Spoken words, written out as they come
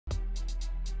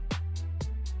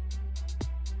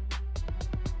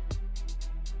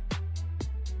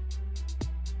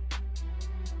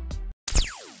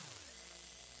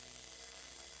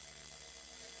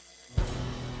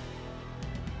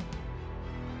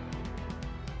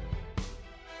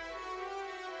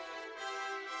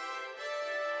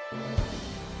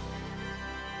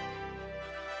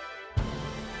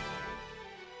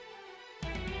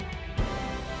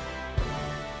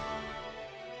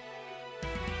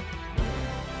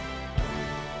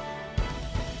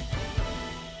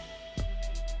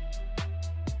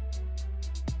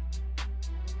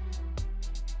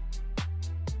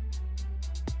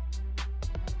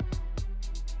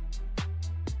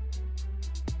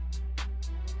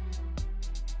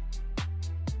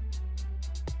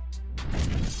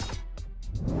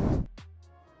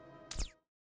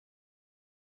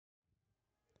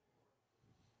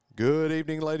Good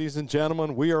evening, ladies and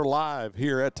gentlemen. We are live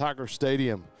here at Tiger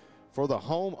Stadium for the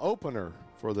home opener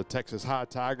for the Texas High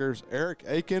Tigers. Eric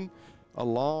Aiken,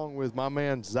 along with my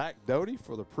man Zach Doty,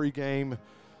 for the pregame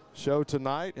show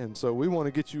tonight. And so we want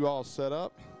to get you all set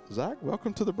up. Zach,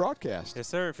 welcome to the broadcast. Yes,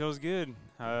 sir. It feels good.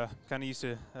 Kind of used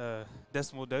to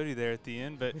Decimal Doty there at the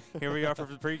end, but here we are for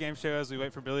the pregame show as we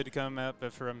wait for Billy to come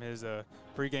up from his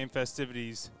pregame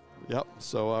festivities. Yep.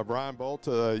 So Brian Bolt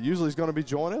usually is going to be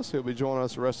joining us. He'll be joining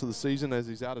us the rest of the season as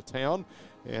he's out of town.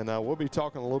 And we'll be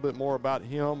talking a little bit more about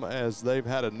him as they've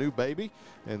had a new baby.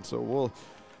 And so we'll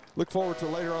look forward to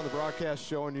later on the broadcast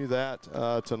showing you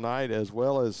that tonight, as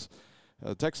well as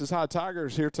Texas High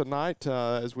Tigers here tonight,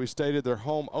 as we stated, their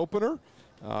home opener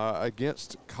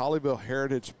against Colleyville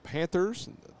Heritage Panthers.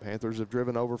 The Panthers have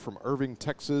driven over from Irving,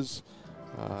 Texas,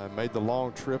 made the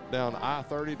long trip down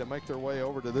I-30 to make their way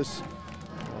over to this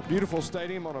beautiful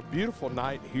stadium on a beautiful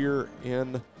night here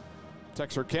in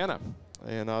Texarkana.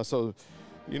 And so,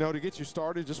 you know, to get you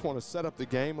started, just want to set up the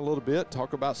game a little bit,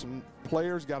 talk about some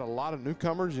players. Got a lot of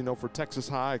newcomers, you know, for Texas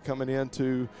High coming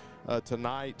into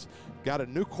tonight. Got a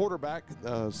new quarterback.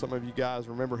 Some of you guys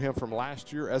remember him from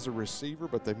last year as a receiver,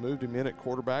 but they moved him in at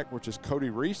quarterback, which is Cody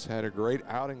Reese. Had a great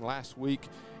outing last week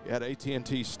at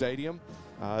AT&T Stadium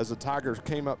as the Tigers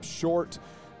came up short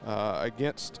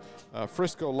against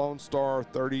Frisco Lone Star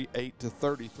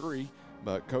 38-33.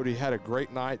 But Cody had a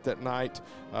great night that night,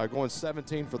 going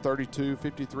 17 for 32,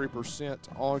 53%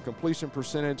 on completion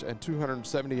percentage, and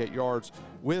 278 yards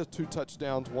with 2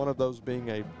 touchdowns, one of those being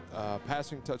a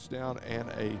passing touchdown and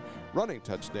a running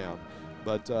touchdown.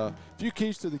 But a few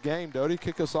keys to the game. Doty,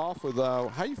 kick us off with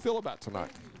how you feel about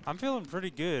tonight. I'm feeling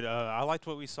pretty good. I liked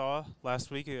what we saw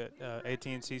last week at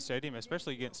AT&T Stadium,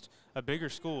 especially against a bigger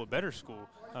school, a better school.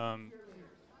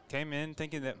 Came in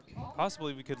thinking that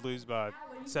possibly we could lose by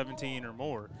 17 or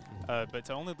more, but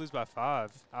to only lose by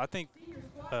 5, I think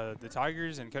the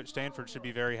Tigers and Coach Stanford should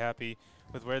be very happy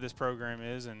with where this program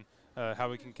is and how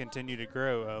we can continue to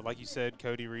grow. Like you said,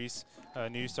 Cody Reese,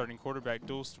 new starting quarterback,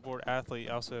 dual sport athlete,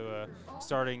 also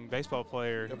starting baseball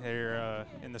player here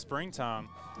in the springtime.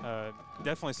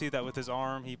 Definitely see that with his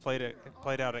arm. He played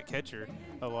out at catcher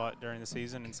a lot during the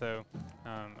season, and so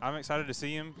I'm excited to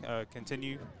see him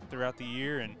continue throughout the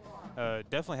year, and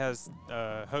definitely has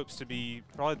hopes to be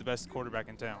probably the best quarterback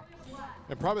in town.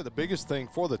 And probably the biggest thing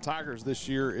for the Tigers this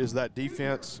year is that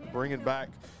defense, bringing back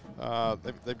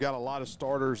they've got a lot of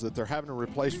starters that they're having to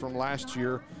replace from last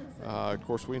year. Of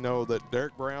course, we know that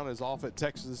Derek Brown is off at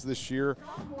Texas this year.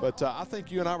 But I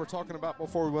think you and I were talking about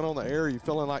before we went on the air, you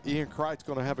feeling like Ian Kreit's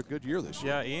going to have a good year this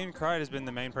year. Yeah, Ian Kreit has been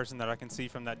the main person that I can see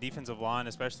from that defensive line,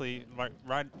 especially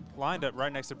lined up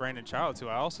right next to Brandon Childs, who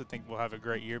I also think will have a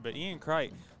great year. But Ian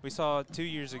Kreit, we saw 2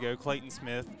 years ago, Clayton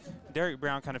Smith. Derek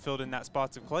Brown kind of filled in that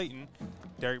spots of Clayton.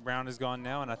 Derek Brown is gone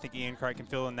now, and I think Ian Kreit can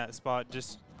fill in that spot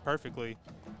just perfectly.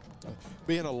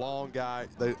 Being a long guy,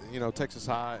 you know, Texas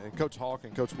High and Coach Hawk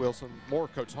and Coach Wilson, more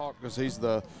Coach Hawk because he's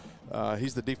the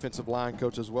defensive line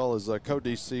coach as well as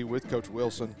co-DC with Coach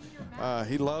Wilson.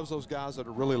 He loves those guys that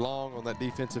are really long on that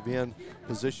defensive end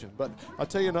position. But I'll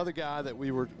tell you another guy that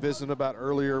we were visiting about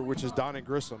earlier, which is Donnie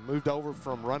Grissom. Moved over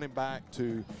from running back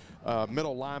to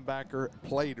middle linebacker.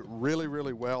 Played really,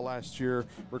 really well last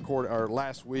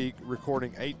week,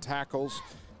 recording 8 tackles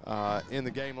in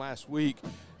the game last week.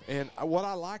 And what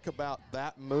I like about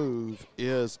that move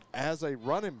is, as a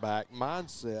running back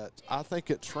mindset, I think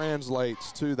it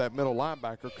translates to that middle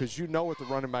linebacker because you know what the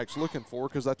running back's looking for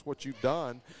because that's what you've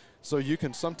done. So you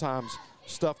can sometimes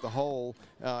stuff the hole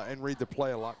and read the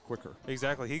play a lot quicker.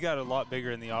 Exactly. He got a lot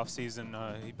bigger in the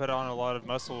offseason. He put on a lot of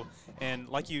muscle. And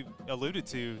like you alluded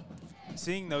to,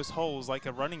 seeing those holes like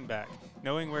a running back,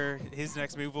 knowing where his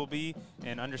next move will be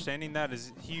and understanding that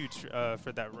is huge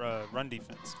for that run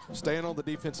defense. Staying on the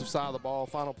defensive side of the ball,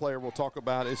 final player we'll talk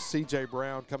about is C.J.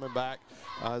 Brown coming back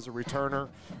as a returner.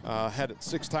 Had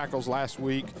 6 tackles last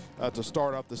week to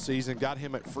start off the season. Got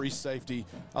him at free safety.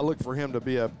 I look for him to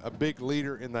be a big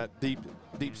leader in that deep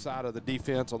side of the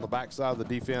defense, on the back side of the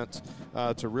defense,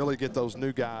 to really get those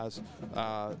new guys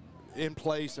in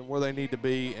place and where they need to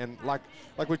be. And like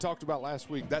we talked about last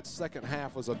week, that second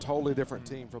half was a totally different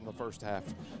team from the first half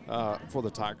for the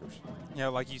Tigers. Yeah,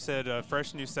 like you said,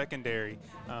 fresh new secondary.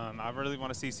 I really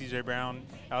want to see C.J. Brown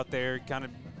out there kind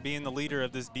of being the leader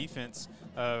of this defense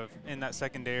in that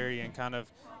secondary and kind of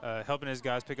helping his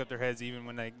guys pick up their heads even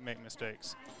when they make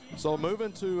mistakes. So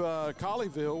moving to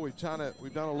Colleyville, we've done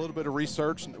a little bit of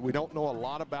research. We don't know a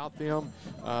lot about them.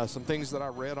 Some things that I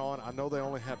read on, I know they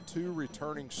only have 2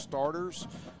 returning starters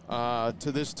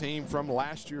to this team from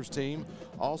last year's team.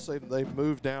 Also, they've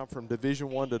moved down from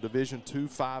Division I to Division II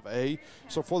 5A.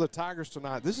 So for the Tigers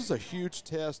tonight, this is a huge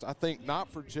test, I think, not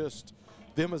for just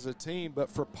them as a team, but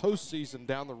for postseason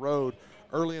down the road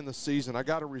early in the season. I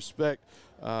got to respect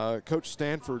Coach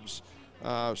Stanford's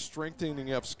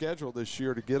strengthening of schedule this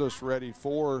year to get us ready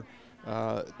for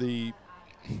for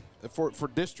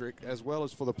district as well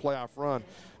as for the playoff run.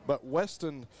 But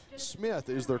Weston Smith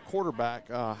is their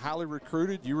quarterback, highly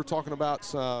recruited. You were talking about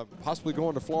possibly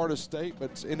going to Florida State,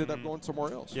 but ended up going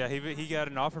somewhere else. Yeah, he got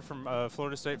an offer from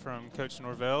Florida State from Coach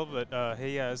Norvell, but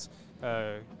he has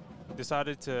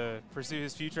decided to pursue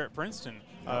his future at Princeton.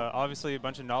 Obviously, a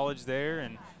bunch of knowledge there,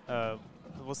 and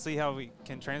we'll see how we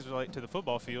can translate to the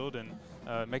football field and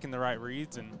making the right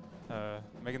reads and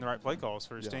making the right play calls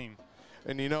for his team.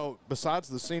 And, you know, besides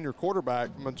the senior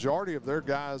quarterback, majority of their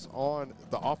guys on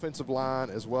the offensive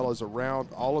line as well as around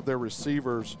all of their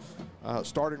receivers,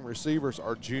 starting receivers,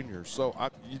 are juniors. So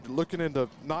you're looking into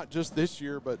not just this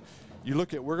year, but you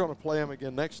look at, we're going to play them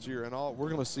again next year, and we're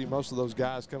going to see most of those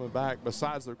guys coming back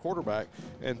besides their quarterback.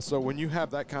 And so when you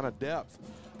have that kind of depth,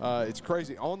 it's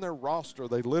crazy. On their roster,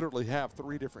 they literally have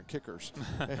 3 different kickers.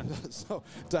 And so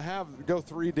to go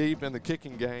 3 deep in the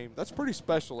kicking game, that's pretty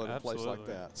special in a place like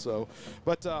that. So,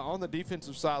 but on the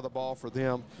defensive side of the ball for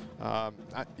them, I'm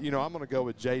going to go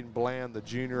with Jaden Bland, the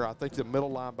junior. I think the middle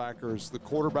linebacker is the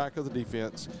quarterback of the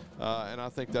defense, and I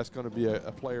think that's going to be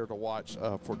a player to watch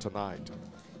for tonight.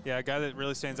 Yeah, a guy that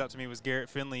really stands out to me was Garrett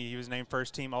Finley. He was named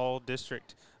first team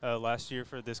all-district last year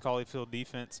for this Colleyville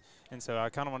defense, and so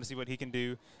I kind of want to see what he can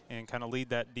do and kind of lead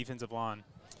that defensive line.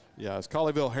 Yeah, it's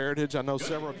Colleyville Heritage. I know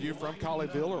several of you from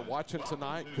Colleyville are watching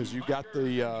tonight because you got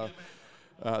the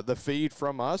feed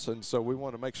from us, and so we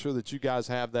want to make sure that you guys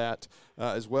have that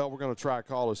as well. We're going to try to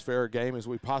call as fair a game as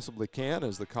we possibly can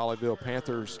as the Colleyville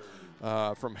Panthers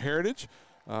from Heritage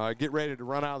get ready to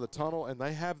run out of the tunnel, and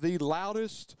they have the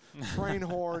loudest train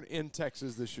horn in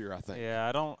Texas this year, I think. Yeah,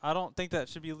 I don't think that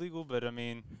should be illegal, but I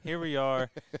mean, here we are.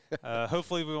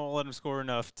 Hopefully, we won't let them score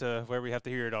enough to where we have to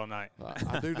hear it all night.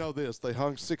 I do know this: they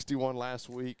hung 61 last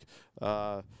week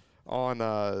on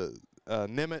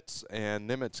Nimitz,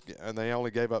 and they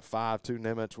only gave up 5 to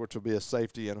Nimitz, which will be a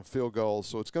safety and a field goal.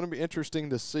 So it's going to be interesting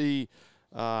to see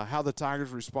how the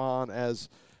Tigers respond as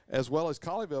well as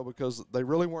Colleyville, because they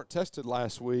really weren't tested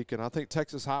last week, and I think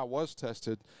Texas High was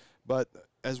tested. But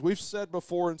as we've said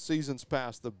before in seasons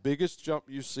past, the biggest jump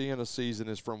you see in a season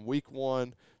is from week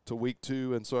 1 to week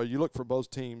 2, and so you look for both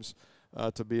teams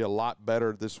to be a lot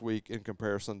better this week in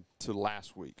comparison to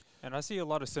last week. And I see a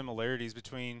lot of similarities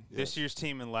between this year's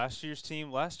team and last year's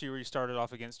team. Last year we started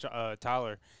off against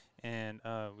Tyler, and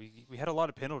we had a lot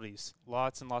of penalties,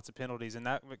 lots and lots of penalties, and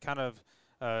that kind of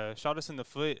shot us in the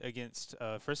foot against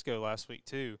Frisco last week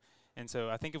too. And so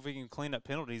I think if we can clean up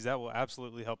penalties, that will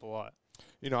absolutely help a lot.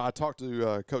 You know, I talked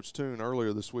to Coach Toon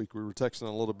earlier this week. We were texting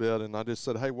a little bit, and I just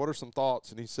said, hey, what are some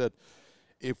thoughts? And he said,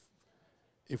 if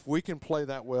we can play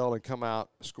that well and come out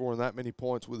scoring that many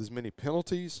points with as many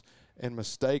penalties and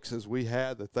mistakes as we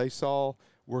had that they saw,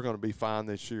 we're going to be fine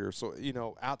this year. So, you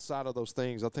know, outside of those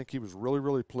things, I think he was really,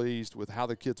 really pleased with how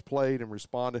the kids played and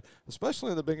responded,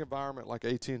 especially in the big environment like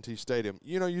AT&T Stadium.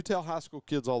 You know, you tell high school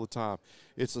kids all the time,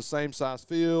 it's the same size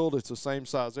field, it's the same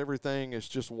size everything, it's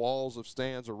just walls of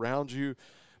stands around you.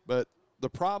 But the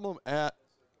problem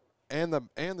and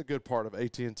the good part of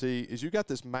AT&T is you got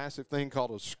this massive thing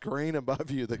called a screen above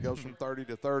you that goes from 30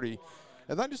 to 30.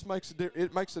 And that just makes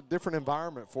a different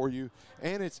environment for you,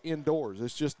 and it's indoors.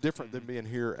 It's just different than being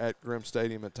here at Grimm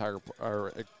Stadium at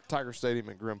Tiger Stadium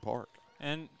at Grimm Park.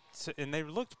 And they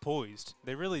looked poised.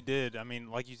 They really did. I mean,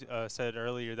 like you said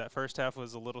earlier, that first half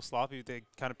was a little sloppy. They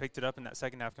kind of picked it up in that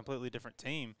second half, completely different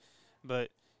team. But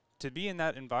to be in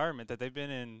that environment that they've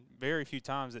been in very few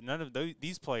times, that none of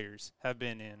these players have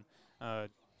been in,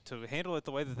 to handle it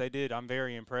the way that they did, I'm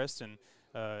very impressed. And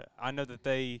I know that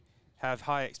they have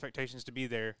high expectations to be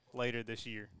there later this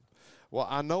year. Well,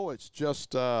 I know it's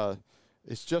just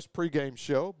pregame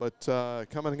show, but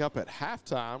coming up at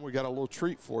halftime, we got a little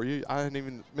treat for you. I didn't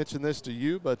even mention this to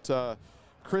you, but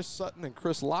Chris Sutton and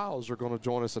Chris Lyles are going to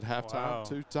join us at halftime. Wow.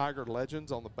 2 Tiger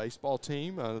legends on the baseball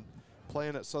team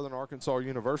playing at Southern Arkansas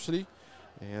University.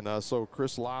 And so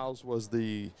Chris Lyles was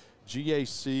the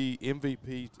GAC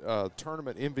MVP,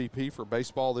 tournament MVP for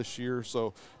baseball this year.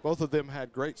 So both of them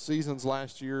had great seasons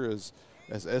last year as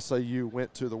as SAU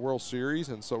went to the World Series.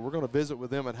 And so we're going to visit with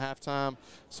them at halftime.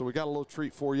 So we got a little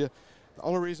treat for you. The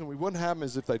only reason we wouldn't have them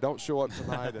is if they don't show up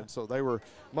tonight. And so they were,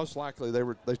 most likely,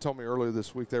 they told me earlier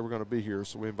this week they were going to be here.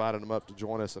 So we invited them up to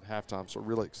join us at halftime. So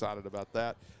really excited about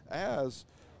that. As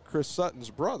Chris Sutton's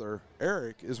brother,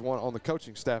 Eric, is one on the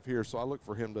coaching staff here. So I look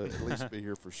for him to at least be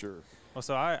here for sure. Well,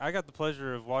 so I got the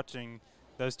pleasure of watching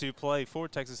those two play for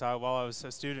Texas High while I was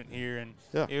a student here, and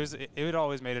it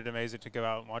always made it amazing to go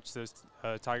out and watch those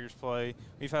Tigers play.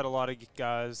 We've had a lot of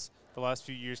guys the last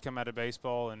few years come out of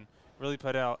baseball and really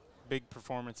put out big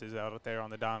performances out there on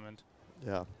the diamond.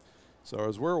 Yeah. So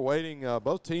as we're waiting,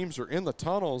 both teams are in the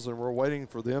tunnels, and we're waiting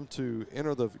for them to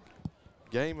enter the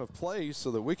game of play so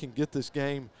that we can get this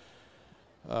game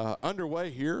underway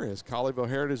here as Colleyville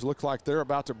Heritage looks like they're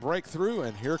about to break through,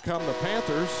 and here come the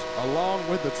Panthers along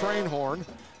with the train horn.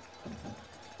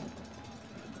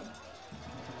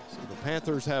 So the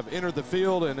Panthers have entered the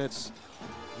field, and it's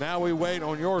now we wait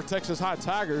on your Texas High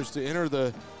Tigers to enter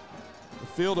the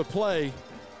field of play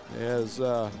as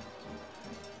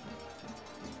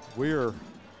we're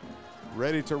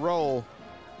ready to roll.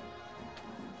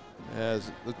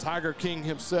 As the Tiger King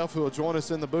himself, who will join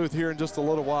us in the booth here in just a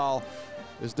little while,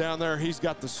 is down there. He's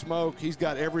got the smoke. He's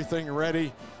got everything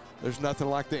ready. There's nothing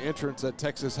like the entrance at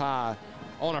Texas High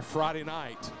on a Friday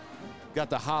night. Got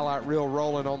the highlight reel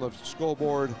rolling on the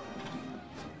scoreboard.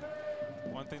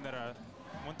 One thing that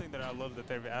I love that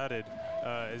they've added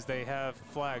is they have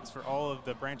flags for all of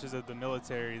the branches of the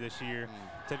military this year.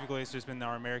 Typically, it's just been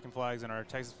our American flags and our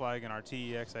Texas flag and our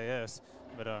TEXAS.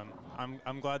 But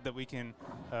I'm glad that we can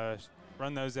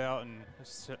run those out and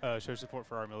show support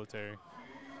for our military.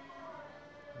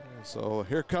 So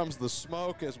here comes the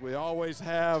smoke, as we always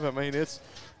have. I mean, it's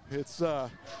going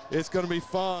to be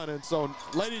fun. And so,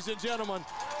 ladies and gentlemen,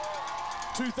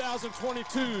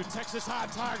 2022 Texas High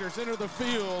Tigers enter the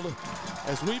field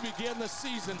as we begin the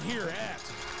season here at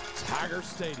Tiger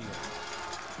Stadium.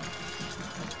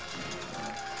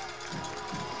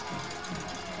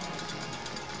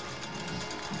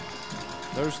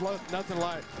 There's nothing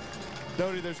like,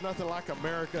 Doty, there's nothing like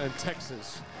America and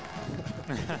Texas.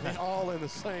 All in the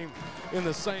same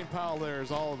pile there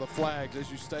is all of the flags. As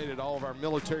you stated, all of our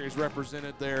military is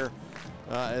represented there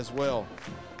as well.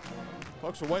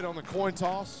 Folks, we'll wait on the coin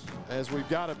toss as we've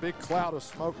got a big cloud of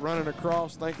smoke running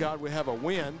across. Thank God we have a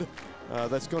wind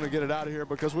that's going to get it out of here,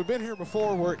 because we've been here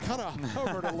before where it kind of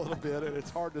hovered a little bit and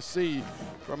it's hard to see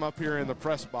from up here in the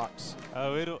press box.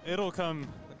 Oh, it'll come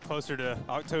closer to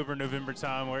October, November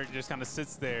time where it just kind of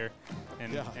sits there,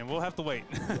 and we'll have to wait.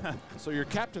 So your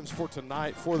captains for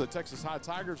tonight for the Texas High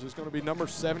Tigers is going to be number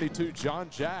 72, John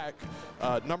Jack,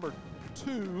 number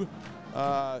 2,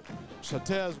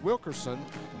 Chatez Wilkerson,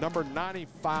 number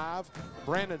 95,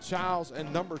 Brandon Childs,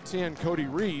 and number 10, Cody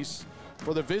Reese.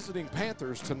 For the visiting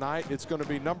Panthers tonight, it's going to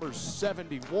be number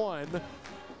 71,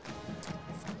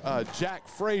 Jack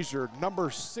Frazier,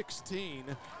 number 16,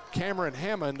 Cameron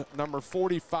Hammond, number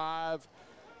 45.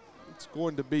 It's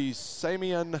going to be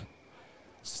Simon.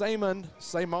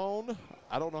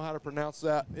 I don't know how to pronounce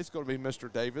that. It's going to be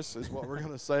Mr. Davis is what we're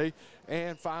going to say.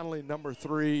 And finally, number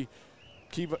 3,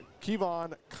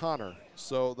 Kevon Connor.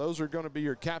 So those are going to be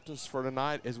your captains for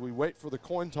tonight as we wait for the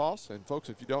coin toss. And folks,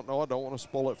 if you don't know, I don't want to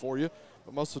spoil it for you,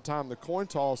 but most of the time the coin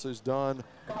toss is done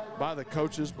by the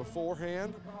coaches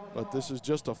beforehand, but this is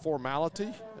just a formality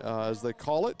as they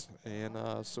call it. And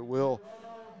so we'll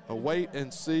wait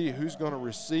and see who's going to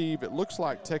receive. It looks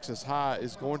like Texas High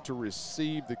is going to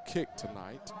receive the kick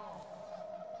tonight.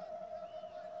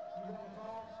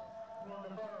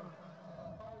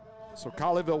 So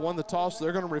Colleyville won the toss.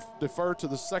 They're going to defer to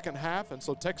the second half, and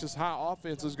so Texas High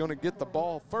offense is going to get the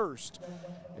ball first.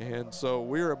 And so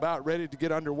we're about ready to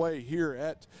get underway here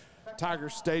at Tiger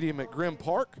Stadium at Grimm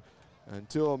Park.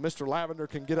 Until Mr. Lavender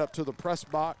can get up to the press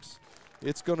box,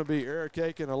 it's going to be Eric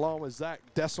Aiken along with Zach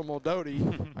Decimal Doty.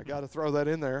 I got to throw that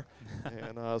in there.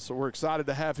 And so we're excited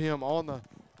to have him on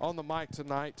the mic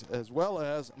tonight, as well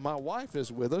as my wife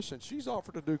is with us, and she's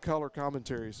offered to do color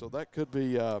commentary, so that could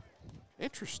be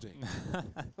interesting.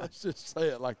 Let's just say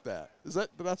it like that.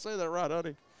 Did I say that right,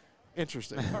 honey?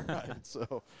 Interesting. All right.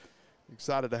 So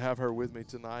excited to have her with me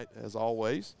tonight, as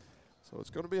always. So it's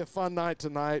going to be a fun night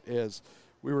tonight. As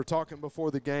we were talking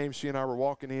before the game, she and I were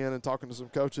walking in and talking to some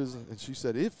coaches, and she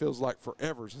said it feels like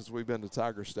forever since we've been to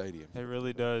Tiger Stadium. It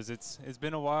really does. It's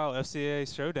been a while.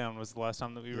 FCA Showdown was the last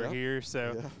time that we were here,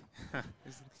 so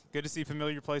it's good to see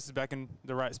familiar places back in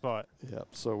the right spot. Yep.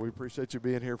 So we appreciate you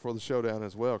being here for the Showdown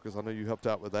as well, because I know you helped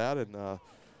out with that.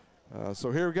 And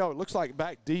so here we go. It looks like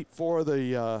back deep for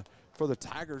the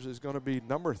Tigers is going to be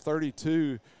number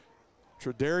 32,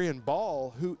 Tredarian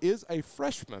Ball, who is a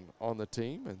freshman on the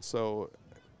team. And so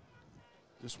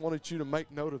just wanted you to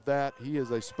make note of that. He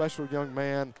is a special young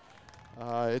man.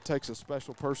 It takes a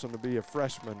special person to be a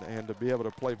freshman and to be able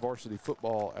to play varsity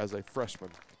football as a freshman.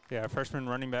 Yeah, a freshman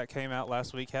running back came out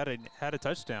last week, had a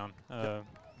touchdown.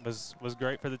 Was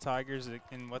great for the Tigers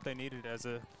in what they needed as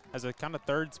a kind of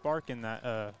third spark in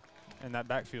that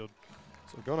backfield.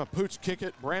 So going to pooch kick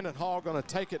it. Brandon Hall going to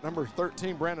take it, number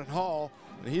 13, Brandon Hall.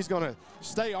 And he's going to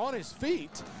stay on his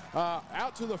feet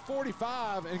out to the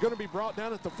 45 and going to be brought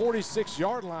down at the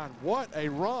 46-yard line. What a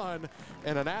run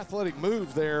and an athletic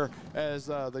move there as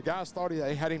the guys thought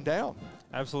they had him down.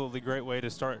 Absolutely great way to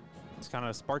start, to kind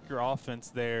of spark your offense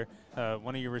there.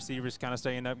 One of your receivers kind of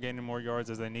staying up, gaining more yards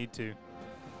as they need to.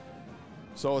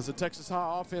 So as the Texas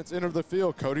High offense entered the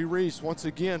field, Cody Reese, once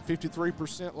again,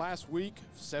 53% last week,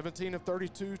 17 of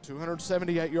 32,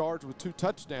 278 yards with 2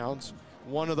 touchdowns,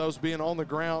 one of those being on the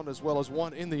ground as well as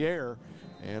one in the air.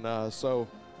 And so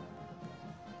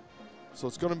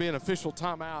it's going to be an official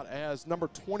timeout as number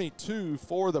 22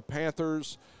 for the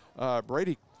Panthers,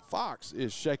 Brady Fox,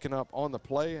 is shaken up on the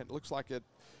play. It looks like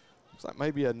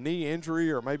maybe a knee injury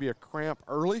or maybe a cramp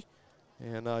early.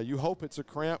 And you hope it's a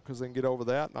cramp because they can get over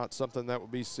that, not something that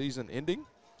would be season ending.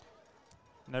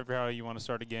 Never how you want to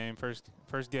start a game.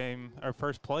 First game or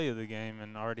first play of the game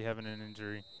and already having an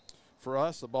injury. For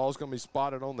us, the ball is going to be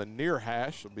spotted on the near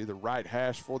hash. It'll be the right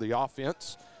hash for the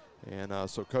offense. And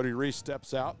so Cody Reese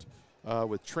steps out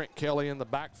with Trent Kelly in the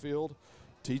backfield.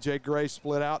 TJ Gray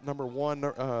split out, number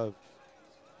 1,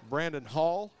 Brandon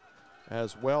Hall,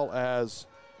 as well as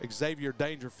Xavier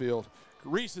Dangerfield.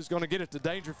 Reese is going to get it to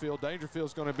Dangerfield.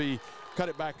 Dangerfield's going to cut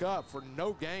it back up for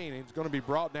no gain. He's going to be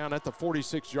brought down at the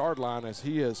 46-yard line as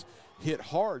he is hit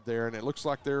hard there, and it looks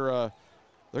like they're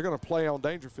going to play on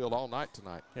Dangerfield all night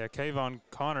tonight. Yeah, Kayvon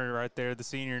Connor right there, the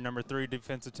senior, number 3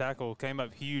 defensive tackle, came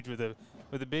up huge with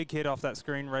a big hit off that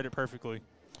screen, read it perfectly.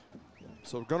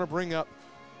 So we're going to bring up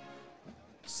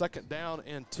second down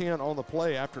and 10 on the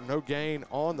play after no gain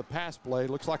on the pass play.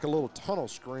 Looks like a little tunnel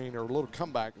screen or a little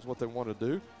comeback is what they want to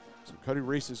do. So Cody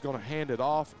Reese is going to hand it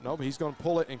off. No, but he's going to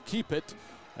pull it and keep it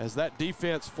as that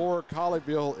defense for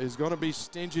Colleyville is going to be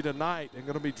stingy tonight and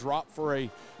going to be dropped for a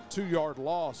 2-yard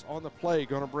loss on the play.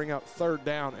 Going to bring up 3rd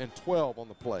down and 12 on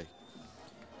the play.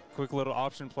 Quick little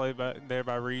option play there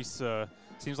by Reese.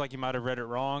 Seems like he might have read it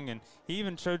wrong, and he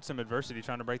even showed some adversity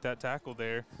trying to break that tackle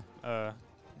there,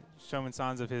 showing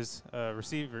signs of his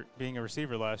being a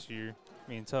receiver last year,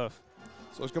 being tough.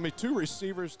 So it's going to be 2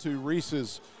 receivers to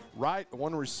Reese's right,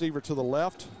 1 receiver to the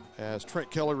left as Trent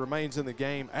Kelly remains in the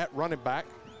game at running back.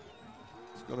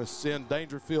 He's going to send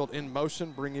Dangerfield in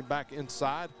motion, bring him back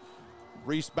inside.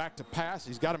 Reese back to pass.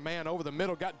 He's got a man over the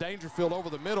middle, got Dangerfield over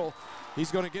the middle.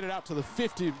 He's going to get it out to the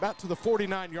 50, about to the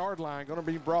 49-yard line. Going to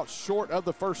be brought short of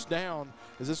the 1st down.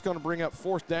 Is this going to bring up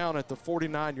 4th down at the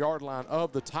 49-yard line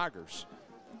of the Tigers?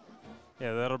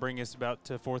 Yeah, that'll bring us about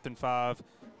to 4th and 5.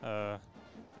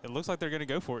 It looks like they're going to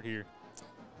go for it here.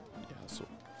 Yeah, so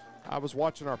I was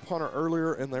watching our punter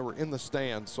earlier, and they were in the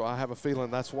stands, so I have a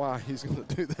feeling that's why he's going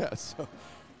to do that. So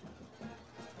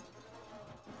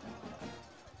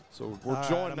we're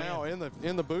joined now in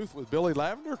the booth with Billy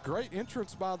Lavender. Great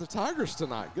entrance by the Tigers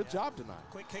tonight. Good job tonight.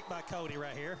 Quick kick by Cody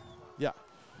right here. Yeah.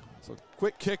 So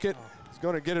quick kick it. He's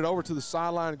going to get it over to the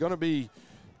sideline. Going to be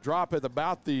drop at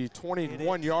about the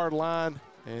 21-yard line,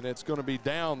 and it's going to be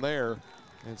down there.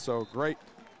 And so great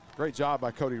job by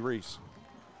Cody Reese.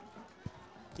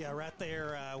 Yeah, right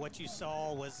there, what you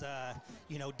saw was,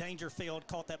 Dangerfield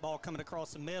caught that ball coming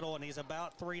across the middle, and he's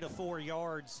about 3 to 4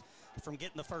 yards from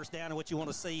getting the 1st down. And what you want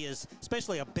to see is,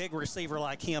 especially a big receiver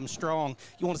like him, strong,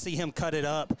 you want to see him cut it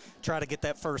up, try to get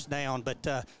that 1st down.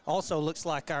 But also looks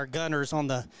like our gunners on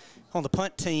the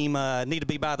punt team need to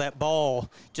be by that ball,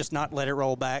 just not let it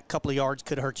roll back. A couple of yards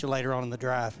could hurt you later on in the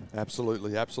drive.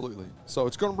 Absolutely, absolutely. So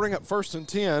it's going to bring up 1st and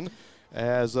 10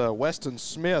 as Weston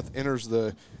Smith enters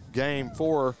the game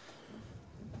for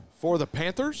the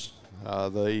Panthers.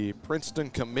 The Princeton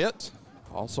commit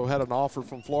also had an offer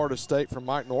from Florida State from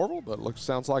Mike Norvell, but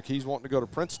sounds like he's wanting to go to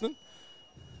Princeton.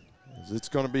 It's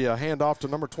going to be a handoff to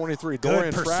number 23,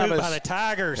 Dorian Good Travis. pursuit by the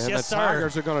Tigers. And yes, the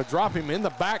Tigers are going to drop him in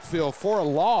the backfield for a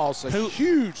loss,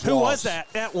 huge Who loss. was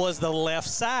that? That was the left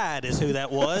side is who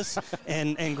that was.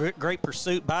 and great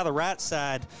pursuit by the right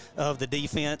side of the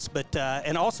defense. But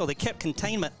and also they kept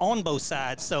containment on both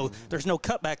sides, so there's no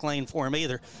cutback lane for him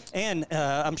either. And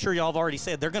I'm sure y'all have already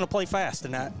said they're going to play fast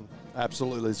tonight.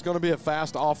 Absolutely. It's going to be a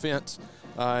fast offense,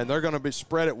 and they're going to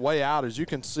spread it way out. As you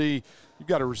can see, you've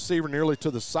got a receiver nearly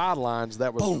to the sidelines.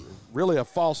 That was really a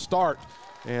false start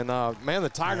And, man, the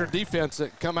Tiger defense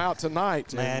that come out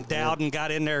tonight. Man, Dowden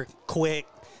got in there quick,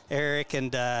 Eric,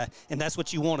 and that's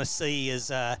what you want to see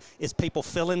is people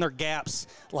fill in their gaps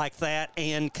like that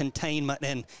and containment.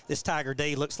 And this Tiger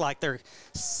D looks like they're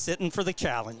sitting for the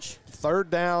challenge.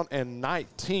 3rd down and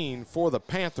 19 for the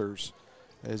Panthers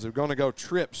as they're going to go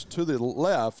trips to the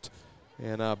left.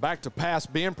 And back to pass,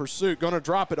 be in pursuit, going to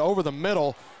drop it over the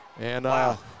middle. And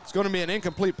it's going to be an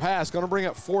incomplete pass, going to bring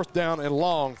up 4th down and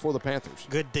long for the Panthers.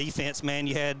 Good defense, man.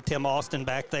 You had Tim Austin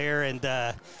back there,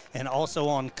 and also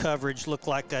on coverage looked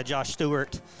like Josh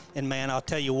Stewart. And, man, I'll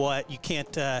tell you what, you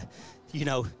can't,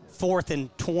 4th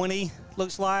and 20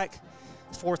 looks like.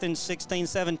 4th and 16,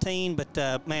 17.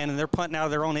 But, man, and they're punting out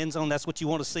of their own end zone. That's what you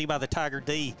want to see by the Tiger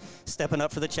D stepping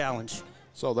up for the challenge.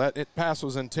 So that pass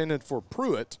was intended for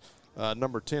Pruitt,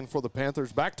 number 10 for the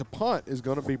Panthers. Back to punt is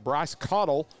going to be Bryce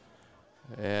Cottle.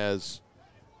 As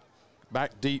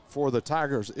back deep for the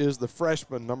Tigers is the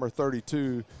freshman, number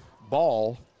 32,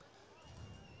 Ball.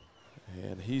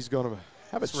 And he's going to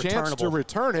have a chance to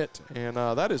return it. And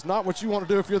that is not what you want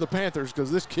to do if you're the Panthers, because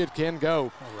this kid can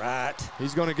go. All right.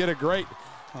 He's going to get a great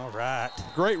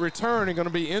return and going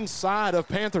to be inside of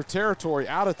Panther territory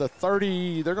out at the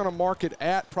 30. They're going to mark it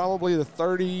at probably the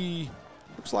 30,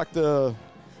 looks like the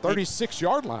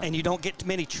 36-yard line. And you don't get too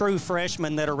many true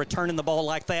freshmen that are returning the ball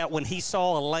like that. When he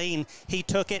saw a lane, he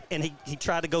took it, and he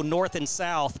tried to go north and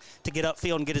south to get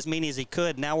upfield and get as many as he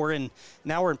could. Now we're in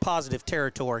positive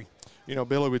territory. You know,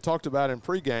 Billy, we talked about in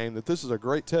pregame that this is a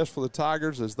great test for the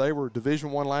Tigers as they were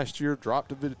Division I last year, dropped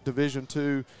to Division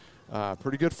II,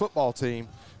 pretty good football team.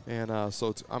 And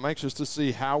so I'm anxious to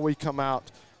see how we come out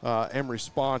and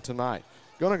respond tonight.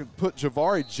 Going to put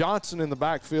Javari Johnson in the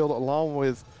backfield along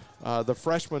with the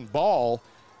freshman Ball,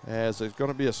 as it's going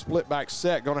to be a split back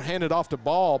set. Going to hand it off to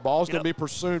Ball. Ball's going to be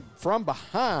pursued from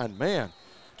behind. Man,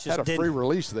 just had a free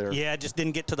release there. Yeah, just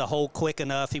didn't get to the hole quick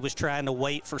enough. He was trying to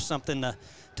wait for something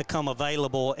to come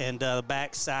available, and the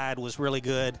backside was really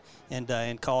good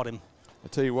and caught him. I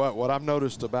tell you what I've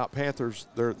noticed about Panthers,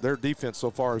 their defense so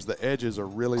far is the edges are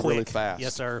really fast.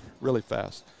 Yes, sir. Really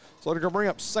fast. So they're going to bring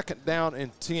up 2nd down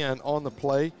and 10 on the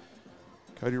play.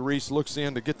 Cody Reese looks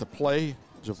in to get the play.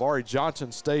 Javari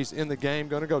Johnson stays in the game.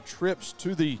 Going to go trips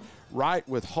to the right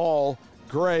with Hall,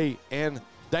 Gray, and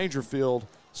Dangerfield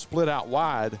split out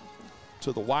wide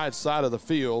to the wide side of the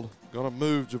field. Going to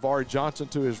move Javari Johnson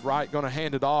to his right. Going to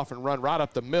hand it off and run right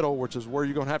up the middle, which is where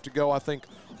you're going to have to go, I think,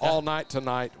 all night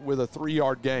tonight with a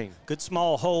 3-yard gain. Good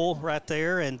small hole right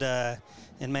there, and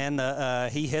man,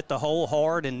 he hit the hole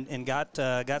hard and got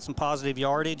some positive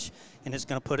yardage, and it's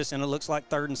going to put us in, it looks like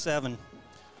 3rd and 7.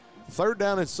 3rd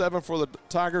down and 7 for the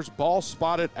Tigers. Ball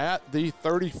spotted at the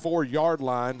 34-yard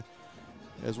line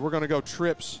as we're going to go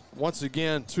trips once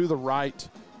again to the right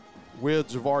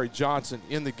with Javari Johnson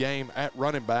in the game at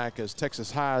running back, as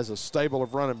Texas High is a stable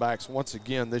of running backs once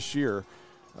again this year.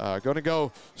 Going to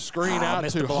go screen out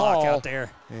missed to the block Hall. out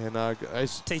there. And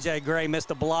TJ Gray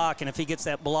missed a block, and if he gets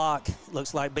that block,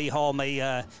 looks like B. Hall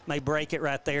may break it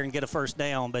right there and get a 1st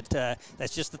down. But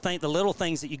that's just the little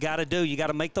things that you got to do. You got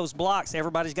to make those blocks.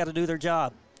 Everybody's got to do their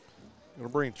job. Going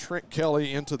to bring Trent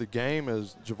Kelly into the game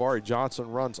as Javari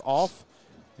Johnson runs off,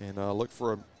 and look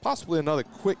for possibly another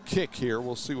quick kick here.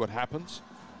 We'll see what happens.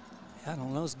 I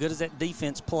don't know. As good as that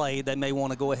defense played, they may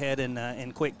want to go ahead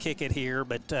and quick kick it here.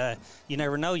 But you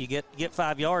never know. You get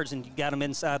 5 yards and you got them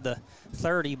inside the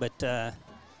 30. But I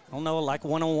don't know, like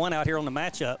one-on-one out here on the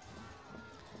matchup.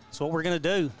 That's what we're going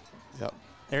to do. Yep.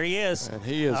 There he is. And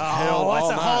he is held all that's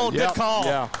a night. hold. Good call.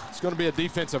 Yeah, it's going to be a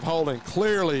defensive holding.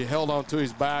 Clearly held on to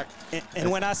his back. And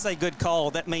when I say good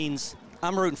call, that means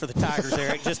I'm rooting for the Tigers,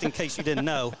 Eric, just in case you didn't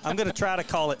know. I'm going to try to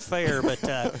call it fair, but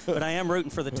I am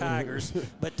rooting for the Tigers.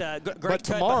 But great. But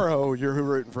tomorrow, you're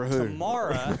rooting for who?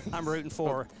 Tomorrow, I'm rooting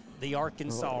for the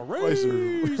Arkansas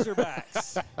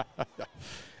Razorbacks.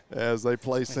 As they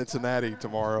play Cincinnati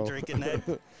tomorrow. Drinking that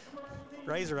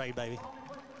Razorade, baby.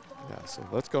 Yeah, so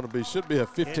that's going to should be a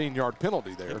 15-yard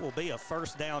penalty there. It will be a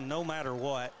 1st down no matter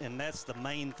what, and that's the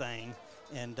main thing.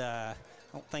 And I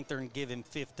don't think they're going to give him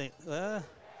 15.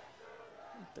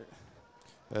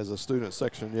 As a student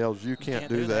section yells, you can't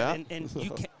do that. And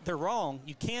you they're wrong.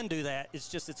 You can do that.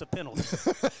 It's a penalty.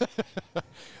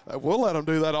 We'll let them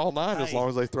do that all night as long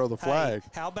as they throw the flag.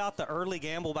 How about the early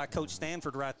gamble by Coach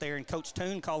Stanford right there, and Coach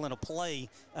Toon calling a play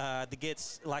that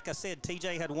gets, like I said,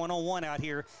 TJ had one-on-one out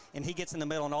here, and he gets in the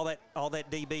middle, and all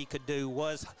that DB could do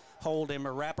was hold him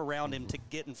or wrap around him to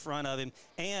get in front of him,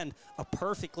 and a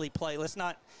perfectly placed. Let's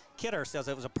not kid ourselves.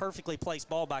 It was a perfectly placed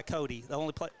ball by Cody. The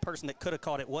only person that could have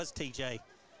caught it was TJ.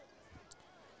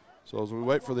 So as we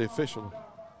wait for the official.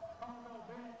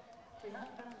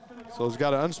 So he's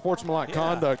got an unsportsmanlike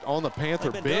conduct on the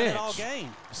Panther They've bench. been doing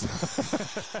it all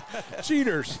game.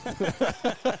 Cheaters.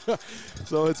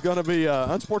 So it's going to be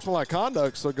unsportsmanlike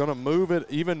conduct, so going to move it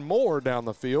even more down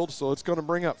the field. So it's going to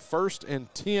bring up 1st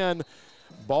and 10.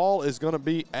 Ball is going to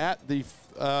be at the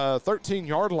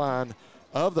 13-yard line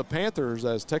of the Panthers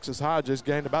as Texas High just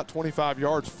gained about 25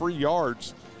 yards, free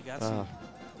yards,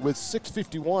 with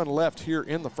 6:51 left here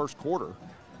in the first quarter.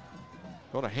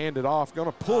 Going to hand it off, going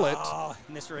to pull it.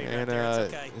 Misread and right there.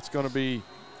 It's okay. It's going to be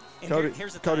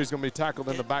Cody's going to be tackled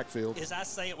in the backfield. As I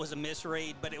say, it was a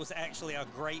misread, but it was actually a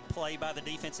great play by the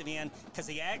defensive end because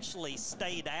he actually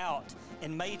stayed out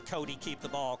and made Cody keep the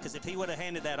ball, because if he would have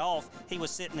handed that off, he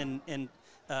was sitting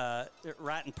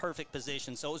right in perfect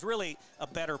position. So it was really a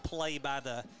better play by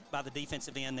the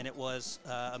defensive end than it was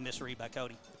a misread by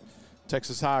Cody.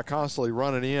 Texas High constantly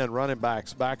running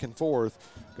backs back and forth.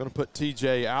 Going to put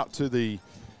TJ out to the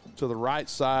right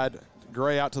side,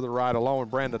 Gray out to the right, along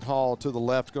with Brandon Hall. To the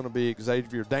left, going to be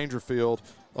Xavier Dangerfield,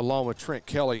 along with Trent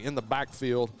Kelly in the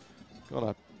backfield.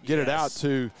 Going to get it out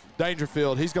to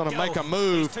Dangerfield. He's going to make a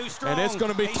move, and it's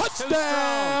going to be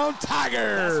touchdown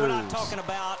Tigers. That's what I'm talking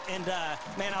about. And,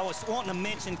 man, I was wanting to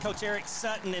mention Coach Eric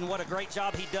Sutton and what a great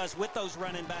job he does with those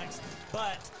running backs.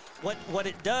 But what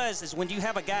it does is when you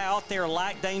have a guy out there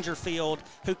like Dangerfield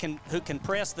who can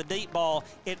press the deep ball,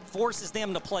 it forces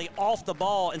them to play off the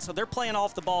ball, and so they're playing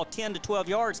off the ball 10 to 12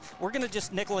 yards. We're going to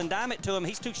just nickel and dime it to him.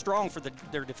 He's too strong for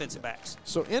their defensive backs.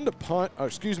 So in the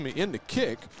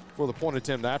kick for the point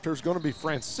attempt after is going to be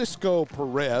Francisco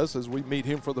Perez as we meet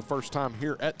him for the first time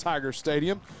here at Tiger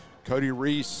Stadium. Cody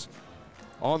Reese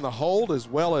on the hold, as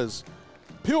well as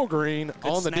Pilgreen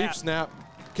on the deep snap.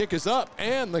 Kick is up,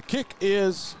 and the kick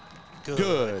is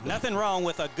good. Nothing wrong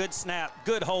with a good snap,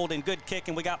 good hold, and good kick.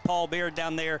 And we got Paul Beard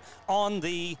down there on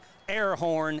the air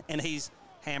horn, and he's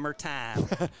hammer time.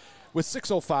 With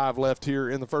 6:05 left here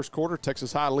in the first quarter,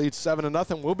 Texas High leads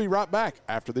 7-0. We'll be right back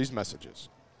after these messages.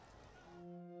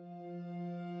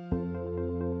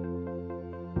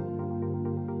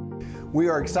 We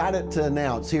are excited to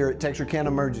announce here at Texarkana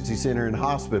Emergency Center and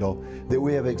Hospital that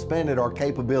we have expanded our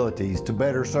capabilities to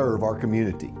better serve our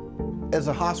community. As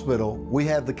a hospital, we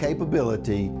have the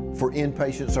capability for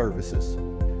inpatient services.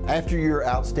 After your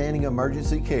outstanding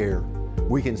emergency care,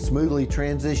 we can smoothly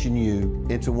transition you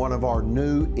into one of our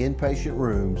new inpatient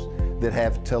rooms that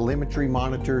have telemetry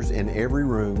monitors in every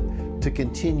room to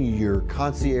continue your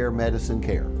concierge medicine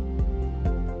care.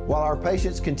 While our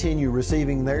patients continue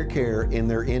receiving their care in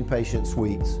their inpatient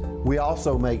suites, we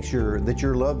also make sure that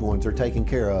your loved ones are taken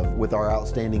care of with our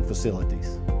outstanding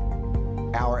facilities.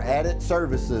 Our added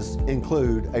services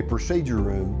include a procedure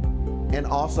room and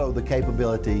also the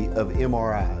capability of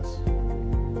MRIs.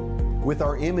 With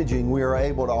our imaging, we are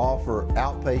able to offer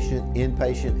outpatient,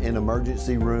 inpatient, and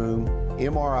emergency room,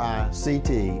 MRI,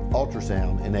 CT,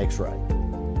 ultrasound, and X-ray.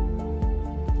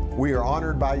 We are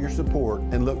honored by your support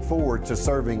and look forward to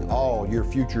serving all your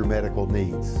future medical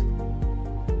needs.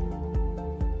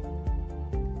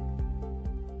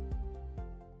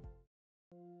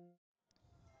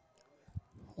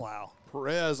 Wow.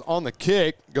 Perez on the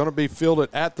kick, going to be fielded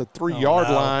at the 3-yard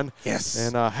line. Yes.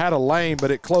 And had a lane, but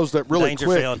it closed up really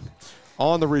quick.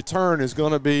 On the return is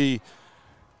going to be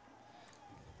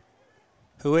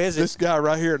Who is it? This guy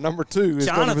right here at number 2 is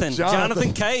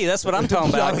Jonathan Kay. That's what I'm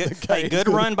talking about. Good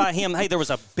run by him. Hey, there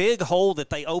was a big hole that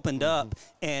they opened up,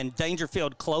 and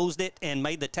Dangerfield closed it and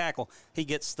made the tackle. He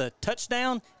gets the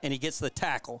touchdown, and he gets the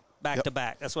tackle back to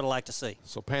back. That's what I like to see.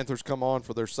 So Panthers come on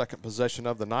for their second possession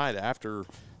of the night after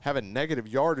having negative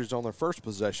yardage on their first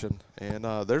possession. And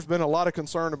there's been a lot of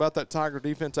concern about that Tiger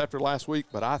defense after last week,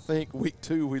 but I think week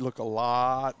 2 we look a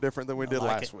lot different than we did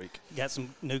last week. Got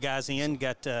some new guys in.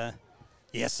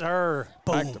 Yes, sir.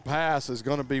 Boom. Back to pass is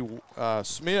going to be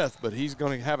Smith, but he's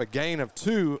going to have a gain of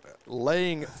 2,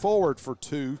 laying forward for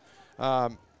 2.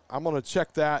 I'm going to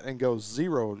check that and go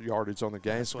 0 yardage on the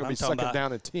game. It's going to be second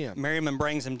down and 10. Merriman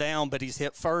brings him down, but he's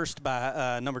hit first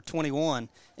by number 21.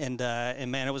 And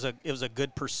man, it was a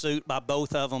good pursuit by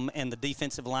both of them, and the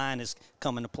defensive line is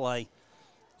coming to play.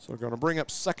 So we're going to bring up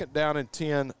second down and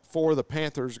 10 for the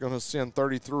Panthers. Going to send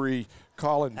 33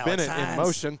 Colin Bennett in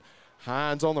motion.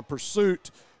 Hines on the pursuit,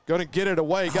 going to get it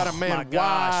away. Got a man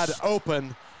wide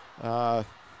open, and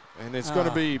it's going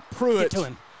to be Pruitt.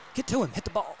 Get to him. Hit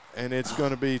the ball. And it's going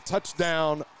to be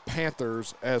touchdown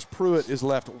Panthers as Pruitt is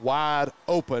left wide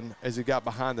open as he got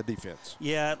behind the defense.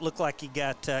 Yeah, it looked like he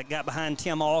got behind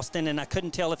Tim Austin, and I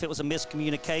couldn't tell if it was a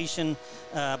miscommunication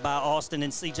by Austin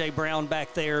and C.J. Brown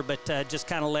back there, but just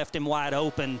kind of left him wide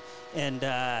open, and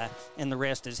the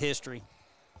rest is history.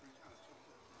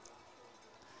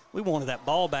 We wanted that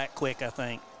ball back quick, I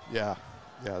think. Yeah.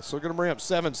 Yeah, so we're going to bring up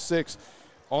 7-6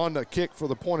 on the kick for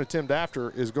the point attempt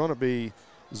after is going to be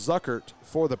Zuckert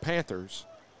for the Panthers.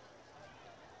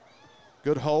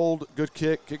 Good hold, good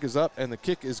kick. Kick is up, and the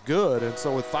kick is good. And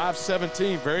so with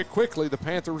 5:17, very quickly, the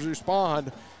Panthers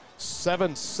respond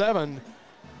 7-7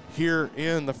 here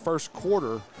in the first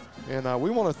quarter. And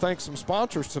we want to thank some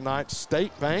sponsors tonight,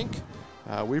 State Bank.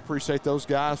 We appreciate those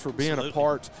guys for being a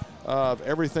part of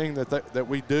everything that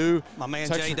we do. My man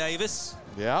Jay Davis.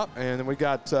 Yeah, and then we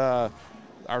got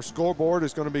our scoreboard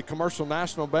is going to be Commercial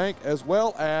National Bank as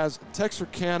well as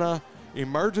Texarkana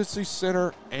Emergency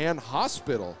Center and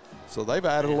Hospital. So they've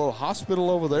added a little hospital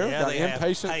over there. Yeah, got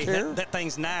inpatient care. That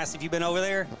thing's nice. Have you been over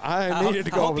there? I needed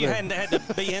to go over there. I hope you hadn't had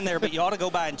to be in there, but you ought to go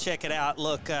by and check it out.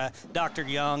 Look, Dr.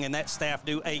 Young and that staff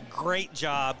do a great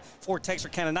job for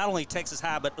Texarkana. Not only Texas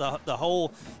High, but the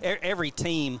whole, every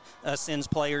team sends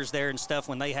players there and stuff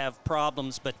when they have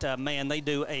problems. But, man, they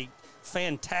do a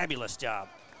fantabulous job.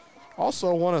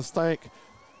 Also want to thank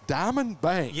Diamond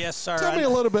Bank. Yes, sir. Tell me a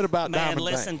little bit about Diamond Bank. Man,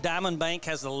 listen, Diamond Bank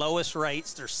has the lowest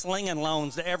rates. They're slinging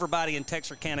loans to everybody in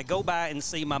Texarkana. Go by and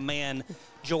see my man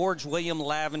George William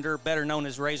Lavender, better known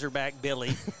as Razorback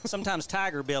Billy, sometimes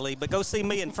Tiger Billy. But go see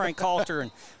me and Frank Halter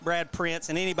and Brad Prince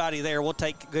and anybody there. We'll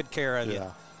take good care of you.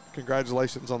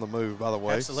 Congratulations on the move, by the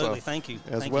way. Absolutely. Thank you.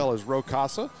 As well as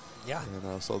Rocasa. Yeah.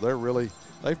 And so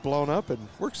they've blown up, and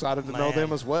we're excited to know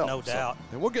them as well. No doubt.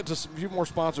 And we'll get to a few more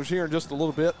sponsors here in just a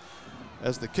little bit,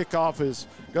 as the kickoff is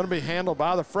going to be handled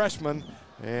by the freshman,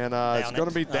 and it's going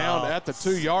to be down at the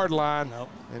 2-yard line,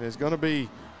 and is going to be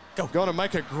going to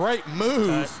make a great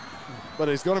move, but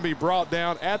it's going to be brought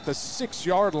down at the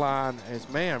 6-yard line. As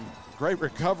man, great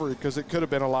recovery because it could have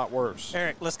been a lot worse.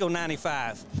 Eric, let's go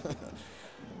 95.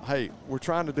 Hey, we're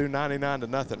trying to do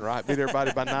 99-0, right? Beat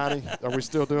everybody by 90. Are we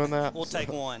still doing that? We'll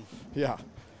take one. Yeah.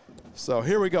 So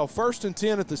here we go. 1st and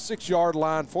 10 at the 6-yard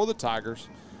line for the Tigers.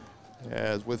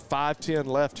 As with 5:10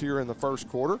 left here in the first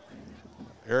quarter.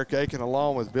 Eric Aiken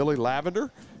along with Billy Lavender.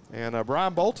 And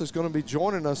Brian Bolt is going to be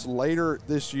joining us later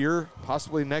this year,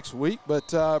 possibly next week. But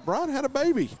Brian had a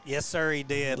baby. Yes, sir, he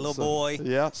did. Little boy.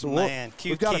 Yeah, so man,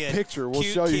 cute we've got kid. A picture. We'll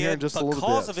cute show you kid, here in just a little bit.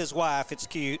 Because of his wife, it's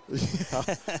cute.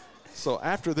 Yeah. So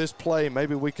after this play,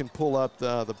 maybe we can pull up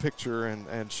the picture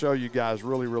and show you guys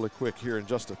really, really quick here in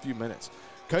just a few minutes.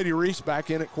 Cody Reese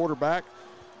back in at quarterback.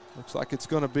 Looks like it's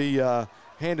going to be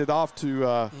handed off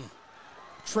to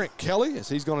Trent Kelly as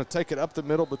he's going to take it up the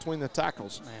middle between the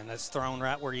tackles. Man, that's thrown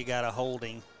right where you got a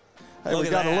holding. Hey, we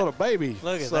got a little baby.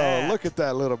 Look at that. Look at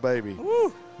that little baby.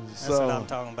 Woo. That's what I'm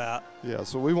talking about. Yeah,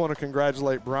 so we want to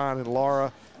congratulate Brian and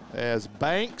Laura as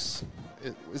Banks.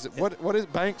 What is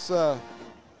Banks?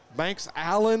 Banks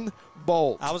Allen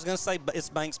Bolt. I was going to say it's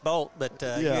Banks Bolt, but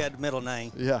you had the middle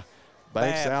name. Yeah,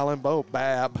 Banks Allen Bolt,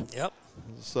 Bab. Yep.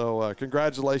 So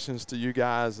congratulations to you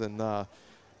guys. And,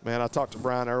 man, I talked to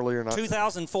Brian earlier.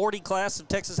 2040 class of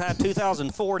Texas High,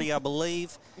 2040, I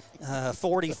believe.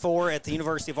 44 at the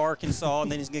University of Arkansas,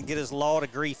 and then he's going to get his law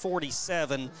degree.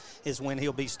 47 is when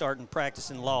he'll be starting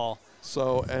practicing law.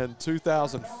 So, and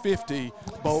 2050,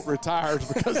 Bolt retires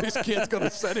because his kid's going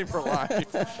to set him for life.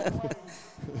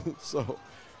 So,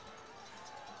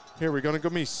 here we're going to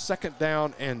be 2nd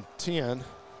down and 10.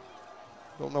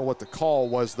 Don't know what the call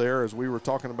was there as we were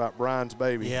talking about Brian's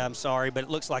baby. Yeah, I'm sorry, but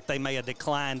it looks like they may have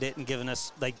declined it and given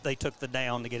us, they took the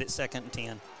down to get it 2nd and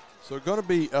 10. So, going to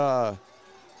be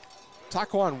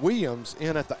Taquan Williams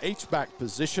in at the H-back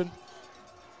position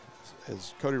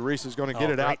as Cody Reese is going to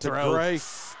get it out to Gray.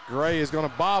 Gray is going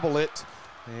to bobble it,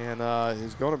 and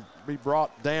he's going to be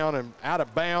brought down and out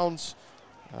of bounds,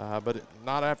 but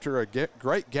not after a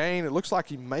great gain. It looks like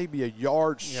he may be a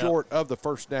yard short of the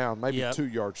first down, maybe 2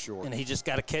 yards short. And he just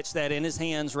got to catch that in his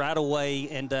hands right away,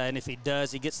 and if he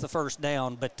does, he gets the first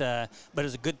down. But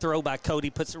it's a good throw by Cody,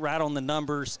 puts it right on the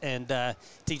numbers, and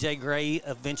T.J. Gray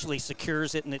eventually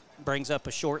secures it, and it brings up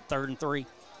a short 3rd and 3.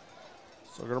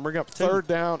 So we're going to bring up 3rd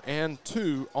down and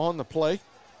 2 on the play.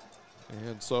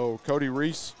 And so Cody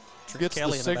Reese gets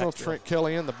the signal. Trent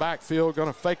Kelly in the backfield, going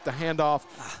to fake the handoff.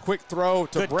 Quick throw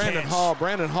to Brandon Hall.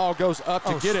 Brandon Hall goes up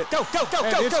to get it. Go.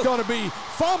 And it's going to be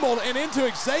fumbled and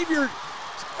into Xavier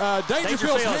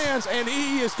Dangerfield's hands, and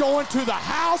he is going to the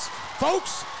house.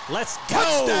 Folks, let's go.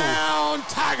 Touchdown,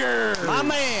 Tigers. My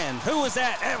man. Who was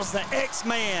that? That was the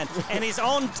X-Man. And he's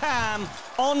on time,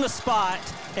 on the spot,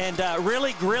 and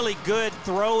really, really good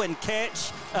throw and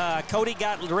catch. Cody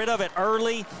got rid of it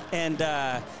early, and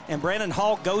Brandon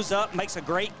Hall goes up, makes a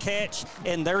great catch,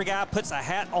 and their guy puts a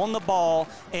hat on the ball.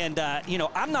 And,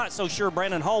 I'm not so sure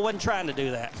Brandon Hall wasn't trying to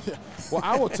do that. Well,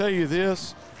 I will tell you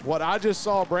this. what I just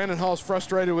saw, Brandon Hall's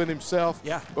frustrated with himself.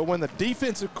 Yeah. But when the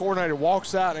defensive coordinator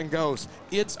walks out and goes,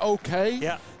 it's okay,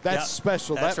 Yeah. that's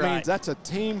special. That's that right. means that's a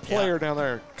team player down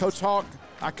there. Coach Hawk,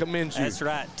 I commend you. That's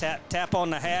right. Tap on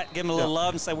the hat, give him a little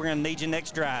love, and say we're going to need you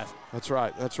next drive. That's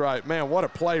right. That's right. Man, what a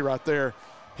play right there.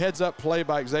 Heads-up play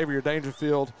by Xavier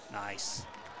Dangerfield. Nice.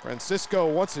 Francisco,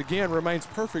 once again, remains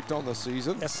perfect on the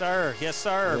season. Yes, sir. Yes,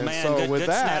 sir. And Man, so with good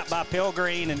that, snap by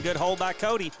Pilgreen and good hold by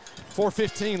Cody.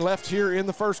 4:15 left here in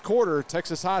the first quarter.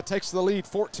 Texas High takes the lead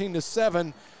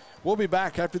 14-7. We'll be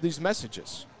back after these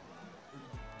messages.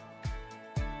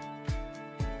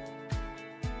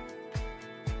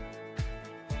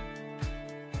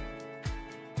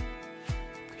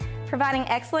 Providing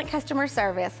excellent customer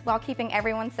service while keeping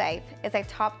everyone safe is a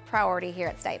top priority here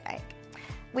at State Bank.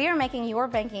 We are making your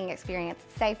banking experience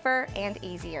safer and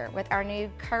easier with our new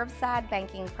curbside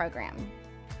banking program.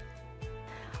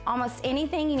 Almost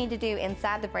anything you need to do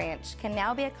inside the branch can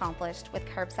now be accomplished with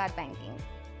curbside banking.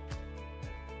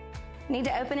 Need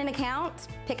to open an account,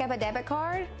 pick up a debit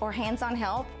card, or hands-on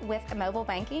help with mobile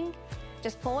banking?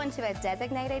 Just pull into a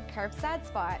designated curbside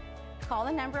spot, call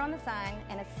the number on the sign,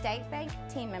 and a State Bank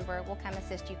team member will come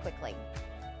assist you quickly.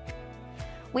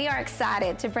 We are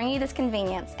excited to bring you this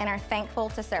convenience and are thankful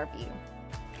to serve you.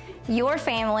 Your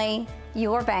family,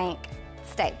 your bank,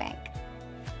 State Bank.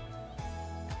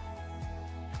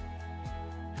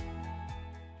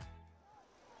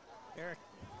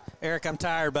 Eric, I'm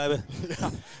tired, baby.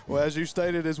 Yeah. Well, as you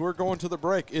stated, as we're going to the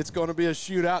break, it's going to be a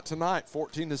shootout tonight.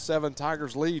 14-7,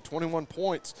 Tigers lead, 21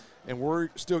 points, and we're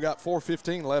still got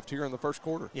 4:15 left here in the first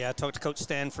quarter. Yeah, I talked to Coach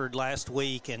Stanford last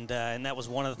week, and that was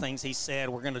one of the things he said.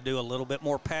 We're going to do a little bit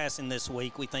more passing this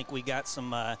week. We think we got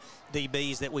some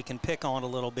DBs that we can pick on a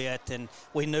little bit, and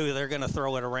we knew they're going to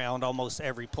throw it around almost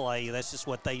every play. That's just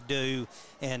what they do,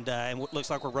 and it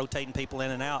looks like we're rotating people in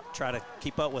and out, try to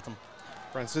keep up with them.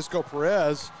 Francisco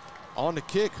Perez on the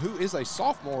kick, who is a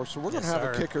sophomore, so we're going to have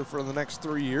a kicker for the next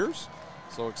 3 years.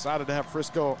 So excited to have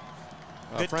Francisco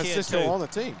on the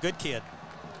team. Good kid.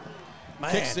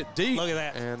 Man, kicks it deep. Look at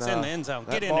that. And, it's in the end zone.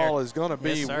 That Get in there. ball is going to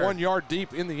be 1 yard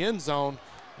deep in the end zone.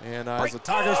 And as the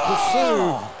Tigers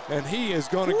pursue, and he is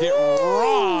going to get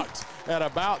rocked at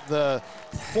about the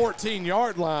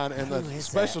 14-yard line, and the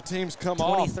special teams come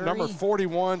 23? Off. Number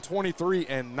 41, 23,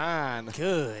 and 9.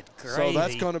 Good gravy. So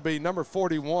that's going to be number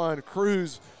 41,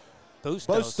 Cruz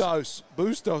Bustos.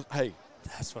 Hey,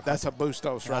 that's a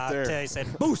Bustos right there. I tell you, said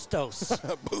Bustos.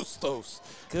 Bustos.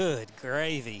 Good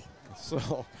gravy.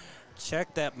 So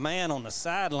check that man on the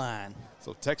sideline.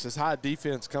 So Texas High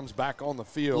defense comes back on the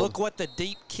field. Look what the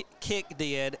deep kick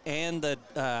did, and the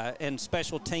and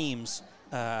special teams.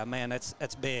 Man,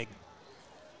 that's big.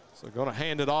 So going to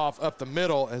hand it off up the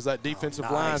middle as that defensive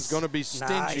line is going to be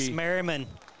stingy. Nice, Merriman.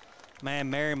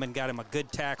 Man, Merriman got him a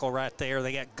good tackle right there.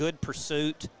 They got good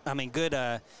pursuit. I mean, good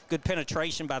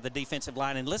penetration by the defensive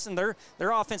line. And listen, their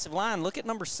offensive line, look at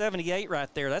number 78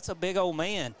 right there. That's a big old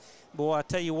man. Boy, I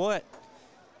tell you what.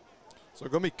 So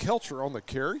going to be Kelcher on the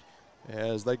carry.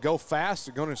 As they go fast,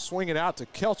 they're going to swing it out to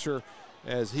Kelcher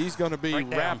as he's going to be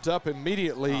wrapped up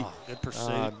immediately. Oh, good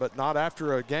pursuit. But not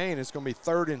after a gain. It's going to be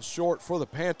 3rd and short for the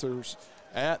Panthers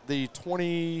at the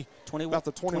about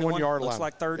the 21-yard line. Looks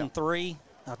like 3rd and 3.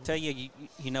 I'll tell you,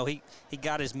 you know, he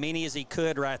got as many as he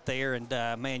could right there, and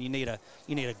man, you need a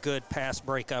good pass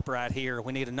breakup right here.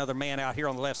 We need another man out here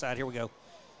on the left side. Here we go.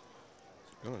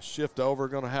 Going to shift over.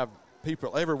 Going to have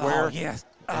people everywhere. Oh yes.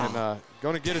 And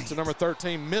going to get it to number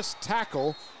 13, missed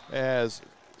tackle as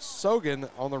Sogan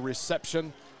on the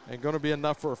reception, and going to be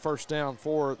enough for a first down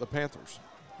for the Panthers.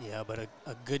 Yeah, but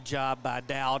a good job by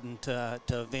Dowden to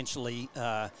eventually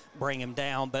bring him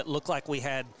down. But looked like we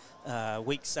had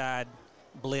weak side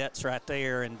blitz right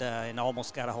there, and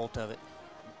almost got a hold of it.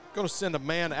 Going to send a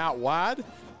man out wide.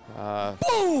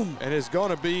 Boom! And it's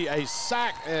going to be a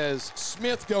sack as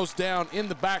Smith goes down in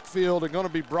the backfield and going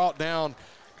to be brought down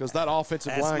because that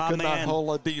offensive line could not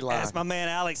hold a D-line. That's my man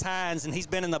Alex Hines, and he's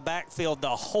been in the backfield the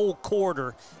whole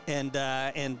quarter. And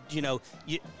you know,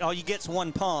 all you get's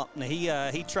one pump. And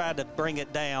he tried to bring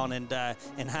it down,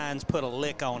 and Hines put a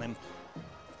lick on him.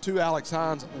 To Alex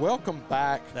Hines, welcome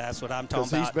back. That's what I'm talking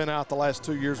about. Because he's been out the last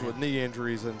 2 years with knee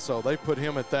injuries, and so they put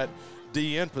him at that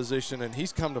DN position, and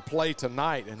he's come to play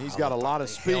tonight, and he's got a lot of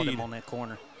speed. Held him on that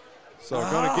corner. So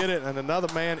going to get it, and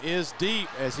another man is deep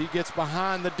as he gets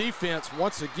behind the defense.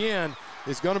 Once again,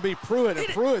 is going to be Pruitt, and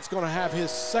Pruitt's going to have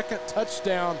his 2nd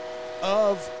touchdown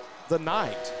of the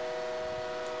night.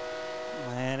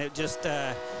 Man, it just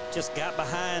just got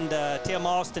behind Tim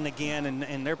Austin again,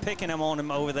 and they're picking him on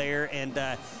him over there.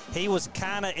 And he was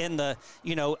kind of in the,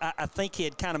 I think he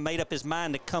had kind of made up his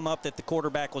mind to come up that the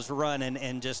quarterback was running,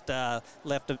 and just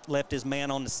left his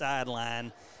man on the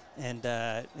sideline, and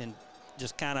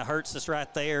just kind of hurts us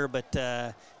right there. But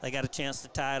they got a chance to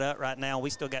tie it up right now. We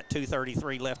still got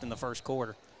 2:33 left in the first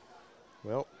quarter.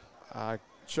 Well, I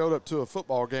showed up to a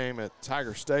football game at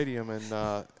Tiger Stadium,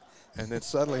 and it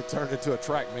suddenly turned into a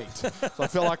track meet. So I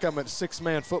feel like I'm at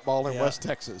six-man football in West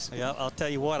Texas. Yeah, I'll tell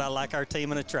you what, I like our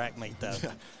team in a track meet, though.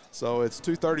 So it's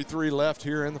 2:33 left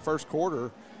here in the first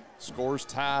quarter. Scores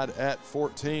tied at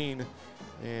 14.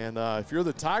 And if you're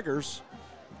the Tigers,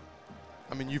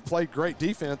 I mean, you've played great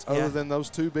defense other than those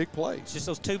two big plays. Just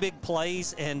those two big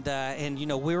plays, and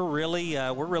we're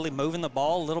really moving the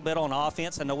ball a little bit on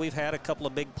offense. I know we've had a couple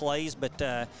of big plays,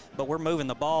 but we're moving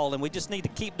the ball, and we just need to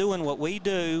keep doing what we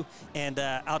do. And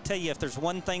I'll tell you, if there's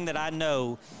one thing that I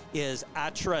know is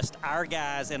I trust our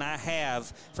guys, and I have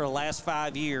for the last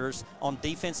 5 years, on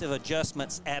defensive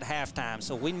adjustments at halftime.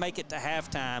 So we make it to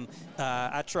halftime.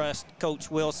 I trust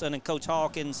Coach Wilson and Coach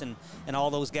Hawkins and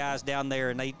all those guys down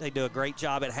there, and they do a great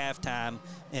job at halftime.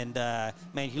 And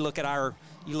man, you look at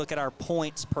our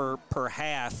points per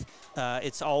half.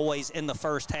 It's always in the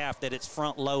first half that it's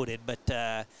front loaded,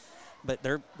 but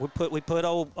we put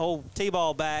old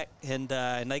T-ball back, and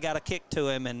they got a kick to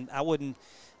him, and I wouldn't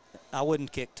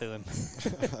kick to him.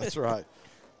 That's right.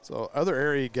 So other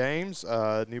area games,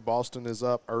 New Boston is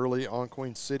up early on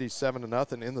Queen City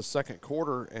 7-0 in the second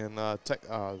quarter, and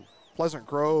Pleasant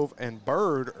Grove and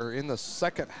Bird are in the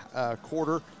second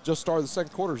quarter, just started the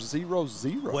second quarter,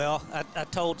 0-0. Well, I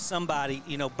told somebody,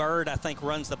 Bird, I think,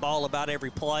 runs the ball about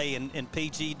every play, and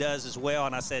PG does as well.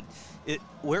 And I said,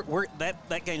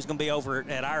 that game's going to be over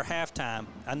at our halftime.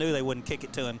 I knew they wouldn't kick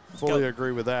it to him. Fully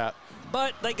agree with that.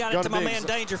 But they got it to my man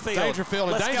Dangerfield.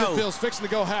 And Dangerfield's fixing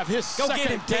to go have his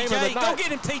second game of the night. Go get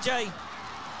him, TJ.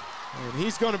 And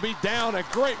he's going to be down. A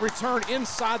great return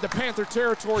inside the Panther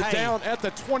territory, down at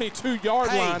the 22-yard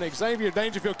line. Xavier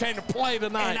Dangerfield came to play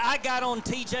tonight. And I got on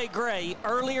TJ Gray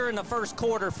earlier in the first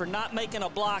quarter for not making a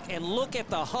block, and look at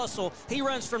the hustle. He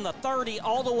runs from the 30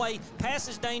 all the way,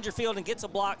 passes Dangerfield and gets a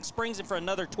block and springs him for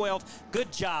another 12.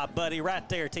 Good job, buddy, right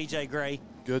there, TJ Gray.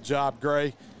 Good job,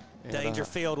 Gray. And,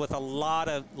 Dangerfield with a lot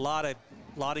of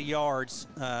yards,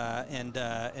 and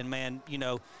man,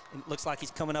 it looks like he's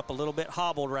coming up a little bit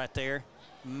hobbled right there.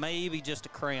 Maybe just a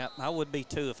cramp. I would be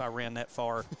too if I ran that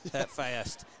far, that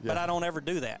fast. But I don't ever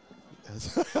do that.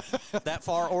 That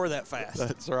far or that fast.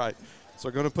 That's right. So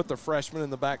we're going to put the freshman in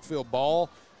the backfield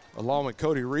ball along with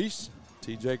Cody Reese.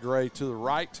 TJ Gray to the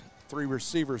right, three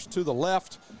receivers to the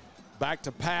left. Back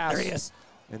to pass. There he is.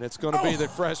 And it's going to be the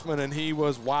freshman, and he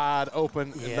was wide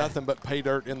open, and nothing but pay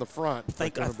dirt in the front. It's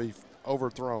going to be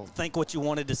overthrown. I think what you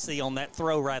wanted to see on that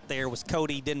throw right there was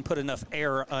Cody didn't put enough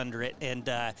air under it,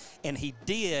 and he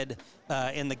did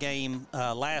in the game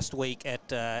last week at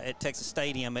Texas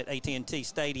Stadium, at AT&T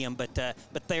Stadium. But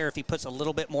there, if he puts a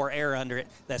little bit more air under it,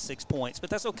 that's 6 points. But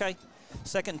that's okay.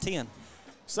 2nd and 10.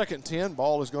 2nd and 10.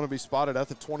 Ball is going to be spotted at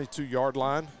the 22-yard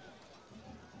line.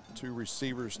 Two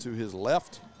receivers to his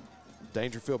left.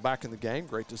 Dangerfield back in the game.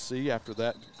 Great to see after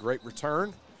that great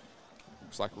return.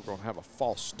 Looks like we're going to have a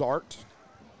false start.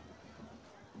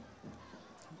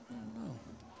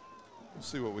 We'll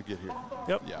see what we get here.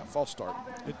 Yep. Yeah, false start.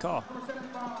 Good call.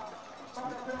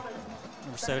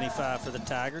 Number 75 for the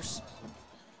Tigers.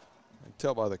 I can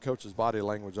tell by the coach's body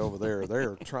language over there,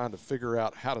 they're trying to figure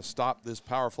out how to stop this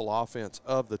powerful offense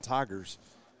of the Tigers.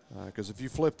 Because if you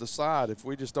flip the side, if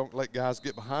we just don't let guys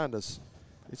get behind us,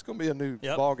 it's going to be a new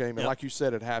ball game. And like you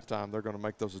said, at halftime, they're going to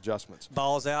make those adjustments.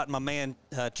 Ball's out, and my man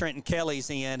Trenton Kelly's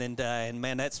in, and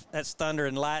man, that's thunder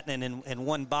and lightning in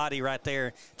one body right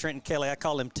there. Trenton Kelly, I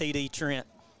call him TD Trent.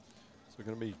 So it's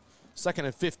going to be 2nd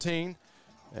and 15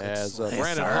 as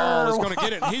Brandon Hall is going to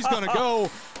get it. And he's going to go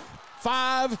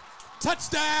 5,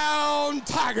 touchdown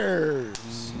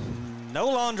Tigers. No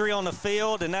laundry on the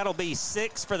field, and that'll be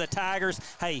 6 for the Tigers.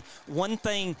 Hey, one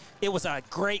thing, it was a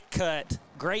great cut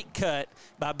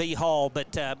by B. Hall,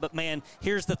 but man,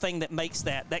 here's the thing that makes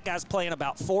that. That guy's playing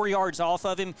about 4 yards off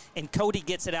of him, and Cody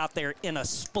gets it out there in a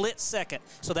split second.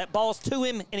 So that ball's to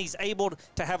him, and he's able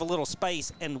to have a little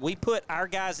space, and we put our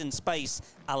guys in space.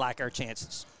 I like our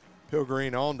chances.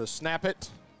 Pilgreen on to snap it.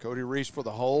 Cody Reese for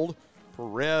the hold.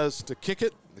 Perez to kick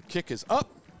it. The kick is up.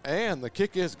 And the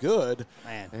kick is good.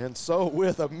 Man. And so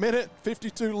with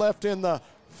 1:52 left in the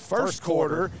first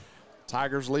quarter,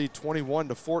 Tigers lead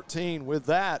 21-14. With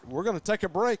that, we're going to take a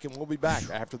break, and we'll be back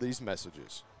after these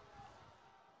messages.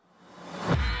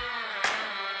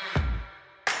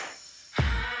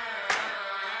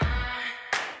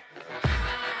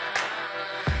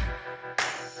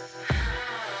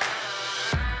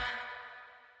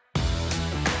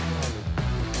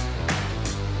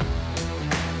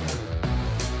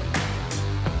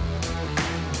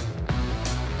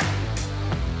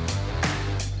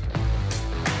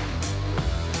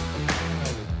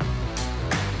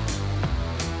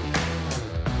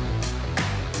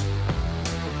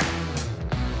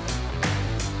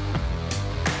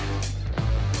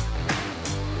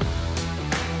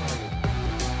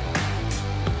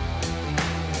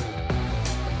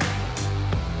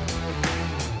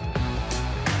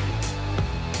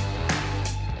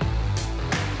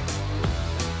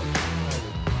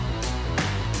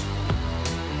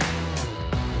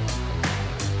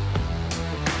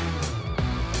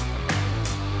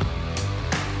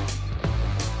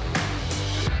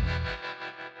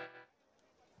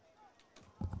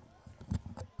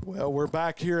 Well, we're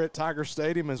back here at Tiger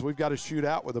Stadium as we've got a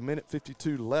shootout with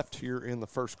 1:52 left here in the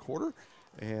first quarter.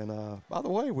 And by the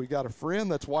way, we got a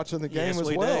friend that's watching the game as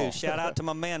well. Yes, we do. Shout out to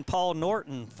my man Paul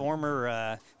Norton,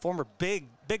 former big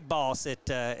boss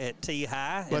at T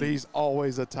High. But he's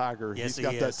always a Tiger. Yes, he's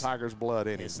got that Tiger's blood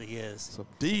in him. Yes, he is. So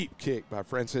deep kick by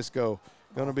Francisco,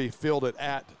 going to be fielded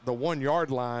at the 1 yard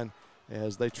line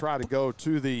as they try to go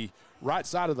to the right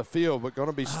side of the field, but going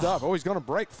to be stuffed. Oh, he's going to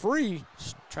break free.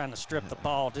 Trying to strip the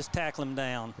ball, just tackle him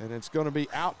down. And it's going to be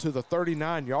out to the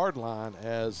 39 yard line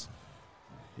as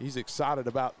he's excited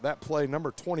about that play.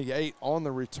 Number 28 on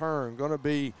the return, going to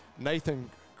be Nathan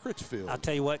Critchfield. I'll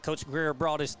tell you what, Coach Greer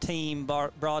brought his team,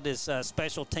 brought his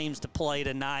special teams to play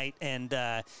tonight, and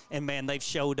man, they've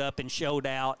showed up and showed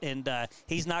out, and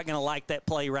he's not going to like that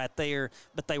play right there,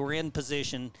 but they were in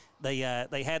position. They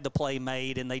had the play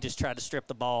made, and they just tried to strip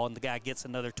the ball, and the guy gets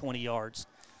another 20 yards.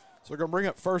 So we're going to bring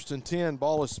up 1st and 10.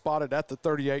 Ball is spotted at the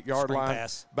 38-yard line.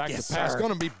 Pass. Back yes, to pass. Sir.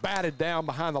 Going to be batted down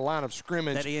behind the line of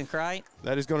scrimmage. That Ian Cright?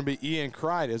 That is going to be Ian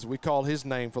Cright, as we call his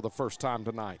name for the first time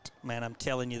tonight. Man, I'm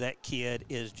telling you, that kid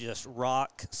is just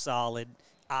rock solid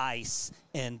ice,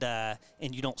 and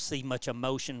you don't see much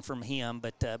emotion from him,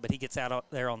 but he gets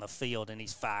out there on the field and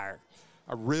he's fired.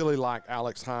 I really like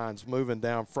Alex Hines moving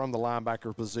down from the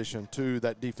linebacker position to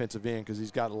that defensive end because he's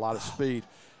got a lot of speed.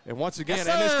 And once again, yes,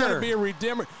 and it's going to be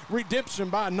a redemption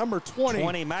by number 20.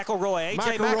 McElroy,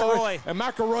 A.J. McElroy. And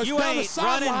McElroy's you down the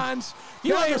sidelines.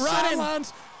 You ain't running.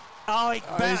 Sidelines. Oh, he's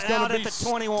out at the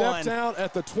 21. Stepped out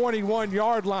at the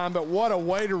 21-yard line, but what a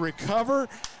way to recover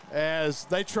as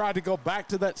they tried to go back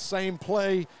to that same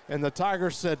play, and the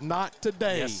Tigers said, not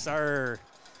today. Yes, sir.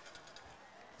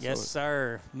 Yes,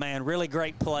 sir. Man, really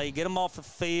great play. Get him off the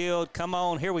field. Come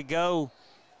on, here we go.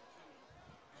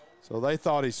 So they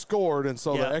thought he scored, and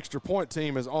so the extra point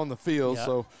team is on the field.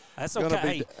 So that's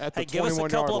okay. Hey, give us a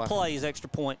couple of plays, extra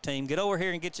point team. Get over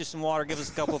here and get you some water. Give us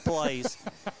a couple of plays.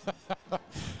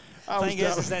 Thing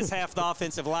is that's half the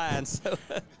offensive line. So.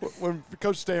 When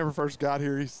Coach Stanford first got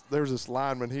here, there was this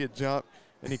lineman. He had jumped,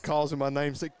 and he calls him by name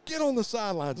and said, get on the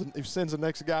sidelines. And he sends the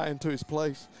next guy into his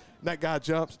place. And that guy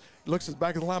jumps, looks at the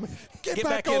back of the lineman, get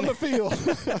back on the field.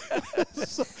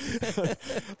 So,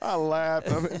 I laughed.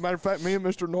 Matter of fact, me and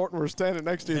Mr. Norton were standing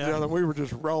next to each other, and we were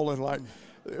just rolling like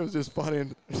it was just funny.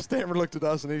 And Stanford looked at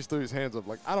us, and he just threw his hands up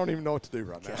like, I don't even know what to do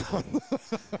right now.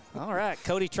 All right,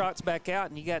 Cody Trott's back out,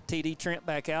 and you got T.D. Trent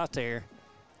back out there.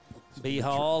 B.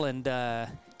 Hall and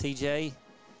T.J.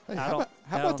 Hey, how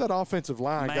about that offensive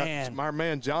line? Man. Got our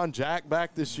man John Jack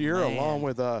back this year, along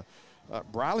with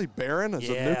Briley Barron as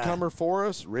a newcomer for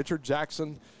us. Richard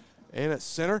Jackson in at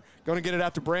center. Going to get it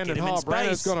out to Brandon Hall.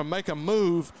 Brandon's going to make a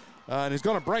move, and he's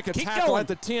going to break a tackle at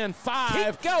the 10-5.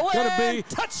 Keep going. Going to be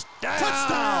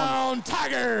touchdown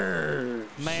Tigers.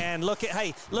 Man, look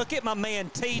at my man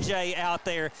TJ out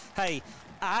there. Hey,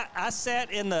 I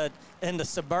sat in the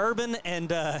Suburban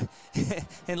and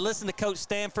and listened to Coach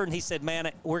Stanford, and he said,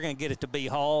 man, we're going to get it to B.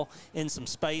 Hall in some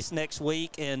space next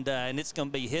week, and it's going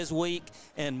to be his week.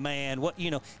 And, man,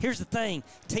 here's the thing.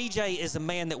 TJ is a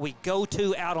man that we go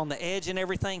to out on the edge and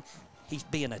everything. He's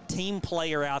being a team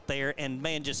player out there, and,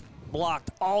 man, just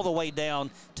blocked all the way down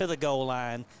to the goal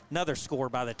line. Another score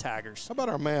by the Tigers. How about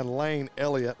our man Lane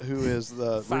Elliott, who is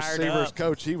the receivers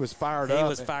coach? He was fired up. He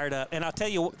was fired up. And I'll tell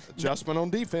you, adjustment on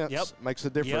defense makes a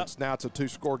difference. Now it's a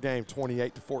 2-score game,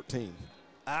 28-14.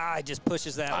 It just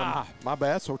pushes that one. My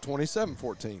bad. So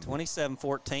 27-14.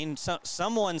 27-14.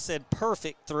 Someone said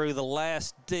perfect through the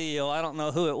last deal. I don't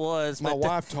know who it was. My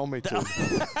wife told me to.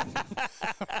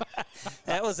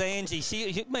 That was Angie.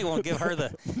 You may want to give her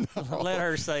let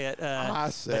her say it. I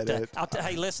said it.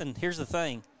 Hey, listen, here's the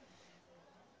thing.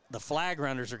 The flag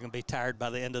runners are going to be tired by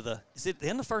the end of is it the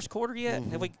end of the first quarter yet?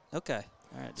 Mm-hmm. Have we? Okay.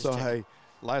 All right. So, hey,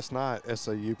 last night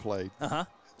SAU played.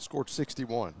 Scored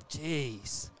 61.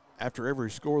 Jeez. After every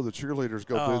score, the cheerleaders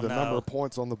go through the number of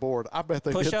points on the board. I bet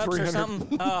they push-ups get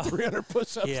 300, 300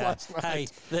 push-ups last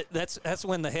night. Hey, that's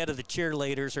when the head of the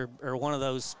cheerleaders or one of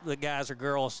the guys or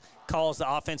girls calls the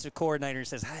offensive coordinator and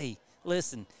says, hey,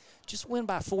 listen, just win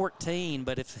by 14,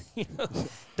 but if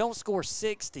don't score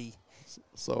 60.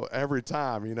 So every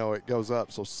time, it goes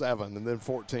up, so 7 and then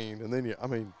 14, and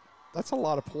then that's a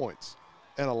lot of points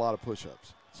and a lot of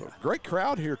push-ups. So great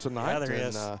crowd here tonight. Yeah, there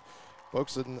is.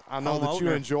 Folks, I know that you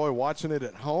enjoy watching it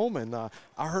at home, and I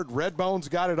heard Redbone's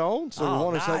got it on, so we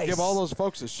want to give all those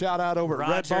folks a shout-out over at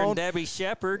Redbone. Roger and Debbie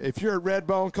Shepard. If you're at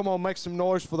Redbone, come on, make some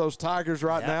noise for those Tigers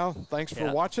right now. Thanks for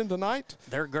watching tonight.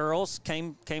 Their girls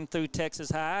came through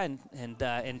Texas High, and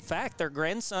in fact, their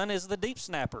grandson is the deep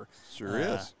snapper. Sure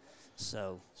is.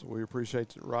 So we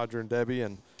appreciate Roger and Debbie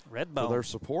and Redbone for their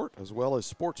support, as well as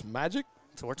Sports Magic.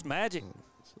 Sports Magic.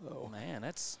 So Man,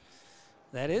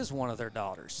 that is one of their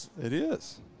daughters. it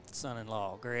is.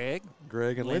 Son-in-law, Greg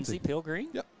And Lindsay. Pilgreen.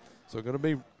 Yep. So going to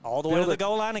be All the way to the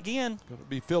goal line again. Going to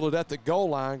be fielded at the goal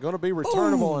line. Going to be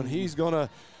returnable, and he's going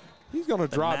to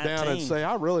drop down and say,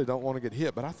 I really don't want to get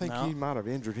hit, but I think he might have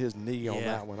injured his knee on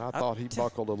that one. I thought he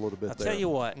buckled a little bit I'll there. tell you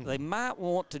what, they might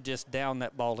want to just down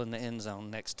that ball in the end zone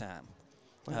next time.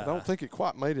 I don't think it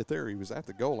quite made it there. He was at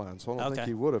the goal line, so I don't think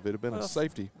he would have. It would have been a Well,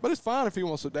 safety. But it's fine if he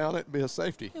wants to down it and be a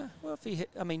safety. Yeah, well, if he hit,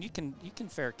 I mean, you can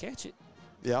fair catch it.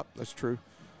 Yeah, that's true.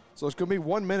 So it's going to be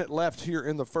 1 minute left here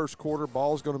in the first quarter.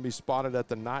 Ball's going to be spotted at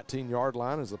the 19-yard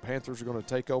line as the Panthers are going to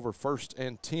take over 1st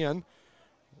and 10.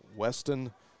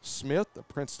 Weston Smith, the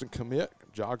Princeton commit,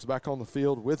 jogs back on the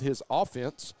field with his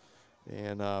offense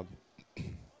and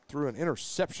threw an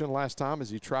interception last time as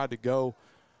he tried to go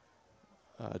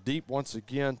deep once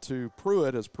again to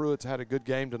Pruitt, as Pruitt's had a good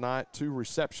game tonight. 2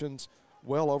 receptions,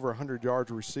 well over 100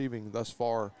 yards receiving thus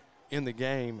far in the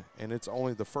game, and it's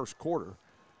only the first quarter.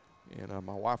 And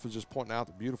my wife was just pointing out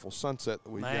the beautiful sunset that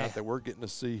we've got that we're getting to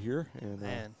see here.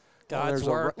 And God's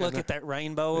work. Look at that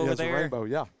rainbow over there. Rainbow,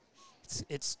 yeah.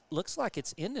 It's looks like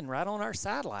it's ending right on our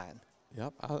sideline.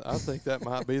 Yep, I think that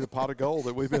might be the pot of gold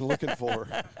that we've been looking for.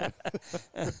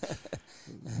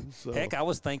 So. Heck, I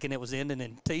was thinking it was ending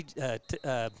in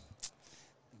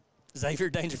Xavier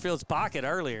Dangerfield's pocket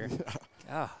earlier.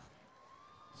 So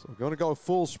going to go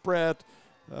full spread.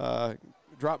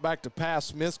 Drop back to pass.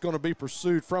 Smith's going to be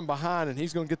pursued from behind, and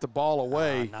he's going to get the ball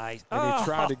away. Nice. And he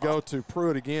tried to go to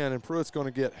Pruitt again, and Pruitt's going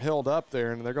to get held up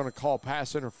there, and they're going to call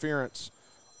pass interference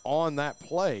on that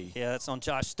play. Yeah, that's on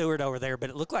Josh Stewart over there, but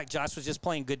it looked like Josh was just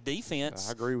playing good defense.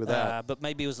 I agree with that. But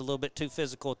maybe it was a little bit too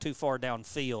physical, too far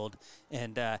downfield.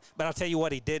 And but I'll tell you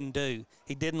what he didn't do.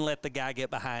 He didn't let the guy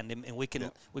get behind him, and we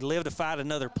live to fight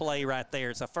another play right there.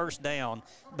 It's a first down,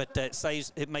 but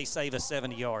it may save us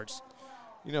 70 yards.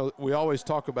 You know, we always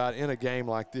talk about in a game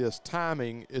like this,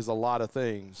 timing is a lot of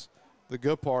things. The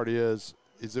good part is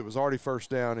it was already first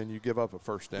down and you give up a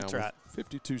first down. That's right.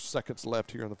 52 seconds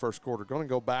left here in the first quarter. Going to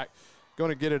go back,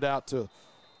 going to get it out to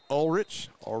Ulrich.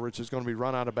 Ulrich is going to be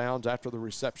run out of bounds after the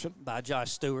reception. By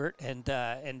Josh Stewart, and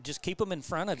just keep them in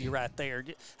front of you right there.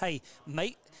 Hey,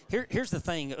 here's the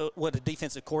thing, what a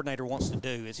defensive coordinator wants to do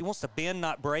is he wants to bend,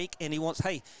 not break, and he wants,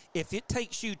 hey, if it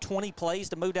takes you 20 plays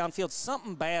to move downfield,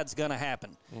 something bad's going to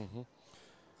happen. Mm-hmm.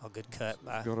 Oh, good cut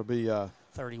by going to be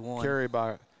 31. Carry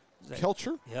by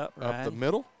Kelcher up the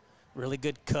middle. Really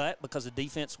good cut because the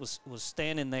defense was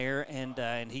standing there,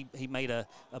 and he made a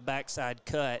backside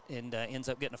cut and ends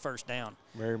up getting a first down.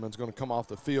 Merriman's going to come off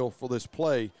the field for this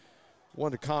play.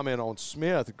 Wanted to comment on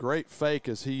Smith. Great fake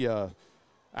as he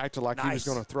acted like he was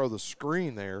going to throw the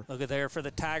screen there. Look at there for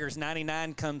the Tigers.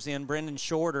 99 comes in, Brendan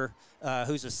Shorter,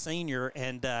 who's a senior,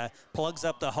 and plugs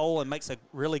up the hole and makes a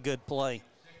really good play.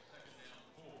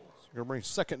 So we're going to bring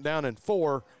 2nd down and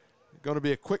 4. Going to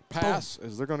be a quick pass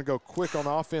as they're going to go quick on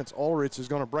offense. Ulrich is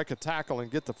going to break a tackle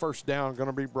and get the first down. Going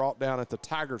to be brought down at the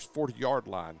Tigers' 40-yard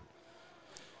line.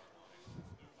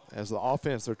 As the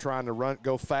offense, they're trying to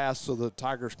go fast so the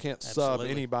Tigers can't sub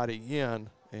anybody in.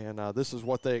 And this is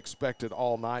what they expected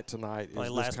all night tonight. Is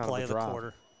last this play of the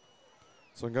quarter.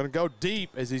 So I'm going to go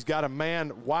deep as he's got a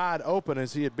man wide open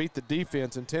as he had beat the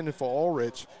defense intended for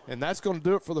Ulrich. And that's going to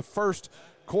do it for the first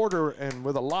quarter. And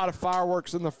with a lot of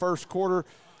fireworks in the first quarter,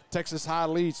 Texas High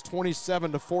leads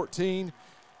 27-14.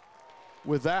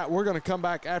 With that, we're going to come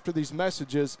back after these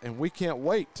messages, and we can't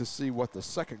wait to see what the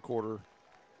second quarter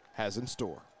has in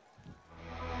store.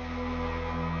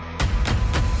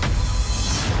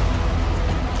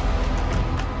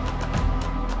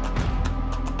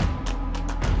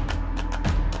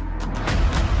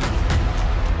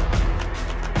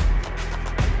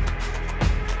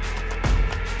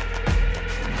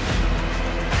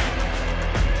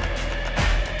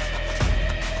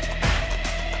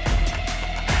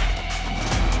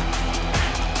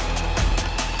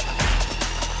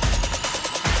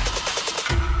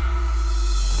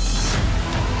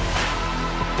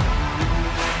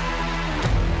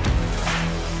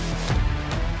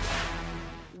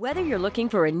 Whether you're looking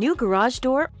for a new garage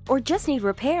door or just need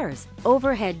repairs,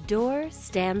 Overhead Door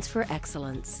stands for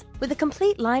excellence. With a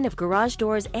complete line of garage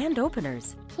doors and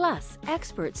openers, plus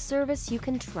expert service you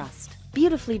can trust.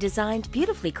 Beautifully designed,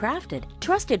 beautifully crafted,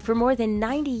 trusted for more than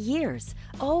 90 years.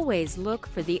 Always look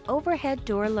for the Overhead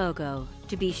Door logo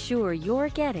to be sure you're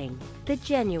getting the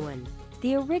genuine,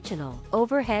 the original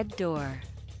Overhead Door.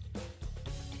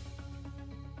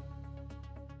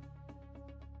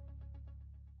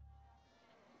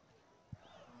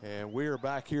 And we are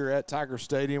back here at Tiger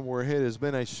Stadium where it has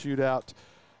been a shootout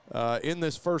in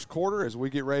this first quarter as we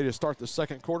get ready to start the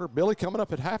second quarter. Billy, coming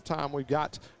up at halftime, we've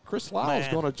got Chris Lyles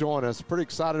going to join us. Pretty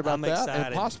excited about that. Excited.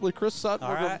 And possibly Chris Sutton.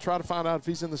 We're going to try to find out if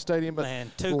he's in the stadium, but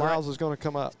Lyles is going to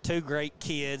come up. Two great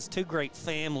kids, two great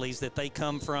families that they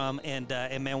come from, and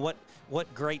man,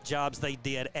 what great jobs they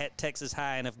did at Texas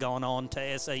High and have gone on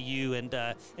to SAU and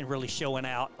really showing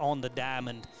out on the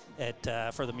diamond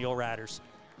for the Mule Riders.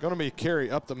 Going to be a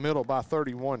carry up the middle by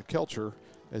 31, Kelcher,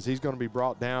 as he's going to be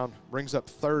brought down, brings up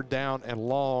 3rd down and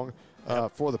long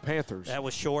for the Panthers. That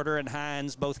was Shorter and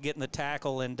Hines both getting the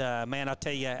tackle, and, man, I'll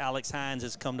tell you, Alex Hines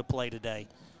has come to play today.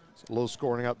 So a little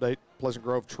scoring update. Pleasant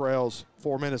Grove trails,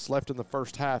 4 minutes left in the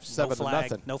first half,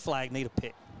 7-0. No flag, need a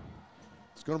pick.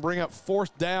 It's going to bring up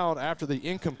 4th down after the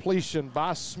incompletion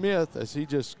by Smith as he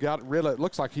just got rid of it.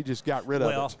 Looks like he just got rid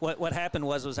of it. Well, what happened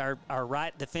was our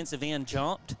right defensive end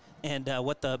jumped, and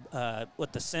what the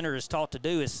center is taught to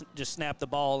do is just snap the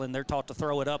ball, and they're taught to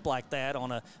throw it up like that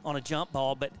on a jump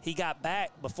ball. But he got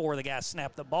back before the guy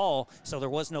snapped the ball, so there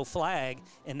was no flag,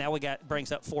 and now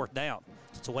brings up 4th down.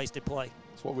 It's a wasted play.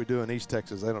 That's what we do in East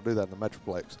Texas. They don't do that in the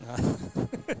Metroplex.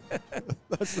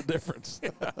 That's the difference.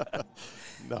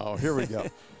 No, here we go.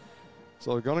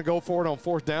 So they're going to go for it on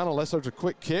 4th down unless there's a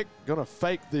quick kick. Going to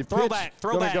fake the throwback.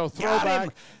 Going to go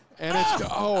throwback. And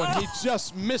he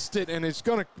just missed it, and it's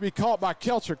going to be caught by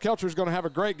Kelcher. Kelcher's going to have a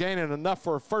great gain and enough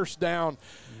for a 1st down.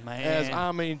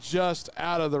 Man. Just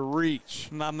out of the reach.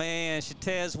 My man,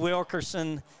 Shatez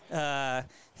Wilkerson,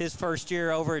 his first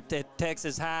year over at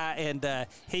Texas High, and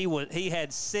he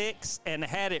had 6 and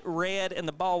had it red, and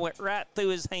the ball went right through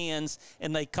his hands,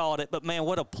 and they caught it. But, man,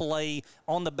 what a play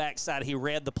on the backside. He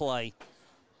read the play.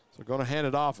 So going to hand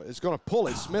it off. It's going to pull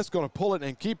it. Smith's going to pull it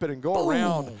and keep it and go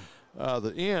around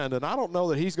the end, and I don't know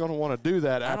that he's going to want to do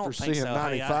that after seeing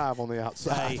 95 on the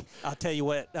outside. Hey, I'll tell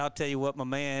you what my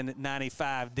man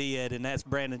 95 did, and that's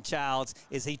Brandon Childs,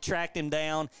 is he tracked him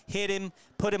down, hit him,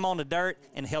 put him on the dirt,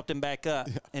 and helped him back up.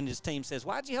 Yeah. And his team says,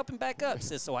 "Why'd you help him back up?" He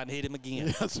says, "So I can hit him again."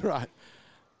 Yeah, that's right.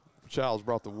 Childs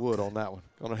brought the wood on that one.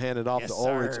 Going to hand it off to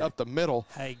Ulrich up the middle.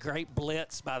 Hey, great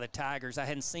blitz by the Tigers. I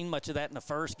hadn't seen much of that in the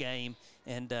first game,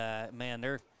 and man,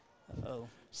 they're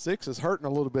 6 is hurting a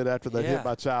little bit after that hit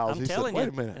by Childs. He said, wait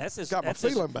a minute, that's got my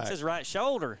feeling back. That's his right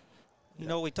shoulder. You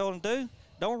know what we told him to do?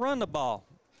 Don't run the ball.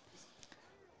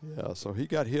 Yeah, so he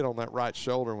got hit on that right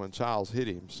shoulder when Childs hit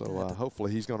him, so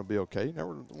hopefully he's going to be okay. You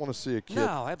never want to see a kid.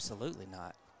 No, absolutely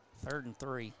not. 3rd and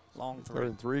 3, long 3. 3rd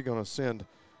and 3, going to send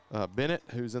Bennett,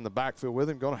 who's in the backfield with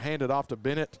him, going to hand it off to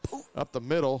Bennett up the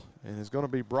middle, and is going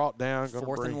to be brought down.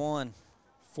 4th and 1.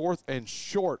 4th and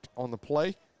short on the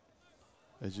play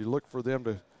as you look for them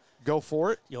to go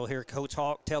for it. You'll hear Coach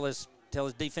Hawk tell his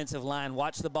defensive line,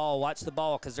 watch the ball,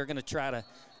 because they're going to try to.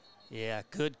 Yeah,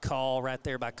 good call right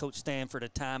there by Coach Stanford, a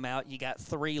timeout. You got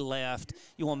 3 left.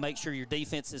 You want to make sure your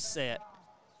defense is set.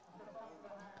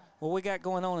 What we got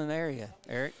going on in the area,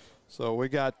 Eric? So we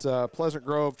got Pleasant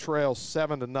Grove trails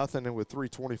 7-0, and with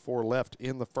 3:24 left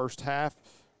in the first half.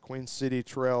 Queen City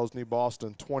trails New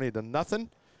Boston 20-0.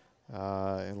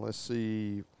 And let's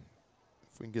see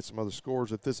if we can get some other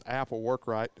scores. If this app will work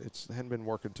right, it hadn't been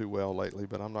working too well lately,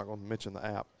 but I'm not going to mention the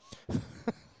app.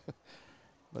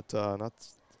 But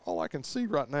that's all I can see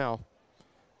right now.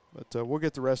 But we'll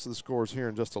get the rest of the scores here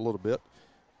in just a little bit.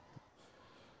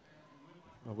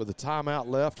 With a timeout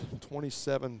left,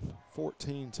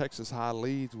 27-14, Texas High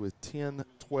leads with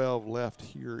 10-12 left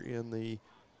here in the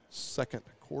second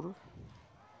quarter.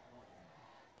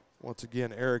 Once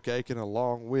again, Eric Aiken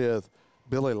along with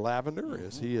Billy Lavender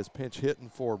as he is pinch hitting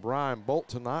for Brian Bolt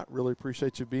tonight. Really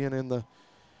appreciate you being in the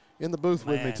booth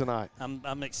with me tonight.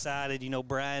 I'm excited. You know,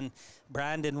 Brian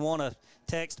didn't want to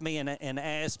text me and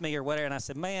ask me or whatever, and I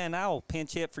said, man, I'll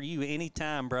pinch hit for you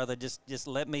anytime, brother. Just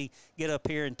let me get up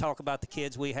here and talk about the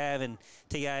kids we have in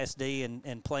TISD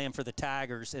and playing for the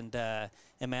Tigers. And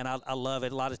man, I love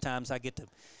it. A lot of times I get to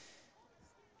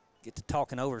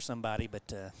talking over somebody,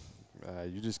 but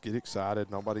you just get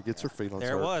excited. Nobody gets their feelings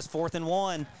there hurt. It was 4th and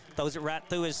 1. Throws it right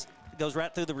through goes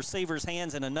right through the receiver's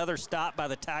hands, and another stop by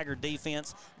the Tiger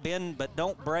defense. Bend but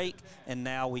don't break, and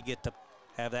now we get to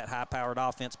have that high-powered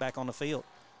offense back on the field.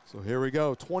 So here we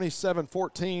go,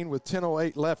 27-14 with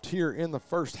 10:08 left here in the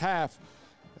first half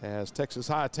as Texas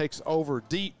High takes over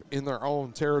deep in their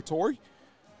own territory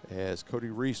as Cody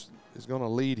Reese is going to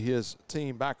lead his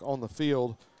team back on the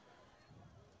field.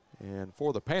 And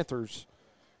for the Panthers,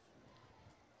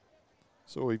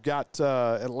 so we've got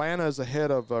Atlanta's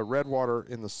ahead of Redwater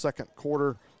in the second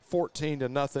quarter,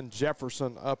 14-0.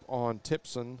 Jefferson up on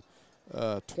Tipson,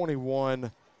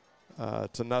 21-0,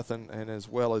 and as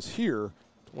well as here,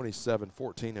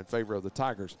 27-14 in favor of the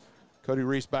Tigers. Cody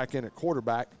Reese back in at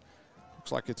quarterback.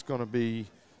 Looks like it's going to be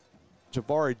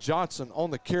Javari Johnson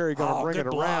on the carry, going to bring it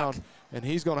around, and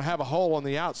he's going to have a hole on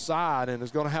the outside and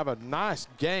is going to have a nice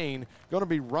gain, going to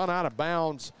be run out of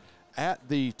bounds at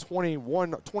the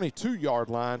 22-yard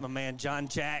line. My man John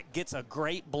Jack gets a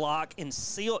great block and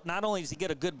not only does he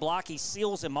get a good block, he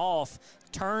seals him off,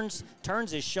 turns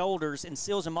his shoulders and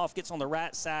seals him off, gets on the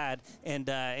right side and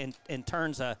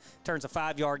turns a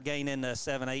 5-yard gain into a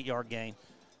 7-8-yard gain.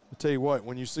 I'll tell you what,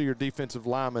 when you see your defensive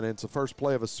lineman and it's the first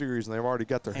play of a series and they've already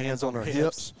got their hands on their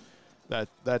hips,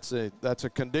 that's a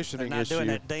conditioning issue. They're not doing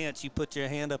that dance, you put your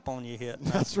hand up on your hip.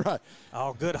 No. That's right.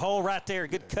 Oh, good hole right there.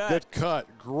 Good cut. Good cut.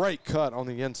 Great cut on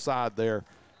the inside there,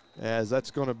 as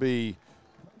that's going to be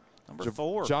number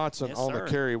 4. Johnson on the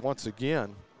carry once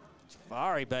again.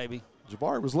 Javari, baby.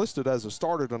 Javari was listed as a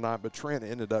starter tonight, but Trent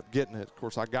ended up getting it. Of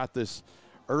course, I got this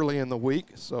early in the week,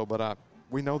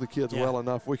 we know the kids well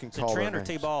enough. We can call Trent their or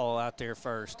names. T-Ball out there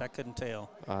first? I couldn't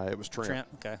tell. It was Trent. Trent,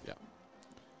 okay. Yeah.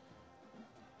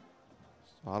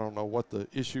 I don't know what the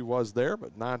issue was there,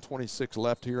 but 9:26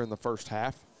 left here in the first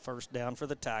half. First down for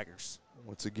the Tigers.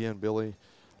 Once again, Billy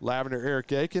Lavender,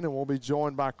 Eric Aiken, and we'll be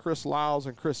joined by Chris Lyles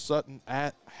and Chris Sutton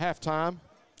at halftime.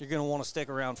 You're going to want to stick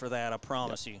around for that, I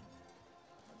promise you.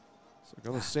 So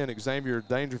going to send Xavier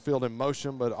Dangerfield in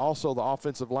motion, but also the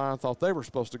offensive line thought they were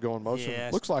supposed to go in motion. Yeah,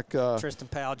 looks like Tristan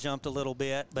Powell jumped a little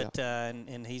bit, but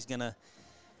and he's gonna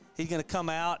come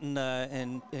out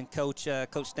and Coach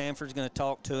Stanford's gonna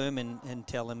talk to him and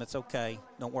tell him it's okay.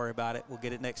 Don't worry about it. We'll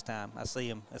get it next time. I see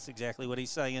him. That's exactly what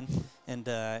he's saying, and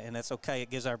that's okay. It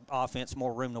gives our offense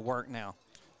more room to work now.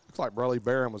 Looks like Bradley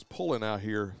Barron was pulling out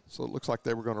here, so it looks like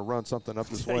they were going to run something up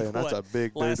this way, and that's a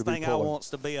big dude to be pulling. Last thing I want's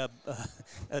to be a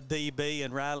DB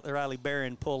and Riley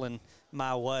Barron pulling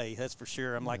my way. That's for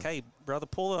sure. I'm like, hey, brother,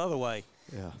 pull the other way.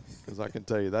 Yeah, because I can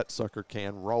tell you that sucker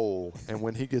can roll, and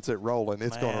when he gets it rolling,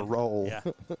 it's going to roll. Yeah.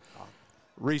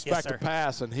 Reese back to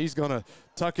pass, and he's going to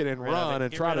tuck it and run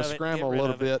and try to scramble a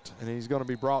little bit, and he's going to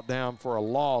be brought down for a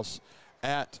loss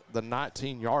at the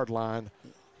 19-yard line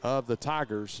of the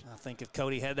Tigers. I think if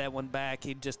Cody had that one back,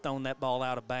 he'd just thrown that ball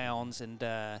out of bounds, and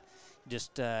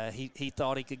he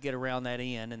thought he could get around that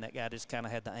end, and that guy just kind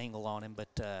of had the angle on him.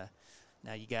 But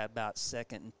now you got about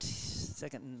second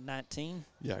and 19.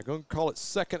 Yeah, going to call it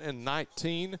 2nd and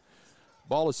 19.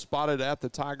 Ball is spotted at the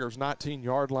Tigers'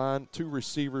 19-yard line. 2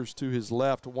 receivers to his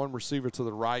left, 1 receiver to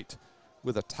the right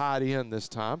with a tight end this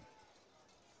time.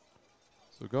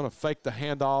 So going to fake the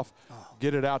handoff,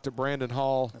 get it out to Brandon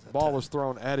Hall. Ball was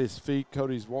thrown at his feet.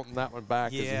 Cody's wanting that one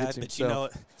back as he hits himself. You know,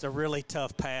 it's a really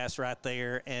tough pass right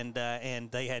there, and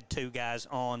they had 2 guys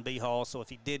on B. Hall, so if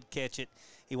he did catch it,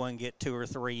 he wouldn't get 2 or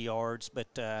 3 yards. But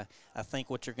I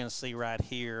think what you're going to see right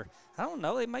here, I don't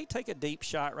know, they may take a deep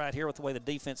shot right here with the way the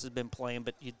defense has been playing,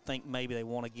 but you'd think maybe they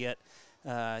want to get,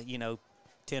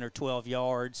 10 or 12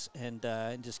 yards and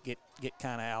just get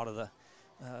kind of out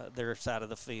of their side of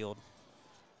the field.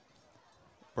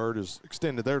 Bird has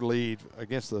extended their lead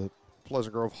against the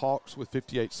Pleasant Grove Hawks with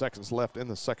 58 seconds left in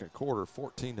the second quarter,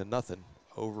 14-0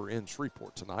 over in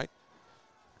Shreveport tonight.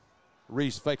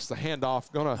 Reese fakes the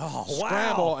handoff, going to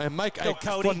scramble and make a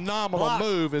phenomenal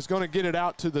move. Is going to get it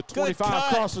out to the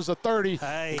 25, crosses the 30,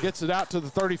 and gets it out to the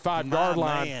 35-yard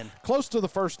line. Close to the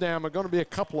first down, but going to be a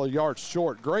couple of yards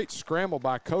short. Great scramble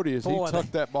by Cody as he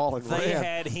tucked that ball and ran. They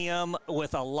had him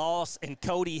with a loss, and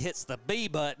Cody hits the B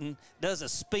button, does a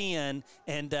spin,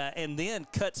 and then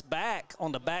cuts back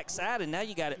on the backside, and now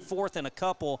you got it 4th and a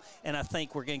couple, and I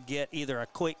think we're going to get either a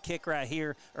quick kick right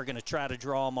here or going to try to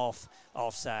draw them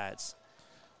off sides.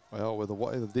 Well, with the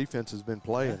way the defense has been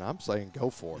playing, I'm saying go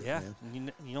for it. Yeah,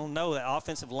 man. You don't know that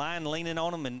offensive line leaning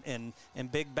on him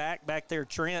and big back there,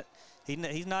 Trent.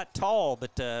 He's not tall,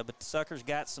 but the sucker's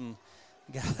got some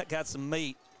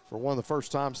meat. For one of the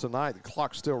first times tonight, the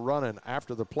clock's still running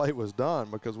after the play was done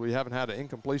because we haven't had an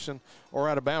incompletion or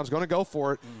out of bounds. Going to go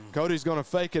for it. Cody's going to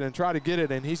fake it and try to get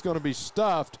it, and he's going to be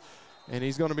stuffed, and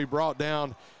he's going to be brought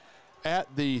down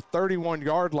at the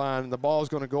 31-yard line, and the ball is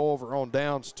going to go over on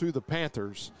downs to the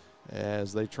Panthers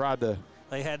as they tried to.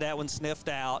 They had that one sniffed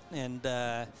out, and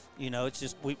it's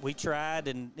just we tried,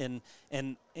 and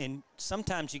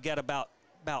sometimes you got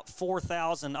about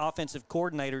 4,000 offensive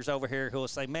coordinators over here who will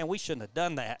say, "Man, we shouldn't have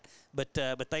done that," but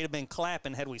they'd have been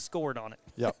clapping had we scored on it.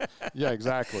 Yeah,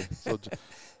 exactly. So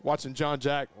watching John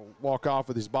Jack walk off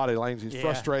with his body language, he's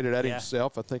frustrated at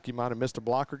himself. I think he might have missed a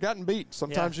block or gotten beat.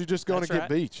 Sometimes you're just going to get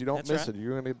beat. You don't miss it.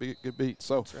 You're going to get beat.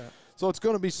 So it's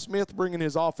going to be Smith bringing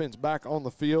his offense back on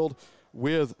the field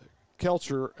with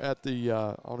Kelcher at the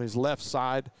on his left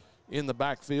side in the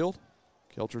backfield.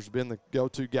 Kelcher's been the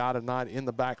go-to guy tonight in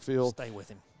the backfield. Stay with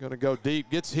him. Going to go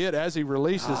deep. Gets hit as he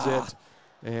releases it.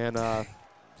 And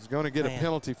is going to get a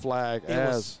penalty flag.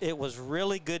 It was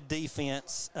really good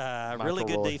defense,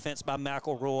 defense by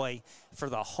McElroy for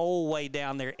the whole way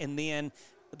down there. And then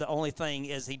the only thing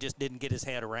is he just didn't get his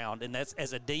head around. And that's,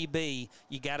 as a DB,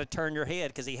 you got to turn your head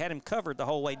because he had him covered the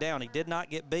whole way down. He did not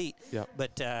get beat. Yep.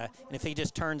 But and if he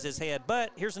just turns his head.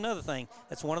 But here's another thing.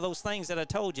 That's one of those things that I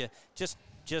told you.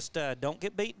 Just don't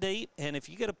get beat deep. And if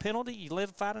you get a penalty, you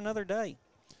live to fight another day.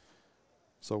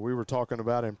 So we were talking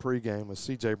about in pregame with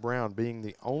C.J. Brown being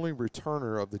the only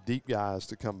returner of the deep guys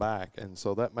to come back. And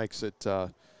so that makes it,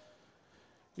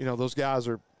 those guys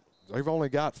they've only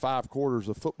got 5 quarters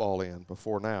of football in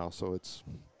before now. So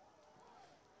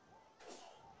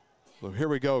here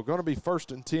we go. Going to be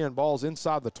 1st and 10. Ball's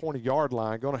inside the 20-yard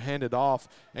line. Going to hand it off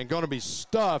and going to be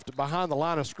stuffed behind the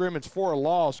line of scrimmage for a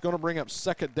loss. Going to bring up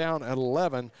 2nd down at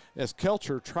 11 as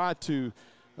Kelcher tried to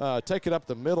take it up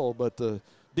the middle, but the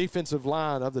defensive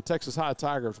line of the Texas High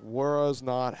Tigers was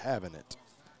not having it.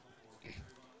 It's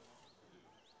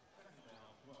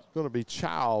going to be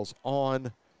Childs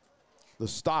on the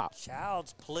stop.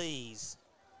 Childs, please.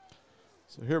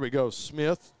 So here we go.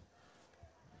 Smith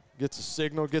gets a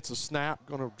signal, gets a snap,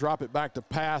 going to drop it back to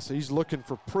pass. He's looking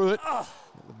for Pruitt.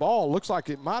 The ball looks like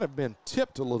it might have been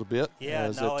tipped a little bit. Yeah,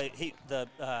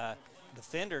 the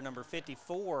defender, number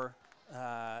 54,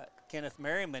 Kenneth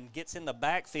Merriman, gets in the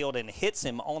backfield and hits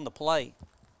him on the play.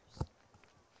 So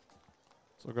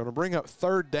we're going to bring up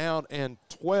 3rd down and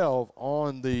 12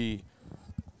 on the –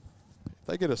 if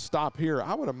they get a stop here,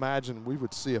 I would imagine we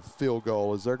would see a field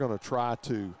goal as they're going to try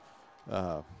to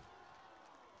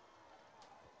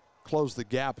close the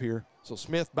gap here. So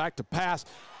Smith back to pass.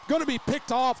 Going to be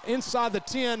picked off inside the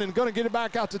 10 and going to get it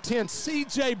back out to 10.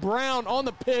 C.J. Brown on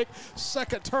the pick.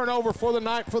 2nd turnover for the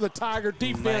night for the Tiger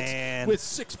defense with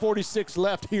 6:46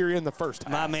 left here in the first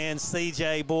half. My man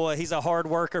C.J., boy, he's a hard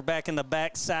worker back in the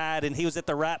backside, and he was at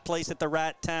the right place at the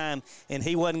right time, and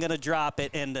he wasn't going to drop it.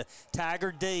 And the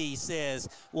Tiger D says,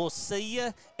 we'll see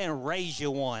you and raise you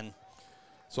one.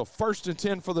 So 1st and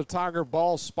 10 for the Tiger.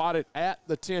 Ball spotted at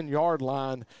the 10-yard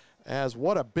line. As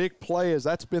what a big play, as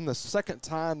that's been the 2nd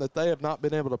time that they have not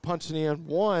been able to punch it in.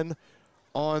 One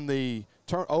on the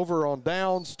turnover on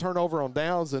downs,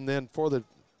 and then for the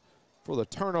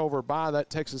turnover by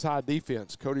that Texas High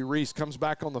defense. Cody Reese comes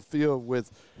back on the field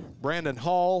with Brandon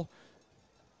Hall,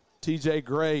 TJ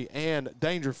Gray, and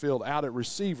Dangerfield out at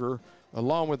receiver,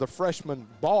 along with the freshman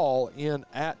Ball in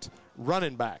at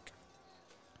running back.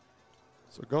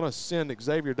 So going to send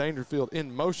Xavier Dangerfield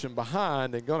in motion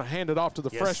behind and going to hand it off to the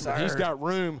freshman. Sir. He's got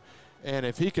room, and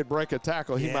if he could break a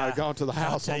tackle, he might have gone to the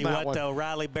house on that one. I'll tell you what, though,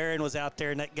 Riley Barron was out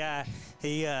there, and that guy,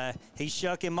 he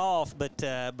shook him off, but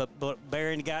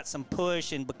Barron got some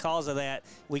push, and because of that,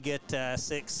 we get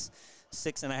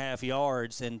 6.5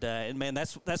 yards, and man,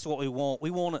 that's what we want. We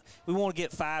want to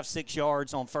get 5-6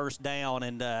 yards on 1st down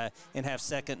and have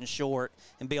 2nd and short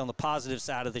and be on the positive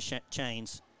side of the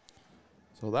chains.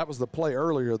 So that was the play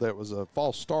earlier that was a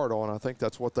false start on. I think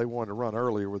that's what they wanted to run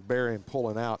earlier with Berrien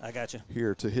pulling out. I got you.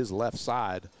 Here to his left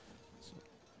side. So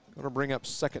going to bring up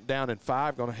 2nd down and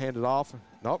 5. Going to hand it off.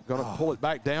 Nope. Going to pull it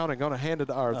back down and going to hand it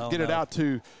it out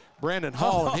to Brandon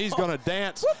Hall, and he's going to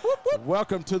dance.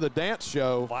 Welcome to the dance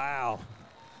show. Wow.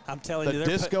 I'm telling you, the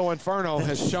Disco Inferno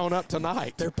has shown up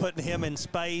tonight. They're putting him in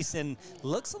space and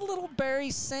looks a little Barry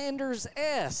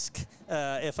Sanders-esque,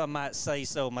 if I might say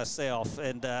so myself,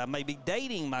 and maybe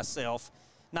dating myself,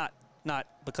 not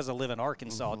because I live in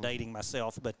Arkansas, dating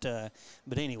myself, but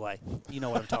anyway, you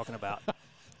know what I'm talking about.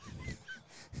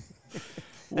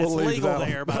 That's legal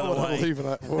there, by the way.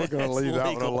 We're going to leave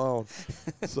that one alone.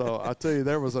 So I tell you,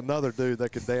 there was another dude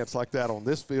that could dance like that on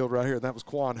this field right here, and that was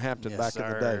Quan Hampton back in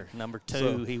the day. Number 2,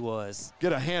 so he was.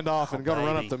 Get a handoff and going to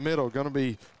run up the middle. Going to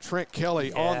be Trent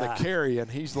Kelly on the carry,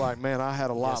 and he's like, man, I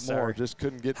had a lot more. Just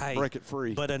couldn't break it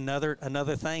free. But another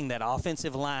thing, that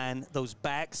offensive line, those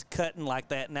backs cutting like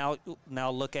that. Now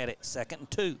look at it, 2nd and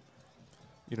 2.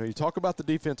 You know, you talk about the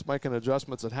defense making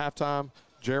adjustments at halftime.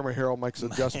 Jeremy Harrell makes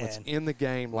adjustments in the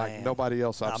game like nobody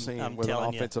else I've seen with an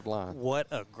offensive line. What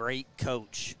a great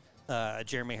coach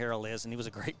Jeremy Harrell is, and he was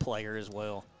a great player as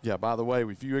well. Yeah, by the way,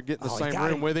 if you get in the same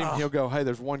room with him, he'll go, hey,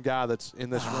 there's one guy that's in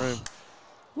this room.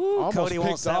 Woo, Cody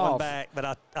wants that one back, but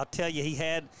I'll tell you, he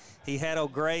had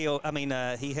O'Gray.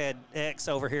 He had X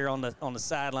over here on the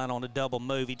sideline on a double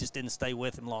move. He just didn't stay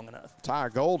with him long enough. Ty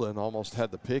Golden almost had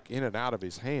the pick in and out of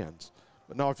his hands.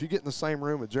 But no, if you get in the same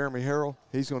room with Jeremy Harrell,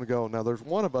 he's going to go, now there's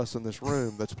one of us in this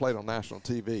room that's played on national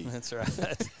TV. That's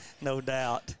right. No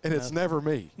doubt. And it's never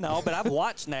me. No, but I've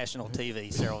watched national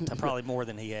TV several times, probably more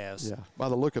than he has. Yeah. By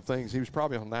the look of things, he was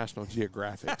probably on National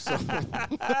Geographic. So.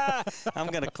 I'm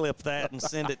going to clip that and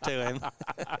send it to him.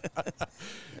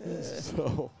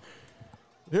 So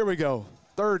here we go.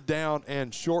 3rd down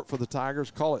and short for the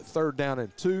Tigers. Call it 3rd down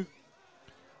and 2.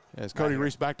 As Cody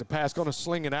Reese back to pass, going to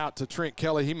sling it out to Trent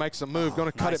Kelly. He makes a move,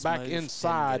 going to cut it back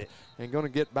inside and going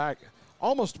to get back,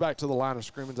 almost back to the line of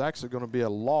scrimmage. Actually going to be a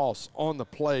loss on the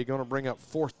play, going to bring up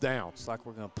 4th down. Looks like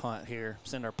we're going to punt here,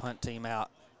 send our punt team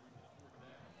out.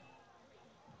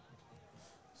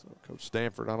 So Coach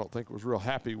Stanford, I don't think, was real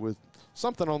happy with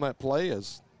something on that play,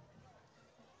 as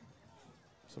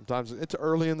sometimes it's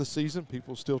early in the season.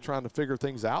 People still trying to figure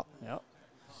things out. Yep.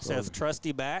 So Seth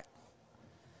Trusty back.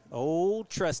 Old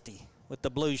Trusty with the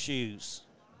blue shoes.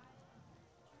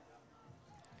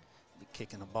 Be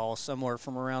kicking the ball somewhere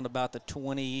from around about the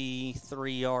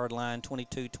 23-yard line,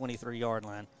 22, 23-yard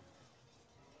line.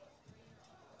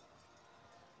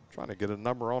 Trying to get a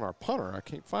number on our punter. I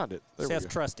can't find it. There Seth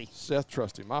Trusty. Seth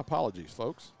Trusty. My apologies,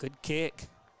 folks. Good kick.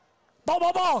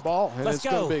 Ball. And Let's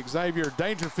it's going to be Xavier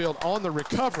Dangerfield on the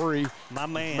recovery. My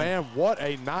man. Man, what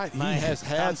a night he has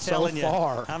had so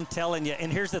far. I'm telling you.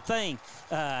 And here's the thing.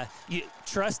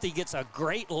 Trusty gets a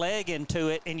great leg into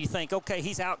it, and you think, okay,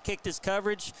 he's outkicked his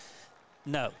coverage.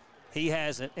 No, he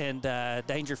hasn't. And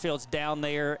Dangerfield's down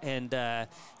there, and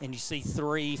you see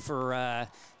 3 for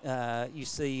you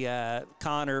see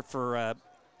Connor for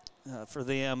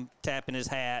them tapping his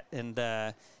hat,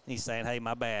 and he's saying, hey,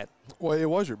 my bad. Well, it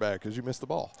was your bad because you missed the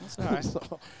ball. That's all right.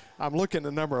 So I'm looking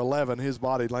at number 11, his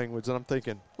body language, and I'm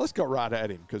thinking, let's go right at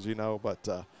him because,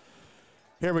 but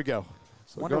here we go.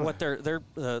 So wonder what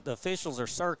the officials are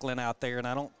circling out there, and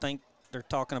I don't think they're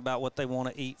talking about what they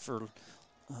want to eat for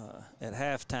at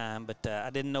halftime, but I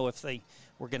didn't know if they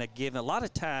were going to give. A lot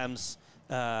of times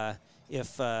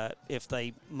if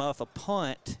they muff a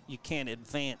punt, you can't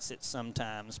advance it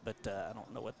sometimes, but I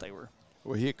don't know what they were.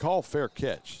 Well, he called fair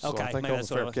catch. So okay, I think on the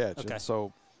fair catch. Okay. And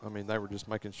so, I mean, they were just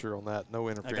making sure on that. No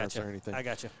interference or anything. I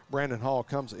got you. Brandon Hall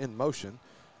comes in motion.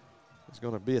 He's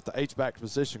going to be at the H-back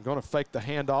position, going to fake the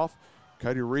handoff.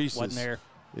 Cody Reese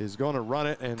is going to run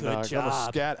it and going to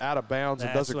scat out of bounds.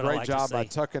 And does a great job by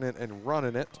tucking it and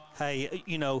running it. Hey,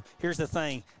 here's the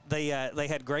thing. They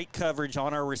had great coverage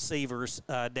on our receivers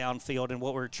downfield, and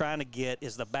what we're trying to get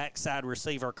is the backside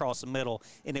receiver across the middle,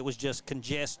 and it was just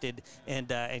congested,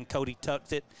 and Cody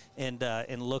tucked it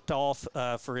and looked off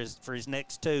for his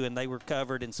next 2, and they were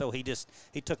covered, and so he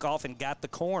took off and got the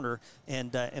corner,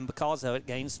 and because of it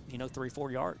gains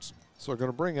 3-4 yards. So we're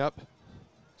going to bring up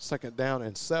 2nd down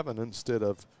and 7 instead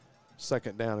of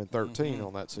 2nd down and 13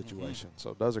 on that situation.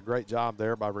 So does a great job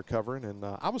there by recovering. And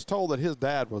I was told that his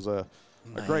dad was a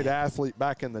great athlete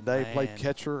back in the day, played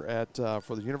catcher at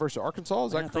for the University of Arkansas.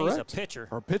 Is that correct? He's a pitcher.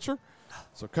 Or a pitcher.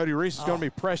 So Cody Reese is going to be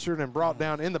pressured and brought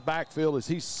down in the backfield as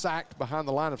he's sacked behind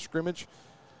the line of scrimmage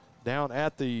down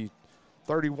at the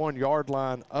 31-yard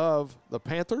line of the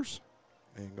Panthers.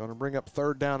 And going to bring up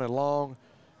 3rd down and long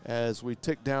as we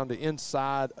tick down to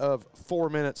inside of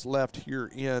 4 minutes left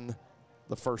here in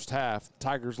the first half.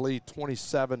 Tigers lead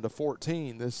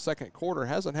 27-14. This second quarter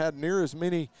hasn't had near as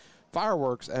many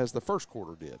fireworks as the first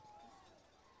quarter did.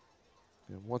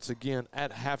 And once again,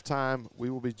 at halftime, we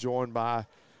will be joined by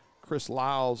Chris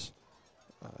Lyles,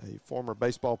 a former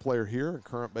baseball player here and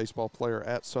current baseball player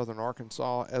at Southern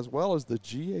Arkansas, as well as the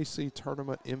GAC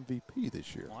tournament MVP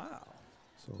this year. Wow.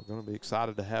 So we're going to be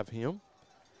excited to have him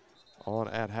on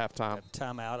at halftime.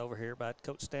 Timeout over here by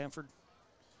Coach Stanford.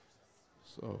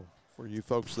 So for you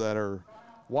folks that are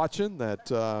watching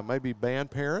that may be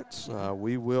band parents,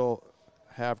 we will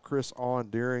have Chris on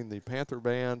during the Panther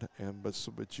band,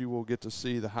 but you will get to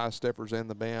see the High Steppers and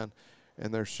the band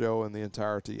and their show in the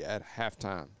entirety at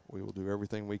halftime. We will do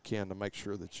everything we can to make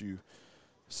sure that you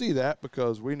see that,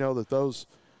 because we know that those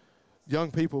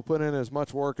young people put in as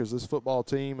much work as this football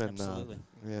team, and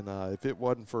if it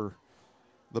wasn't for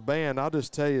the band, I'll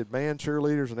just tell you, band,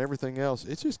 cheerleaders, and everything else,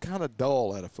 it's just kind of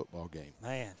dull at a football game.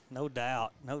 Man, no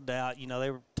doubt, no doubt.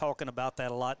 They were talking about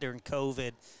that a lot during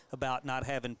COVID, about not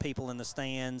having people in the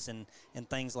stands and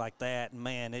things like that. And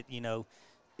man,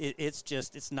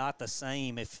 it's not the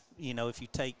same if you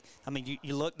take. I mean,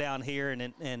 you look down here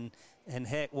and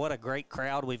heck, what a great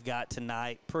crowd we've got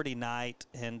tonight. Pretty night,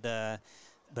 and.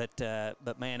 But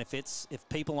man, if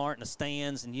people aren't in the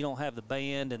stands and you don't have the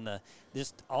band and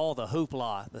just all the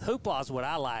hoopla is what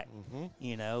I like, and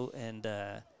you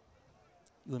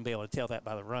wouldn't be able to tell that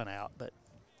by the run out, but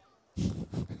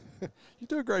you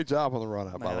do a great job on the run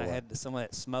out. Man, by the way, I had some of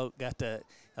that smoke.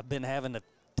 I've been having to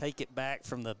take it back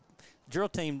from the drill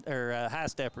team or High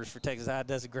Steppers for Texas High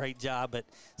does a great job, but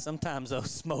sometimes those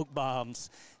smoke bombs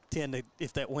tend to,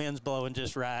 if that wind's blowing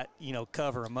just right,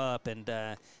 cover them up. And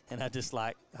I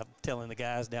I'm telling the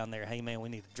guys down there, hey, man, we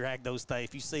need to drag those things.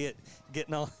 If you see it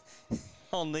getting on,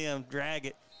 on them. Drag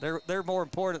it. They're more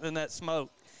important than that smoke.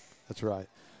 That's right.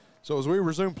 So as we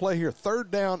resume play here,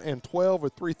 3rd down and 12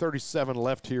 with 3:37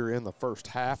 left here in the first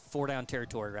half. 4 down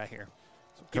territory right here.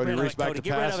 So Cody Reese back to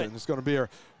pass, and it's going to be a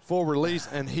full release,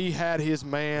 and he had his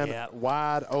man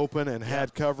wide open and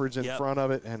had coverage in front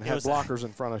of it and had blockers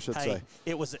in front, I should say.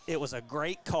 It was a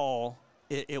great call.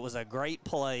 It was a great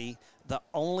play. The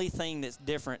only thing that's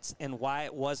different and why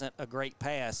it wasn't a great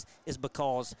pass is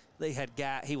because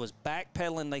he was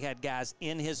backpedaling. They had guys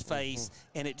in his face,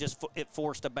 and it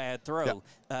forced a bad throw.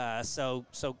 Yep. So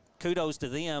kudos to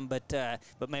them.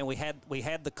 But man, we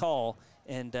had the call,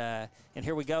 and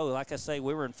here we go. Like I say,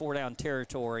 we were in 4 down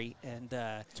territory, and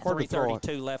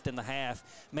 3:32 left in the half.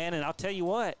 Man, and I'll tell you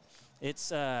what,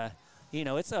 it's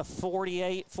it's a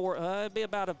 48 it'd be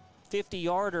about a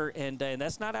 50-yarder, and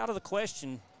that's not out of the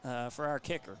question for our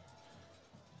kicker.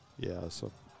 Yeah,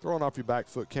 so throwing off your back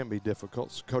foot can be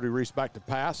difficult. So Cody Reese back to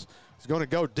pass. He's going to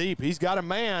go deep. He's got a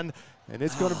man, and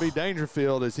it's going to be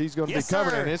Dangerfield as he's going to be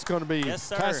covered, and it's going to be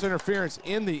pass interference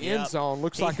in the end zone.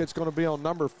 Looks like it's going to be on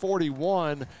number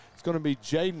 41. It's going to be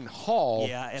Jaden Hall,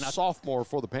 sophomore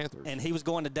for the Panthers. And he was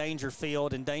going to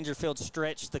Dangerfield, and Dangerfield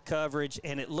stretched the coverage,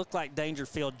 and it looked like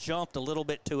Dangerfield jumped a little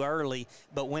bit too early,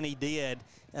 but when he did,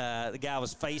 the guy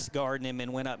was face guarding him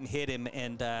and went up and hit him.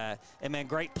 And man,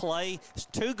 great play. It's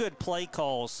 2 good play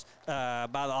calls by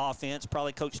the offense,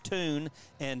 probably Coach Toon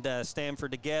and Stanford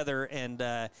together, and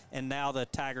now the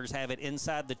Tigers have it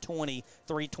inside the 20,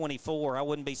 3:24. I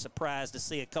wouldn't be surprised to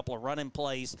see a couple of running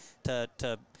plays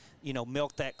to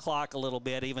milk that clock a little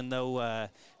bit, even though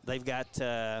they've got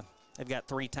 3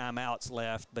 timeouts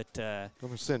left. But going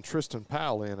to send Tristan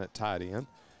Powell in at tight end,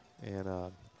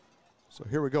 and so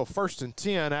here we go, 1st and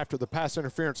 10 after the pass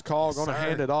interference call. Going to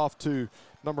hand it off to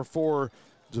number 4,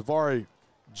 Javari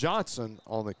Johnson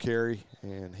on the carry,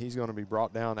 and he's going to be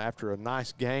brought down after a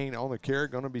nice gain on the carry.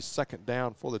 Going to be 2nd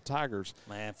down for the Tigers.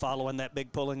 Man, following that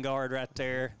big pulling guard right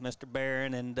there, Mr.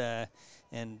 Barron,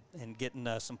 and getting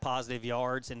some positive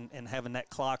yards and having that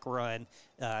clock run.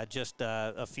 Just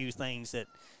a few things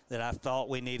that I thought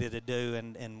we needed to do,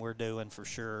 and we're doing for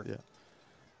sure. Yeah.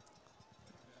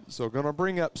 So going to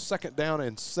bring up 2nd down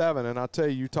and 7, and I'll tell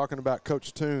you, talking about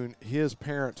Coach Toon, his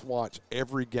parents watch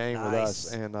every game with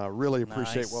us and really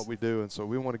appreciate what we do. And so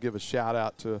we want to give a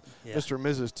shout-out to Mr. and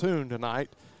Mrs. Toon tonight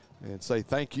and say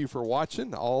thank you for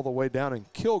watching. All the way down in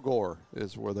Kilgore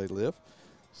is where they live.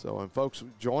 So, and folks,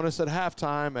 join us at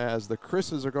halftime as the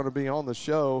Chris's are going to be on the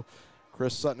show.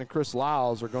 Chris Sutton and Chris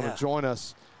Lyles are going to join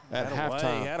us at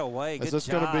halftime. Good It's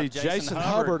going to be Jason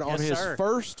Hubbard on his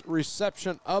first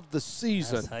reception of the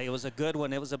season. It was a good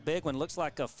one. It was a big one. Looks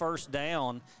like a 1st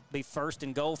down, be 1st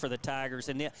and goal for the Tigers.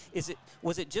 And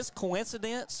was it just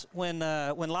coincidence when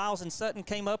Lyles and Sutton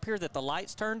came up here that the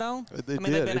lights turned on? They've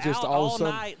been out all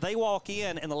night. They walk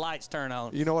in and the lights turn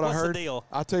on. You know what I heard? What's the deal?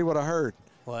 I'll tell you what I heard.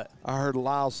 What? I heard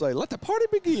Lyles say, "Let the party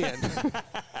begin."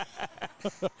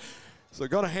 So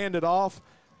going to hand it off.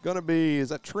 Going to be, is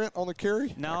that Trent on the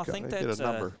carry? No, I think that's a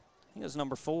number. I think it's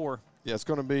number 4. Yeah, it's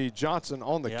going to be Johnson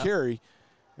on the carry,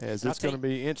 as it's going to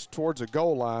be inched towards the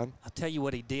goal line. I'll tell you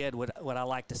what he did. What I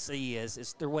like to see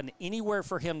is there wasn't anywhere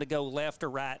for him to go left or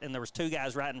right, and there was 2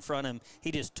 guys right in front of him. He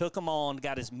just took them on,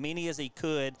 got as many as he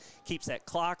could, keeps that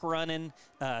clock running,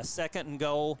 2nd and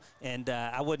goal. And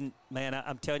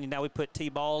I'm telling you, now we put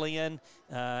T-ball in,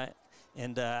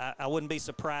 and I wouldn't be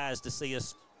surprised to see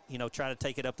us, try to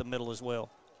take it up the middle as well.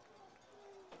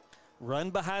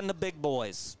 Run behind the big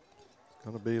boys.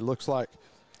 Going to be, looks like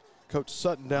Coach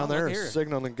Sutton down there is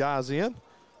signaling guys in. And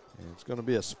it's going to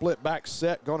be a split back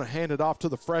set. Going to hand it off to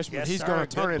the freshman. Yes, He's going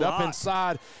to turn it up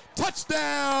inside.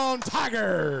 Touchdown,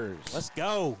 Tigers! Let's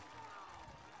go.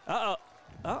 Uh-oh.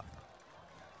 Oh.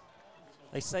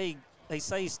 They say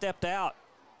he stepped out.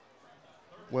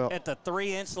 Well, at the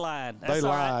 3-inch line. They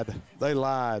lied. They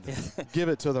lied. Give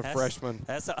it to the freshman.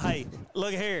 Hey,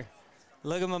 look here.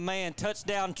 Look at my man.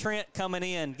 Touchdown Trent coming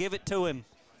in. Give it to him.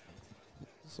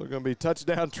 So going to be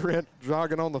touchdown Trent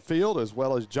jogging on the field, as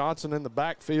well as Johnson in the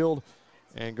backfield,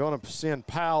 and going to send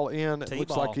Powell in. It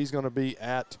looks like he's going to be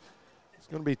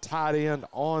tight end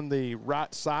on the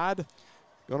right side.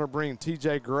 Going to bring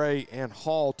T.J. Gray and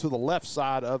Hall to the left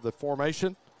side of the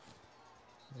formation.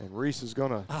 And Reese is going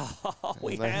to. Oh,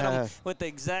 we had them with the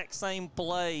exact same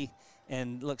play,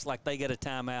 and looks like they get a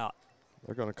timeout.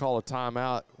 They're going to call a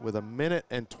timeout with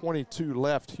 1:22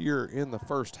 left here in the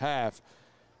first half.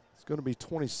 It's going to be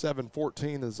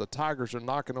 27-14 as the Tigers are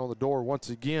knocking on the door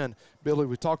once again. Billy,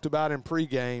 we talked about in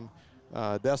pregame,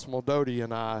 Decimal Doty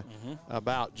and I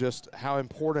about just how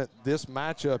important this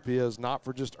matchup is, not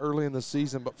for just early in the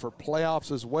season, but for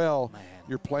playoffs as well. Man.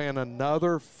 You're playing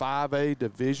another 5A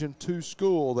Division II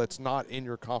school that's not in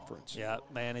your conference. Yeah,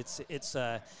 man, it's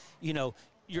you know,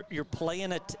 you're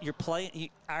playing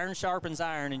iron sharpens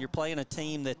iron, and you're playing a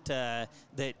team that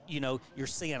you know, you're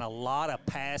seeing a lot of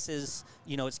passes.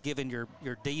 You know, it's giving your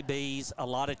DBs a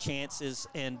lot of chances,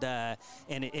 and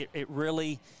it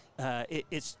really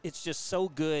it's just so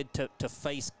good to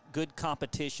face good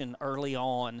competition early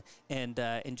on, and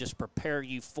just prepare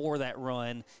you for that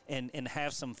run, and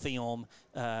have some film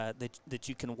that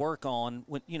you can work on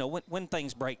when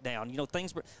things break down. You know,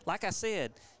 like I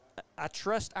said, I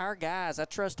trust our guys. I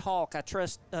trust Hawk. I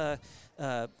trust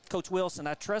Coach Wilson.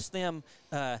 I trust them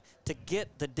to get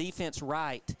the defense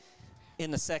right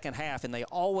in the second half, and they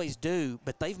always do.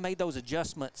 But they've made those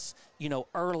adjustments, you know,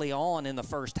 early on in the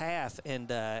first half. And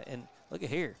look at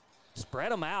here,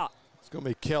 spread them out. It's going to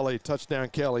be Kelly, touchdown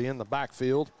Kelly in the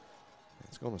backfield.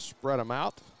 It's going to spread them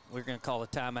out. We're going to call a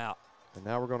timeout. And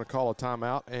now we're going to call a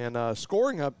timeout. And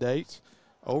scoring updates.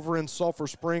 Over in Sulphur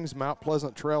Springs, Mount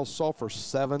Pleasant Trails Sulphur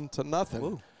 7-0.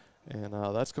 Ooh. And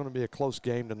that's going to be a close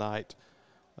game tonight.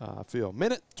 I feel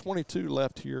minute 22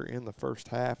 left here in the first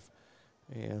half.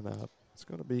 And it's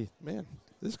going to be, man,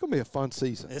 this is going to be a fun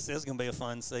season. This is going to be a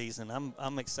fun season.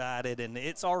 I'm excited, and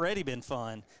it's already been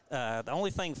fun. The only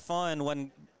thing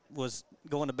fun was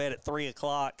going to bed at 3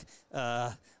 o'clock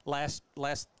last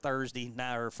Thursday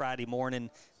night or Friday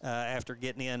morning after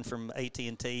getting in from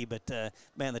AT&T. But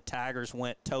man, the Tigers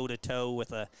went toe to toe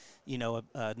with a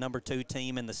number 2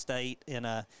 team in the state in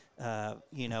a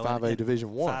 5A Division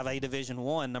I. 5A Division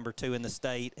I, number 2 in the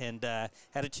state, and had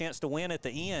a chance to win at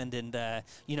the end. And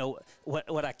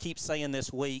what I keep saying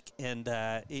this week, and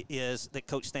is that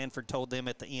Coach Stanford told them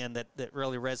at the end that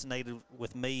really resonated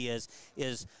with me is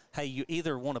hey, you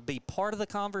either want to be part of the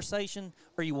conversation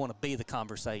or you want to be the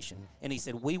conversation. And he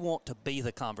said, we want to be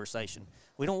the conversation.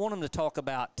 We don't want them to talk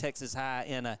about Texas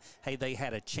High hey, they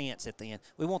had a chance at the end.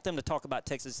 We want them to talk about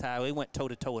Texas High. We went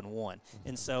toe-to-toe and won.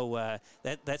 And so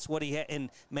that's what he had. And,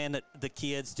 man, the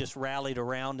kids just rallied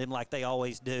around him like they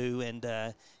always do. And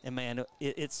man,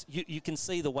 you can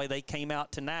see the way they came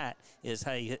out tonight is,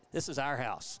 hey, this is our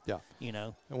house. Yeah. You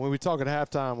know. And when we talk at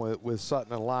halftime with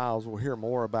Sutton and Lyles, we'll hear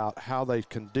more about how they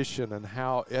condition and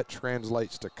how it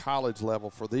translates to college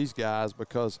level for these guys,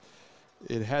 because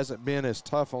it hasn't been as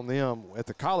tough on them at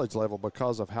the college level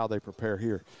because of how they prepare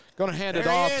here. Going to hand it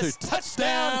off to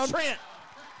touchdown Trent.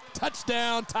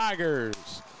 Touchdown Tigers.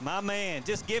 My man,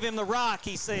 just give him the rock,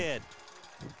 he said.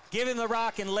 Give him the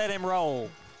rock and let him roll.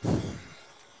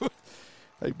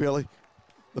 Hey, Billy,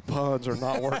 the puns are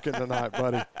not working tonight,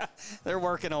 buddy. They're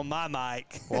working on my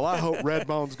mic. Well, I hope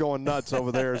Redbone's going nuts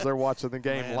over there as they're watching the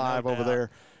game live over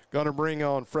there. Going to bring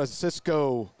on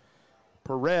Francisco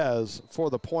Perez for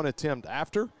the point attempt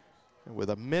after. And with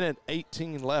a minute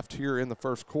 18 left here in the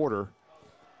first quarter,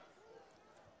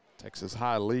 Texas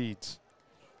High leads.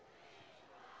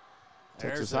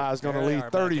 Texas High is going to lead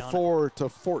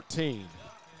 34-14.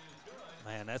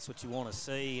 Man, that's what you want to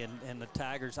see. And the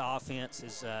Tigers' offense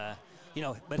is,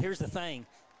 but here's the thing.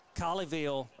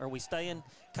 Colleyville, are we staying?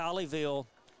 Colleyville,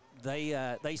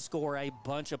 they score a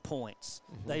bunch of points.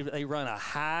 They run a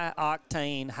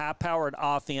high-octane, high-powered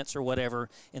offense or whatever,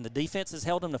 and the defense has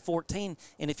held them to 14.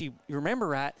 And if you remember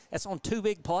right, that's on 2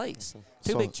 big plays,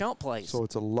 two big jump plays. So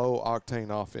it's a low-octane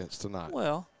offense tonight.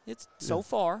 Well, it's so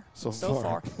far.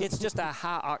 It's just a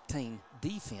high-octane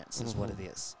defense is what it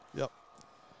is. Yep.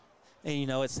 And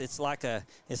it's like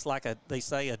they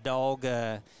say a dog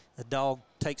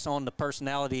takes on the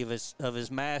personality of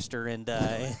his master, and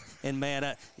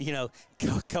man,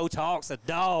 Coach Hawk's a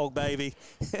dog, baby.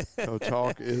 Coach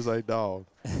Hawk is a dog.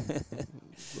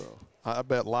 So I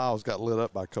bet Lyles got lit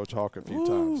up by Coach Hawk a few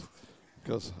times,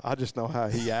 because I just know how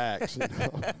he acts.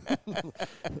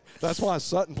 That's why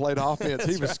Sutton played offense.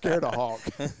 He was scared of Hawk,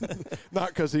 not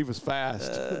because he was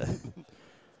fast.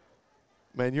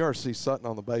 Man, you ought to see Sutton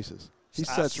on the bases. He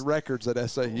sets records at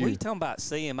SAU. What are you talking about,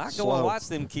 see him? I go and watch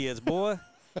them kids, boy.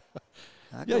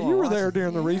 Yeah, you were there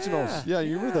during the regionals. Yeah,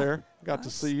 you were there. Got to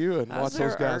see you and watch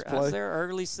those guys play. I was there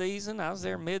early season. I was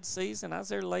there mid-season. I was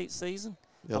there late season.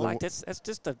 Yeah, that's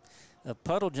just a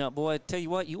puddle jump, boy. I tell you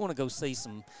what, you want to go see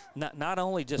some, not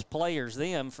only just players,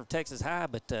 them for Texas High,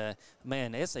 but,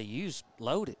 man, SAU's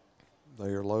loaded.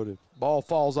 They are loaded. Ball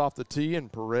falls off the tee, and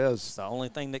Perez. It's the only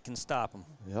thing that can stop them.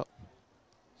 Yep.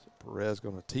 Perez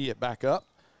going to tee it back up.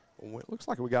 It looks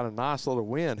like we got a nice little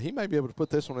wind. He may be able to put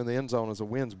this one in the end zone as the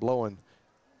wind's blowing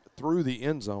through the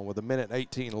end zone with a minute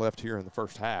 18 left here in the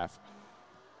first half.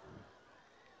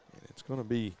 And it's going to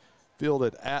be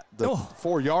fielded at the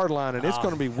 4-yard line, and it's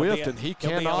going to be whiffed, and he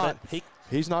cannot.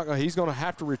 He's not going. He's going to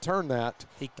have to return that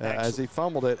as he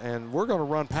fumbled it, and we're going to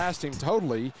run past him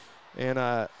totally. And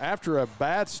after a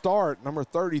bad start, number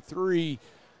 33,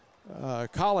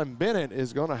 Colin Bennett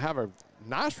is going to have a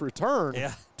nice return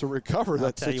to recover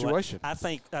that situation. I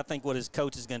think what his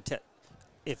coach is going to tell.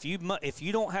 If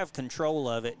you don't have control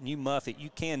of it and you muff it, you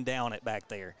can down it back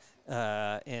there.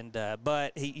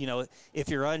 But if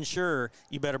you're unsure,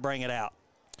 you better bring it out.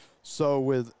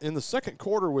 So in the second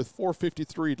quarter with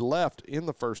 4:53 left in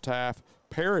the first half,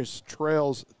 Parrish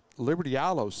trails Liberty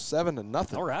Idle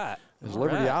 7-0. All right. As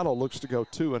Liberty Idle looks to go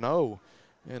 2-0.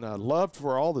 And I love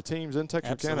for all the teams in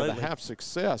Texarkana to have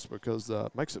success because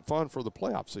it makes it fun for the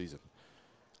playoff season.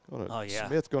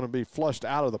 Smith going to be flushed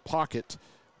out of the pocket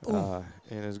and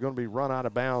is going to be run out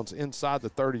of bounds inside the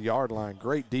 30-yard line.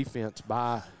 Great defense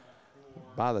by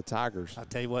the Tigers. I'll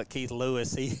tell you what, Keith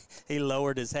Lewis, he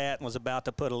lowered his hat and was about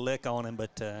to put a lick on him,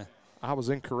 but I was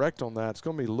incorrect on that. It's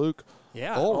going to be Luke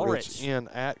Ulrich in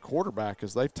at quarterback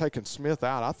as they've taken Smith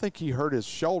out. I think he hurt his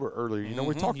shoulder earlier. You know,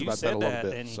 we talked about that a little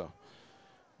bit.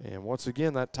 And once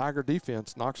again, that Tiger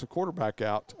defense knocks the quarterback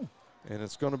out, and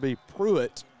it's going to be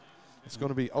Pruitt. It's going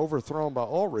to be overthrown by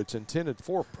Ulrich, intended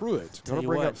for Pruitt. Going to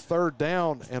bring up 3rd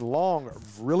down and long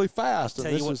really fast. I'll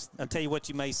tell you what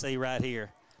you may see right here.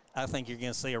 I think you're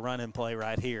going to see a running play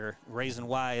right here. Reason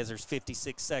why is there's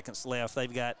 56 seconds left.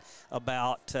 They've got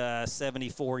about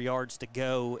 74 yards to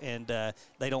go, and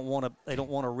they don't want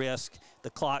to risk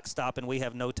the clock stopping. We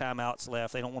have no timeouts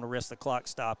left. They don't want to risk the clock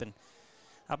stopping.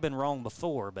 I've been wrong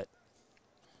before, but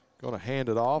going to hand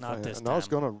it off, and it's going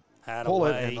to pull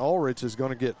it, and Ulrich is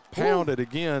going to get pounded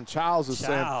again. Childs is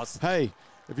saying, "Hey,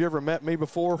 have you ever met me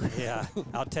before?" Yeah,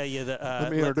 I'll tell you that.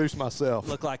 Let me introduce myself.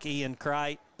 Looked like Ian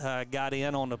Kreit got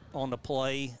in on the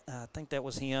play. I think that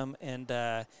was him, and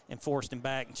forced him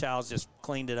back, and Childs just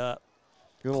cleaned it up.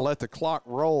 Going to let the clock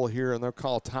roll here, and they'll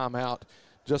call timeout.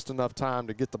 Just enough time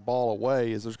to get the ball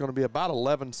away, as there's going to be about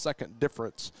 11-second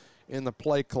difference in the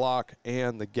play clock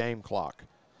and the game clock.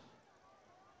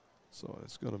 So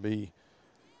it's going to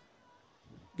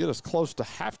get us close to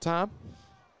halftime.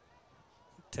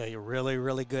 Tell you, really,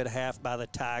 really good half by the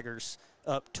Tigers,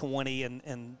 up 20,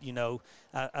 and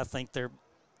I think they're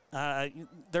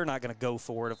not going to go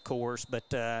for it, of course, but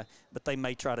they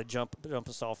may try to jump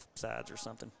us off sides or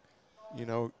something. You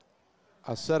know,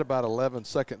 I said about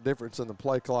 11-second difference in the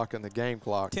play clock and the game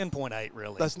clock. 10.8,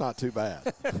 really. That's not too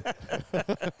bad.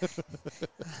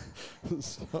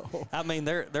 I mean,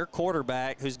 their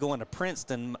quarterback, who's going to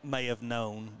Princeton, may have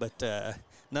known, but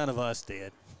none of us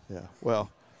did. Yeah,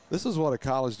 well, this is what a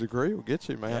college degree will get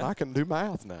you, man. Yeah. I can do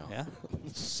math now. Yeah.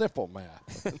 Simple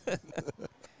math.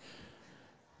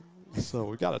 So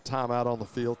we got a timeout on the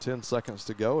field, 10 seconds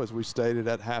to go. As we stated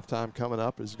at halftime, coming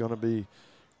up is going to be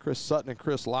Chris Sutton and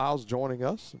Chris Lyles joining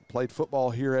us. Played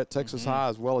football here at Texas High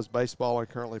as well as baseball, and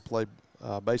currently play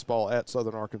baseball at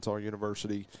Southern Arkansas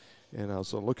University. And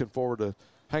so looking forward to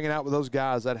hanging out with those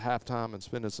guys at halftime and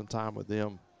spending some time with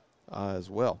them as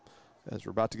well. As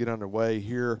we're about to get underway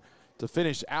here to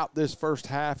finish out this first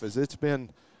half, as it's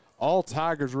been all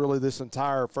Tigers really this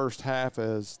entire first half,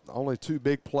 as only 2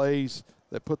 big plays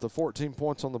that put the 14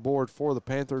 points on the board for the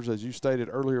Panthers, as you stated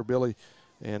earlier, Billy.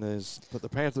 And but the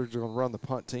Panthers are going to run the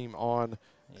punt team on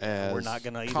as we're not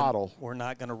gonna Cottle. We're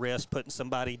not going to risk putting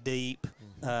somebody deep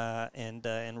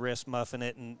and risk muffing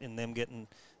it and them getting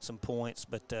some points.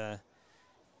 But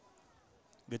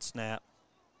good snap.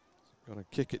 Going to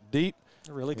kick it deep.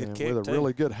 A really good kick, with a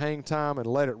really good hang time and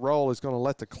let it roll. It's going to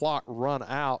let the clock run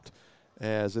out,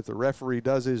 as if the referee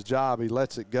does his job, he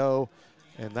lets it go.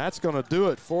 And that's going to do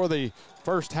it for the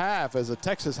first half, as the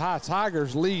Texas High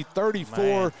Tigers lead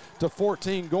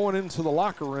 34-14 going into the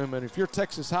locker room. And if you're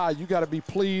Texas High, you got to be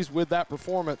pleased with that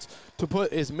performance to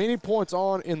put as many points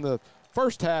on in the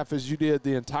first half as you did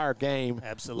the entire game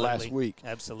last week.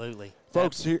 Absolutely.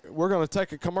 Folks, here, we're going to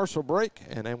take a commercial break,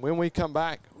 and then when we come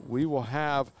back, we will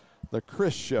have the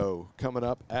Chris Show coming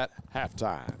up at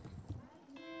halftime.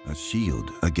 A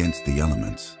shield against the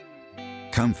elements.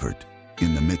 Comfort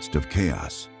in the midst of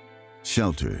chaos.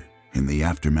 Shelter in the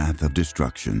aftermath of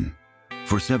destruction.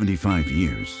 For 75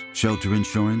 years, Shelter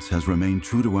Insurance has remained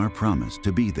true to our promise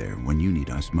to be there when you need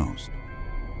us most.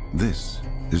 This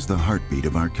is the heartbeat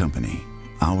of our company,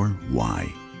 our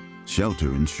why.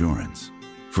 Shelter Insurance.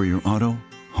 For your auto,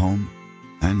 home,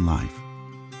 and life.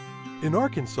 In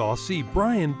Arkansas, see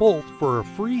Brian Bolt for a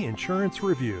free insurance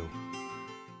review.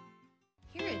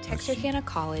 Here at Texarkana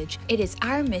College, it is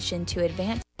our mission to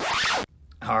advance.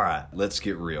 All right, let's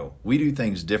get real. We do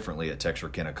things differently at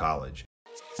Texarkana College.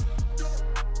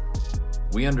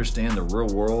 We understand the real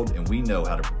world and we know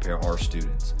how to prepare our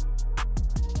students.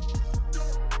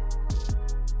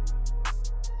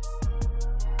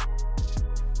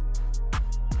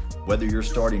 Whether you're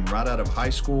starting right out of high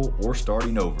school or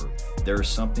starting over, there is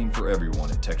something for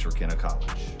everyone at Texarkana College.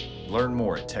 Learn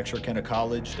more at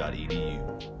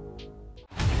texarkanacollege.edu.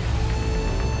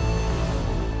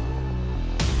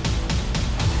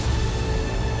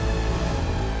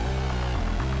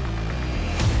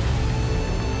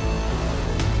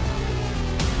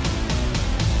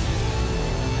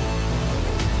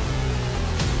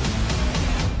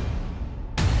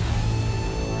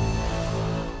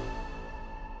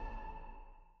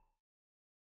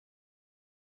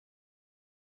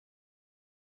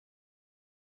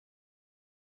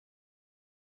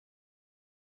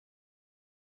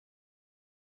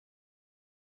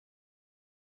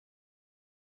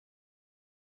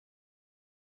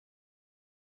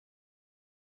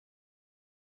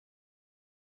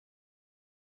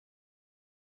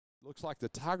 Looks like the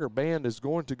Tiger Band is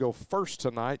going to go first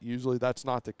tonight. Usually that's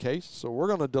not the case. So we're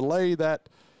going to delay that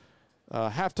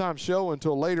halftime show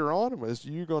until later on, as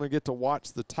you're going to get to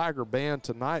watch the Tiger Band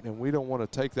tonight, and we don't want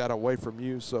to take that away from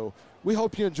you. So we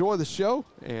hope you enjoy the show,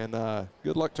 and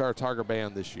good luck to our Tiger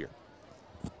Band this year.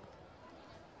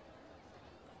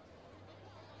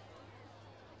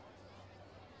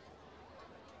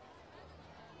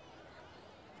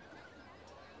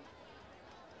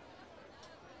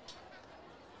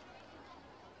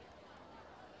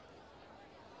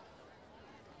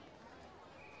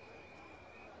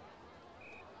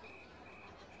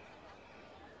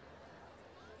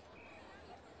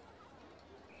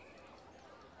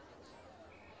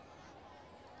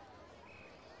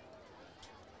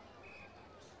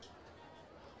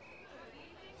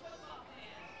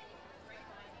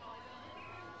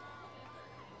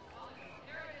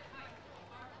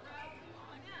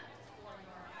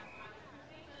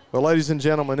 Well, ladies and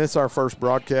gentlemen, it's our first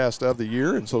broadcast of the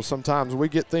year, and so sometimes we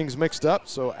get things mixed up.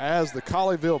 So as the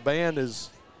Colleyville Band is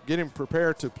getting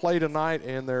prepared to play tonight,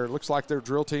 and looks like their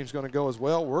drill team's going to go as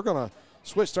well, we're going to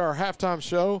switch to our halftime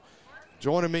show.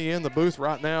 Joining me in the booth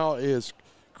right now is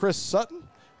Chris Sutton,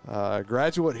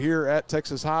 graduate here at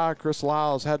Texas High. Chris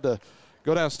Lyles had to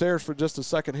go downstairs for just a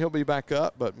second. He'll be back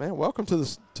up. But, man, welcome to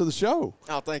the show.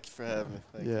 Oh, thank you for having me.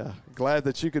 Thank you. Glad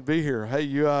that you could be here. Hey,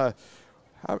 you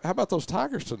how about those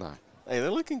Tigers tonight? Hey,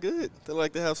 they're looking good. They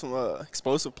like to have some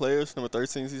explosive players. Number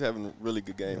 13, he's having a really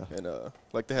good game. Yeah. And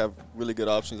like to have really good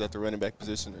options at the running back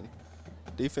position. And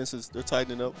defenses, they're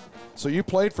tightening up. So you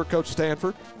played for Coach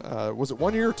Stanford. Was it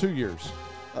 1 year or 2 years?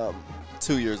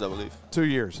 2 years, I believe. 2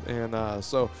 years. And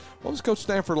so what was Coach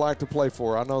Stanford like to play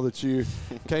for? I know that you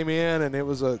came in and it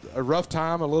was a rough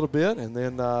time a little bit. And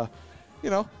then, what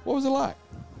was it like?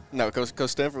 No,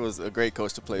 Coach Stanford was a great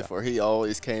coach to play for. He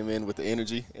always came in with the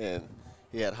energy, and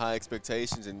he had high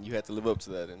expectations, and you had to live up to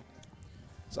that. And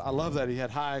so I love that he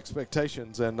had high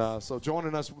expectations. And so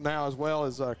joining us now as well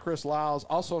is Chris Lyles,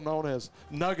 also known as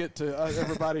Nugget to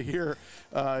everybody here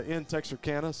in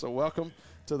Texarkana. So welcome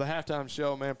to the halftime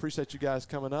show, man. Appreciate you guys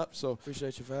coming up. So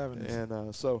appreciate you for having us.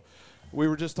 And so we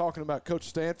were just talking about Coach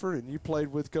Stanford, and you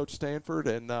played with Coach Stanford,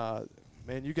 and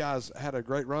man, you guys had a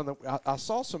great run. I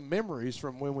saw some memories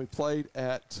from when we played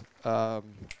at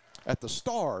the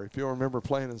Star, if you remember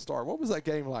playing in the Star. What was that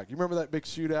game like? You remember that big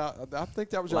shootout? I think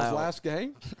that was y'all's last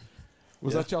game.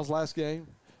 Was that y'all's last game?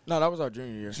 No, that was our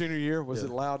junior year. Junior year? Was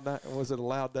it loud? Was it a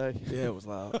loud day? Yeah, it was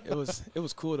loud. It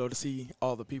was cool though to see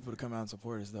all the people to come out and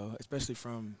support us though, especially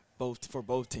for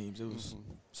both teams. It was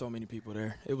so many people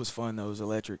there. It was fun though. It was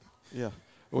electric. Yeah.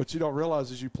 What you don't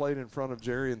realize is you played in front of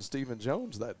Jerry and Stephen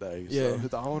Jones that day, so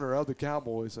the owner of the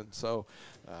Cowboys, and so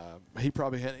he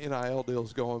probably had NIL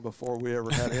deals going before we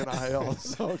ever had NIL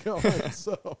going.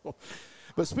 So,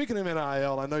 but speaking of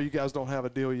NIL, I know you guys don't have a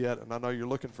deal yet, and I know you're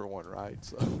looking for one, right?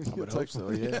 So I would hope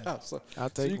so, yeah. So I'll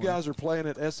take you one. guys are playing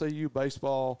at SAU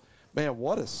baseball. Man,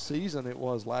 what a season it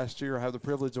was last year. I have the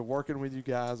privilege of working with you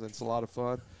guys, and it's a lot of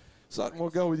fun. Sutton, we'll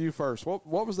go with you first. What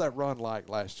was that run like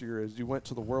last year as you went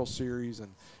to the World Series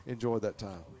and enjoyed that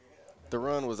time? The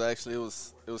run was actually,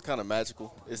 it was kind of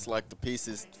magical. It's like the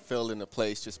pieces fell into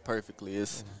place just perfectly.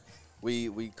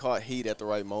 We caught heat at the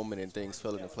right moment and things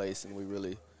fell into place, and we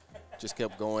really just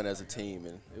kept going as a team,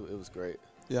 and it was great.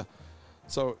 Yeah.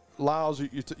 So, Lyles,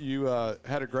 you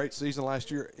had a great season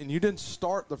last year, and you didn't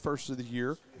start the first of the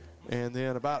year. And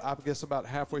then about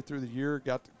halfway through the year,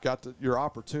 got your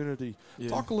opportunity. Yeah.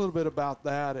 Talk a little bit about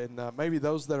that, and maybe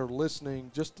those that are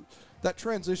listening, just that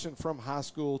transition from high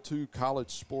school to college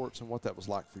sports and what that was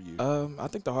like for you. I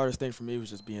think the hardest thing for me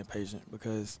was just being patient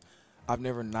because I've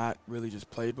never not really just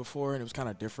played before, and it was kind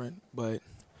of different. But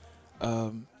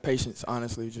Patience,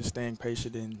 honestly, just staying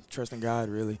patient and trusting God,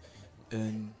 really,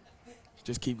 and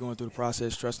just keep going through the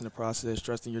process,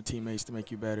 trusting your teammates to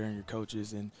make you better and your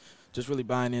coaches, and just really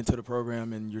buying into the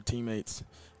program and your teammates.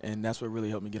 And that's what really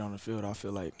helped me get on the field, I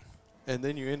feel like. And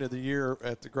then you ended the year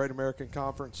at the Great American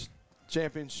Conference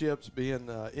Championships, being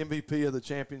MVP of the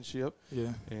championship.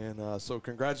 Yeah. And so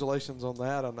congratulations on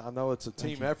that. I know it's a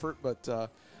team effort, but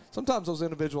sometimes those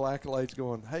individual accolades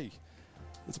going, hey,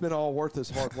 it's been all worth this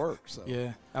hard work. So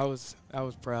yeah, I was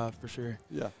proud for sure.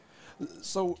 Yeah.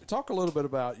 So talk a little bit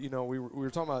about, we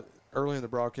were talking about early in the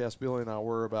broadcast, Billy and I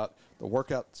were, about the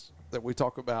workouts that we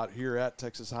talk about here at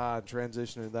Texas High and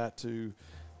transitioning that to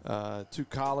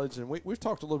college. And we've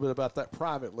talked a little bit about that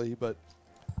privately, but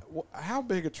how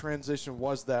big a transition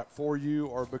was that for you,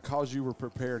 or because you were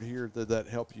prepared here, did that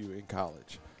help you in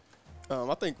college?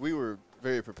 I think we were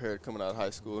very prepared coming out of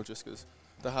high school, just because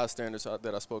the high standards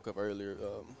that I spoke of earlier.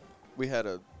 We had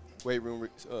a weight room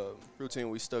routine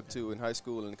we stuck to in high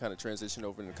school and kind of transitioned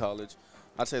over into college.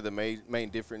 I'd say the main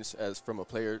difference as from a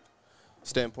player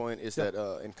standpoint is that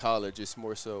in college it's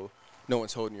more so no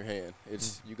one's holding your hand.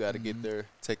 It's you got to get there,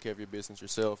 take care of your business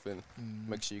yourself, and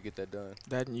make sure you get that done.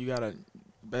 That, and you got to,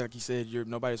 like you said,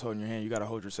 nobody's holding your hand. You got to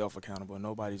hold yourself accountable.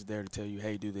 Nobody's there to tell you,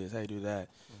 hey, do this, hey, do that.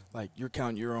 Like, you're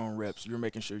counting your own reps. You're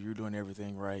making sure you're doing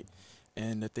everything right.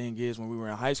 And the thing is, when we were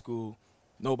in high school,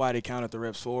 nobody counted the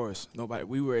reps for us.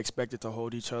 We were expected to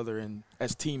hold each other, and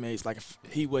as teammates, like if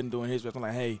he wasn't doing his reps, I'm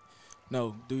like, hey,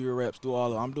 no, do your reps, do all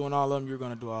of them. I'm doing all of them, you're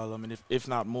going to do all of them, and if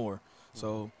not more.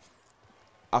 So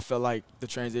I felt like the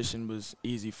transition was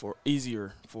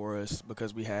easier for us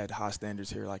because we had high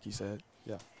standards here, like you said.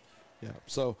 Yeah.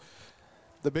 So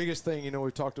the biggest thing,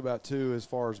 we've talked about too, as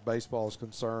far as baseball is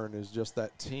concerned, is just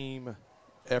that team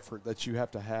effort that you have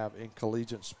to have in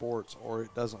collegiate sports, or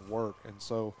it doesn't work. And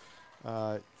so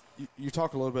you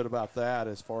talk a little bit about that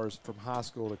as far as from high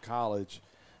school to college.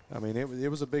 I mean, it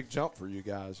was a big jump for you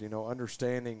guys,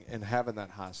 understanding and having that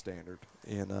high standard.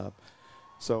 And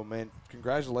so, man,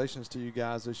 congratulations to you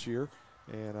guys this year,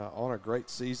 and on a great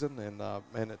season. And are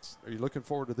you looking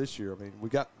forward to this year? I mean, we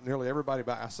got nearly everybody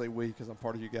back. I say we because I'm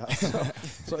part of you guys.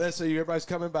 So SAU, everybody's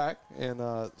coming back.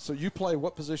 And so you play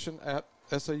what position at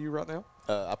SAU right now?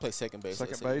 I play second base.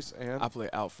 Second base, and I play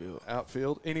outfield.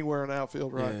 Outfield, anywhere in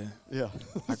outfield, right? Yeah.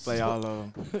 I play all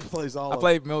of them. Plays all. I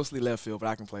play mostly left field, but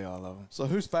I can play all of them. So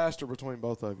who's faster between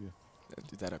both of you?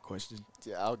 Is that a question?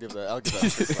 Yeah, I'll give that a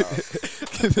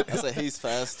quick I say he's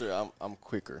faster. I'm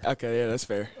quicker. Okay, yeah, that's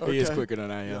fair. Okay. He is quicker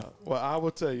than I am. Yeah. Well, I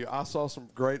will tell you, I saw some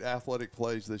great athletic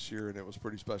plays this year, and it was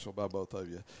pretty special by both of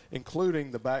you,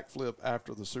 including the backflip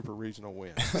after the Super Regional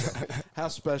win. So how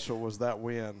special was that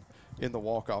win in the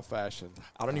walk-off fashion?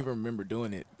 I don't even remember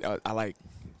doing it. I like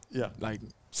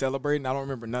celebrating. I don't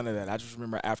remember none of that. I just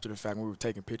remember after the fact when we were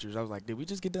taking pictures, I was like, did we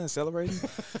just get done celebrating?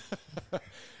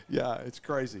 Yeah, it's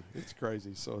crazy. It's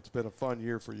crazy. So it's been a fun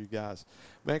year for you guys.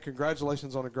 Man,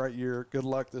 congratulations on a great year. Good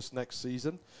luck this next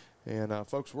season. And,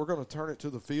 folks, we're going to turn it to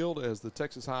the field as the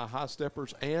Texas High High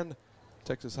Steppers and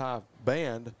Texas High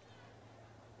Band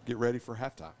get ready for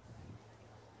halftime.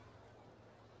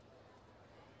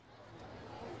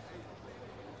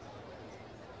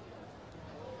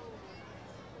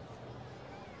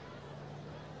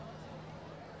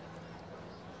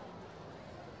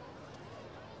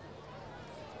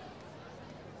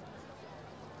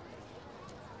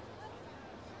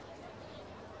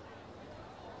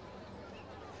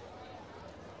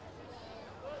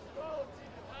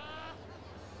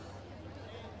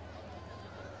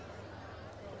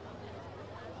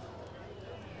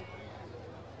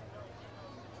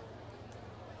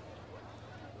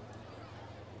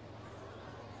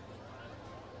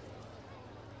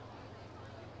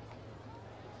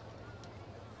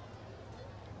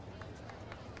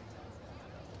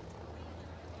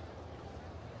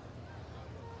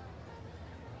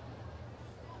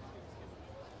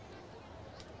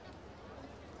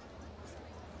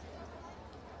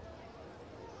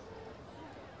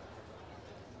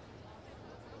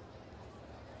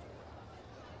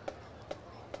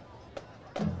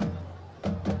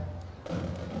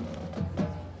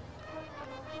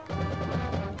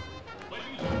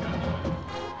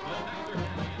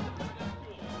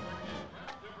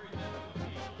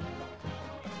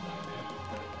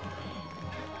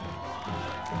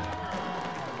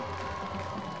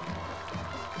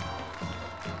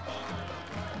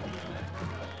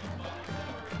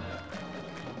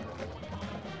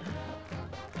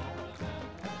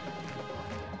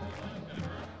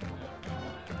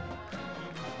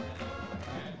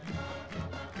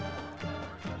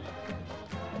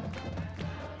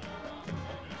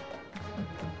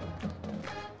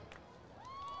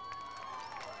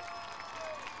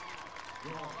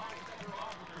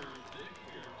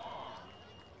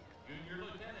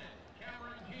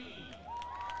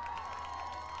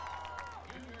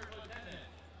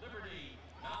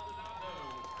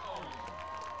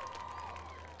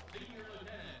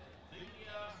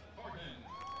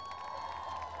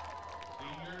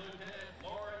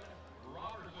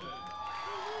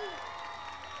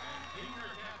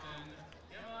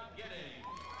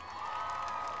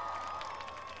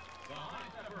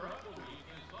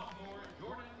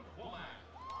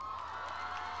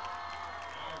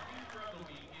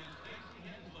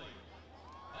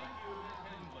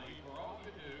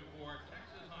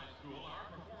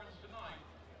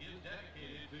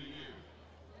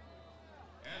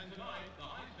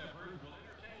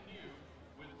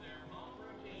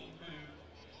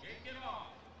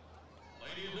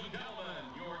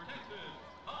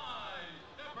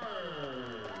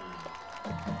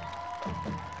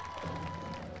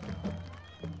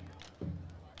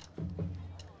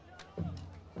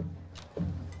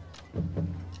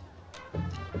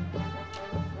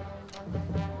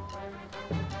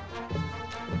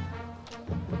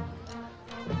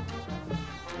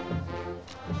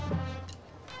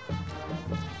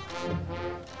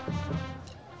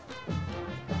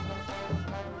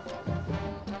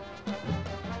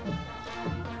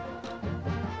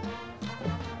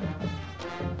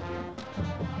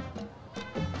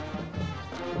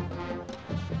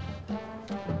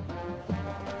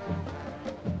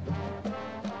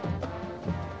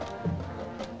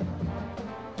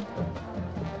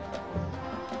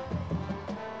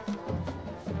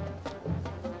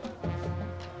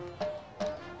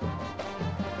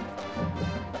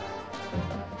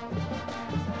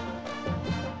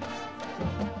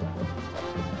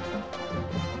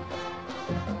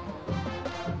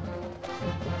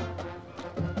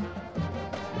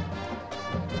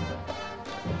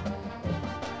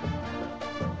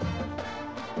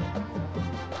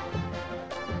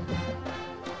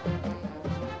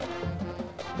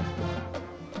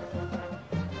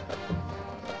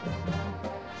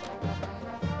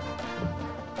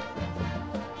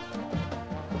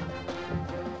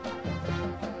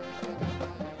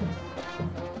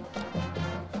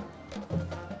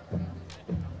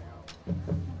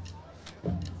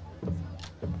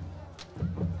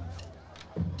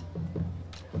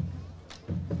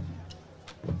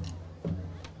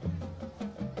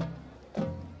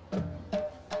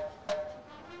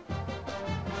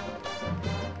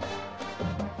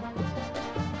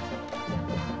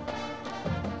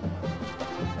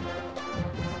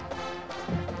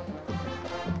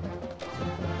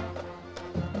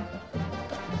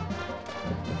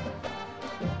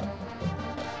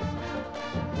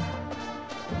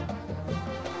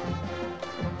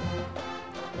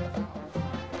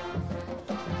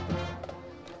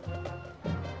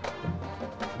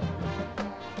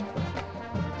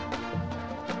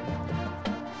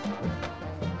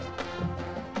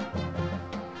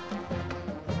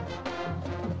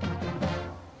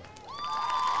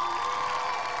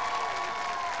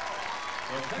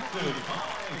 Protected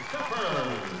by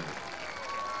Steppers.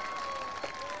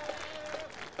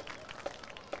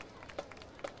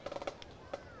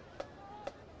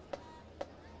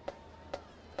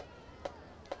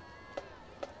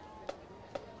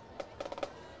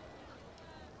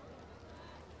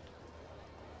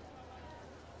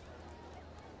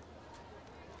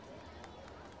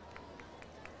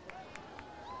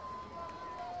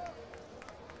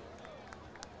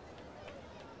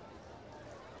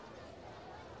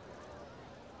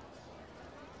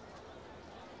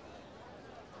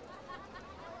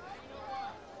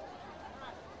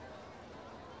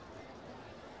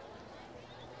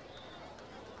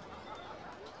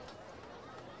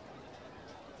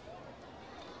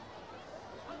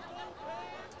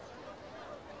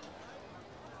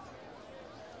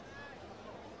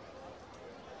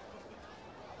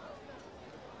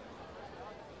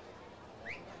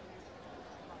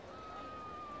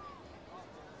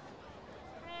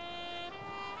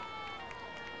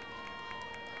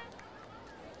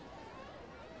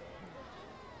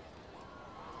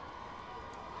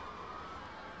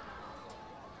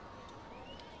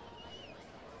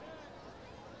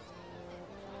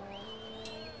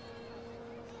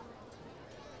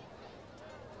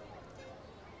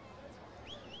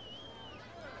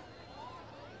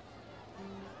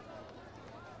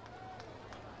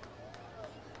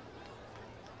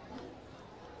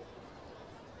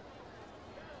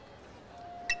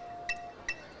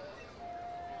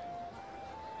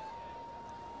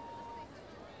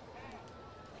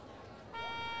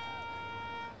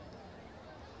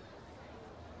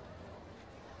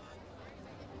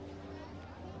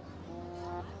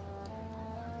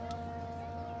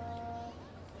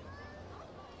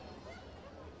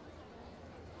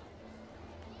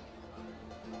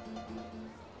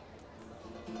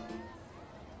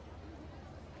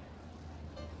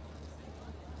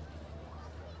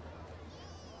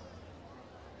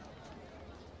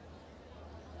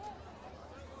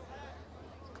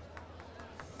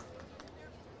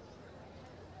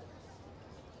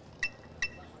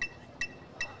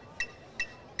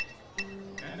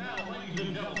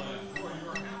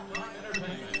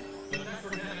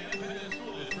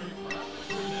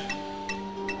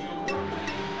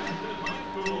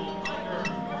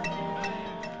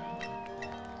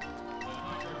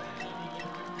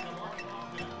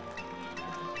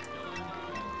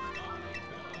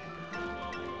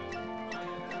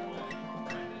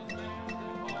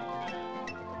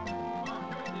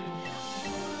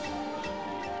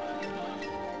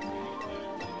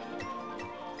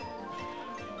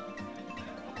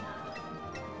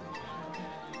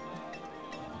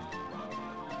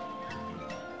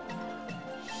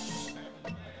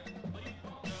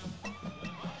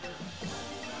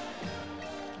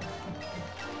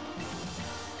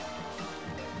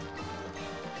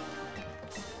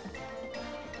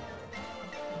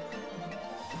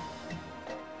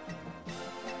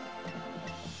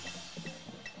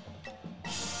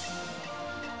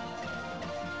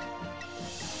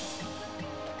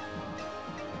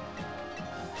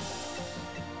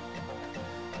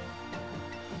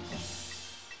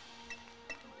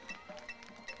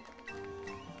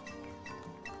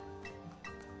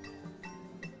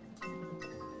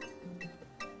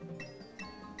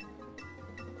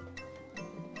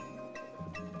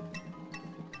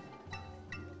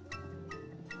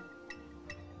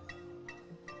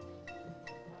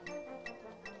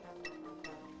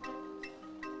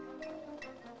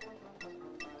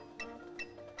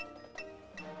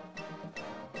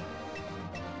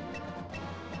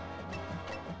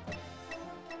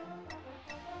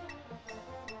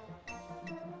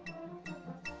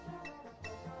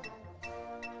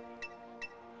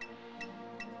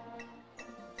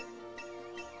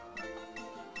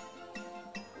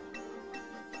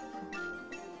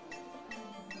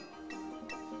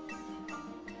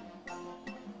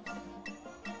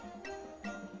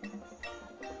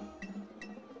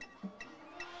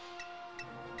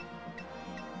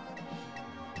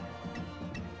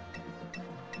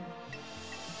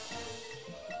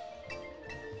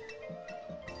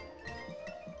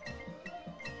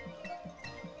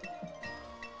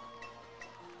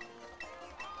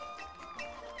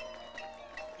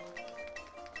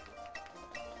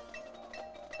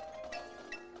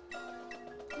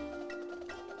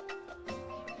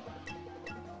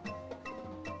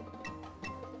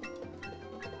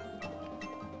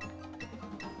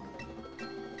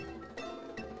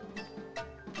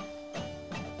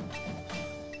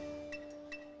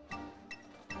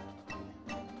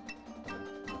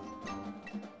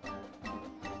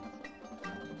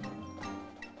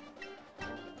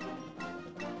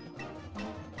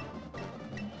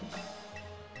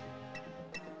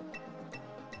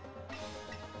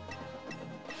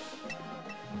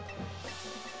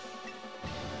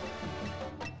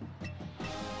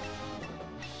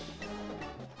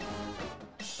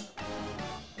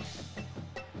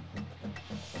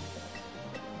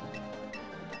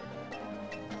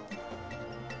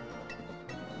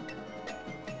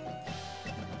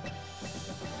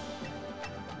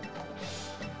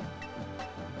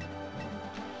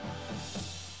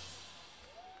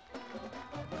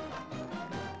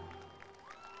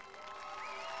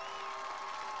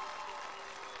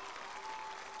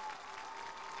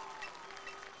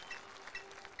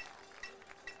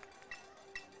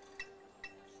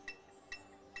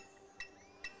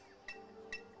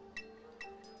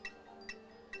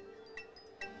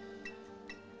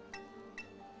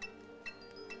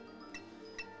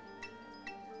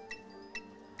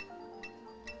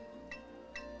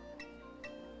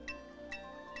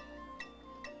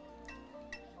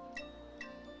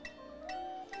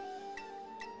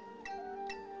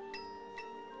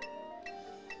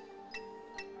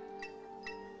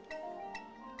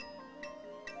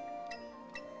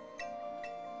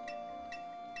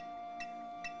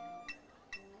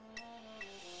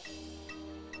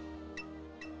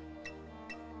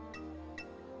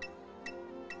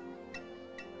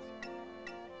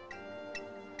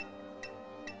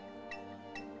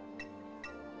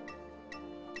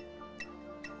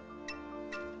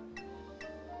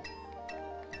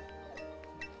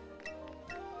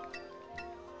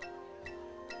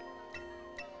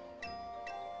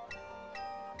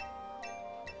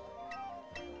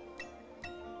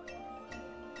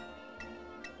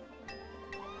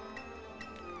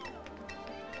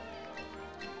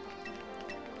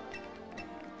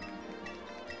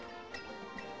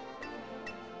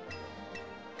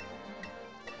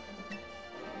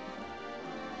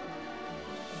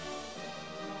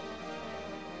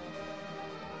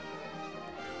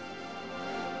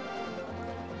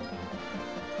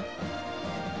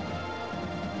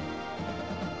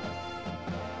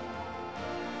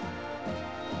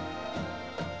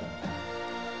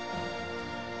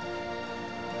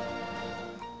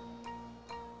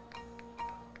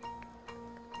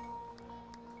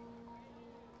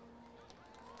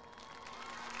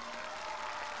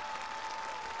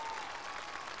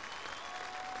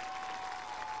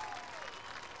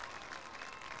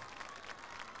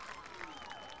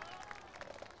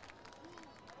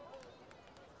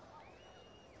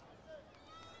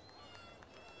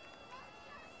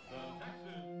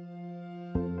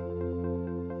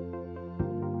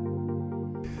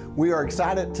 We are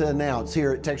excited to announce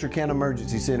here at Texarkana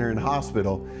Emergency Center and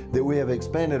Hospital that we have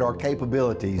expanded our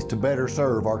capabilities to better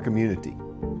serve our community.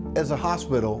 As a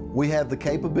hospital, we have the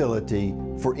capability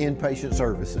for inpatient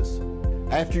services.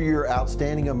 After your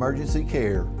outstanding emergency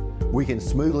care, we can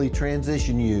smoothly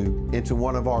transition you into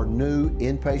one of our new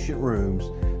inpatient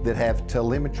rooms that have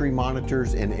telemetry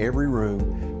monitors in every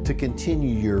room to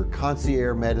continue your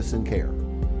concierge medicine care.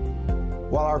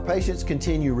 While our patients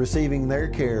continue receiving their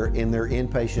care in their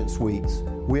inpatient suites,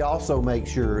 we also make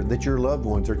sure that your loved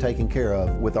ones are taken care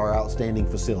of with our outstanding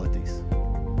facilities.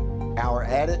 Our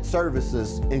added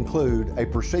services include a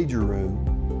procedure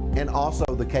room and also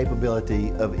the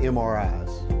capability of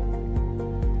MRIs.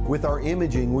 With our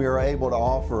imaging, we are able to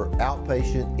offer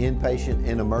outpatient, inpatient,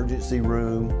 and emergency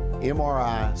room,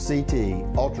 MRI,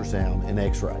 CT, ultrasound, and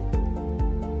X-ray.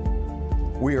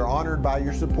 We are honored by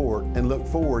your support and look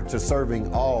forward to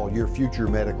serving all your future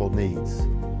medical needs.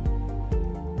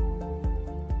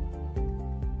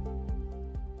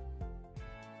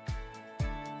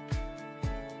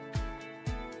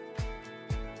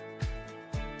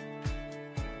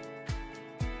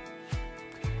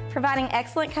 Providing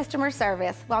excellent customer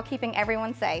service while keeping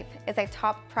everyone safe is a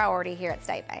top priority here at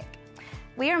State Bank.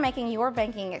 We are making your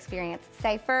banking experience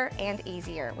safer and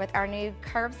easier with our new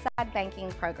curbside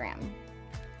banking program.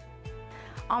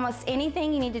 Almost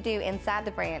anything you need to do inside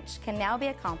the branch can now be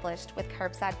accomplished with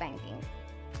curbside banking.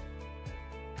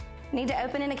 Need to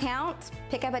open an account,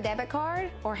 pick up a debit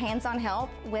card, or hands-on help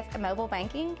with mobile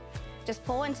banking? Just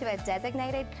pull into a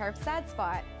designated curbside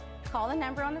spot, call the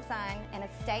number on the sign, and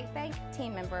a State Bank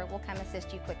team member will come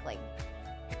assist you quickly.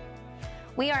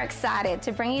 We are excited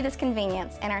to bring you this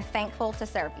convenience and are thankful to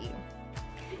serve you.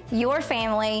 Your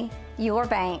family, your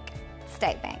bank,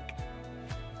 State Bank.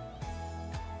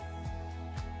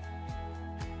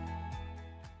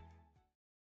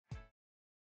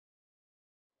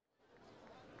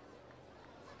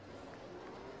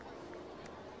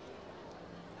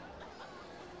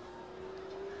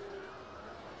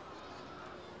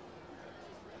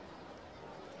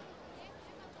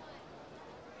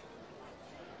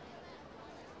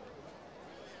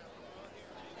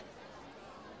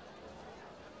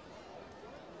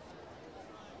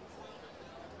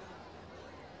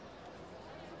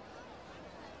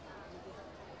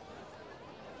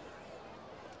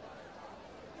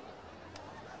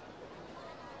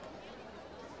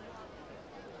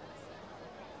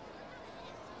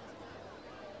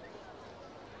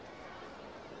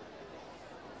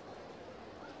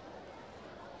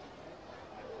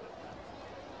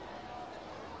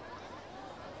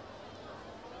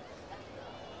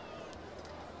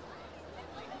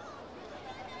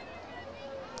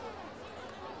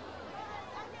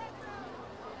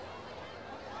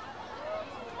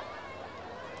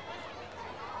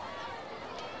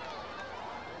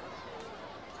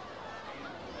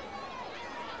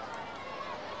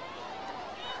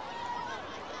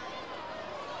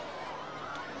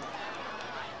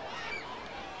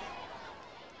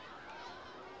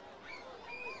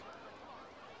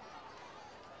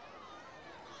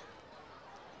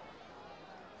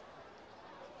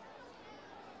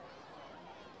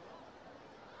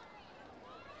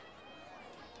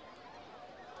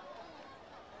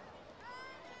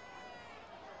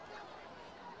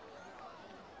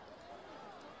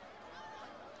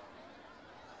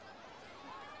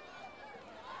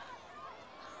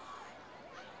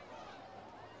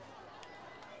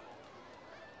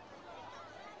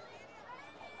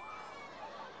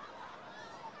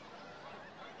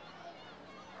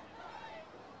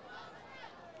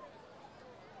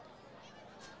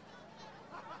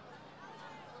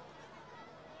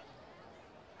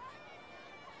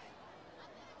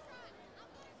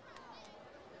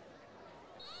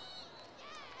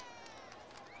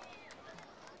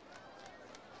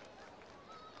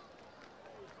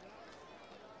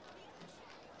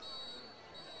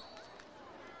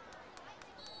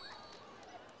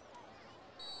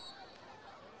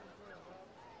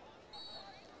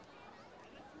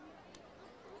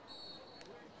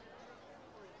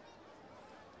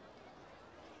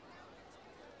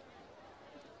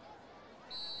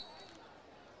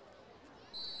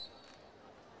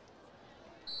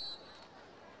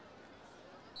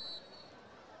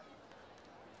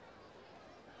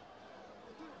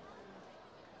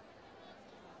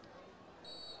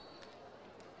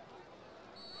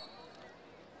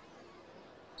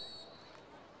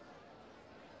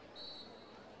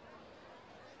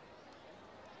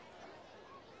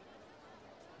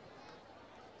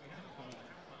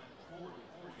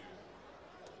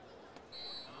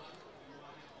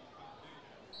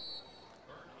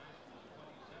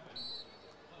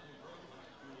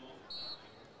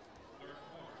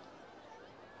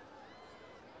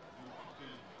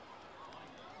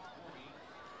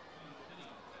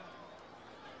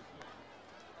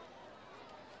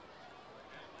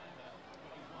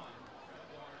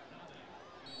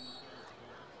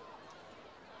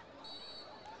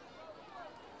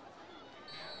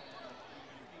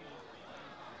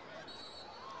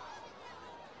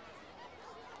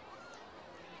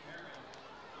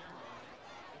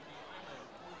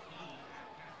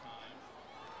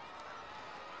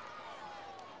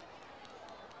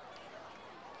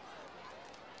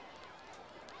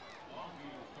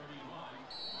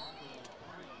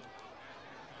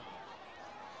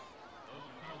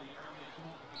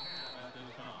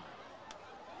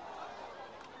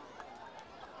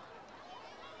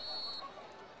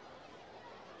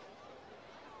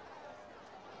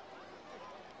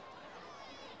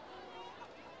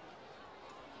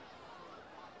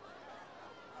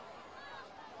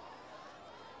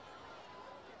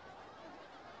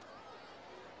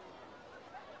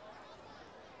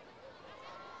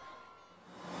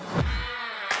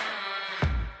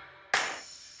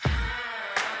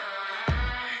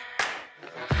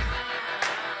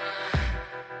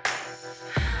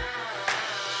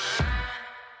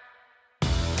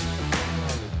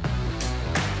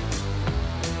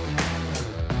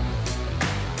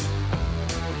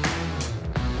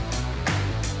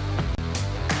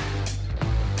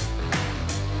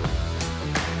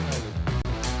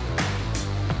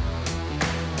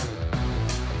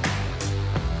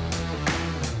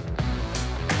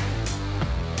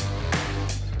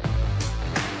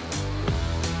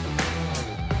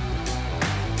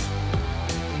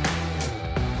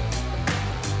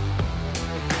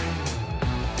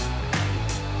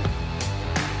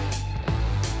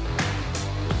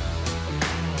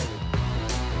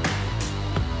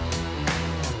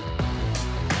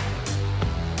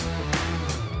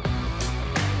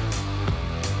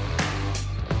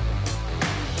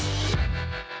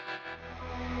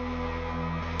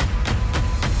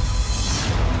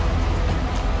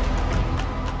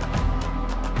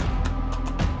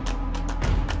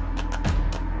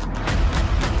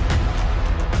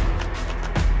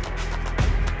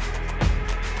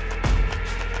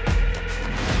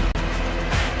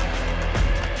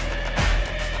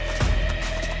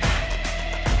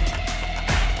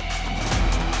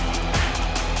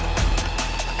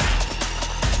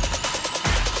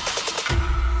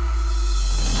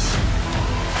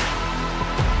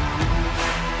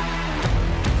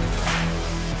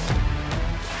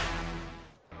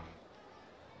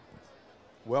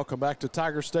 welcome back to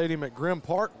Tiger Stadium at Grimm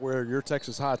Park, where your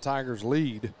Texas High Tigers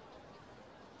lead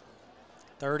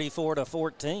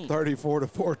 34-14.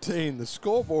 34-14. The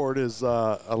scoreboard is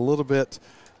a little bit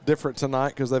different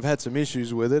tonight because they've had some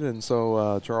issues with it, and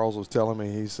so Charles was telling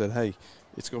me, he said, hey,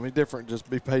 it's going to be different. Just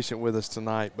be patient with us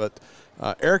tonight. But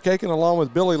Eric Aiken along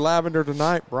with Billy Lavender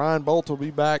tonight. Brian Bolt will be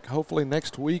back hopefully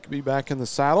next week, be back in the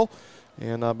saddle.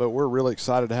 And but we're really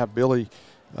excited to have Billy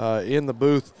in the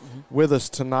booth with us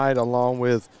tonight, along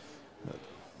with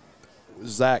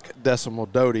Zach Decimal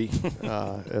Doty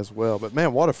as well. But,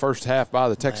 man, what a first half by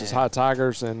the Texas High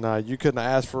Tigers, and you couldn't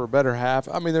have asked for a better half.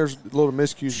 I mean, there's little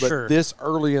miscues, but this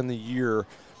early in the year,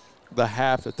 the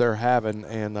half that they're having,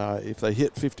 and if they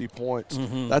hit 50 points,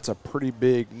 that's a pretty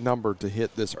big number to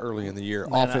hit this early in the year.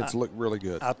 Man, offense looked really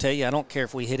good. I'll tell you, I don't care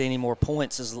if we hit any more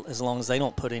points as long as they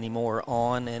don't put any more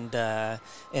on.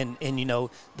 And you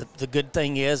know, the good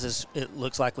thing is it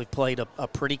looks like we played a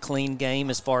pretty clean game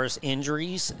as far as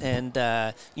injuries. And,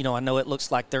 you know, I know it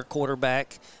looks like their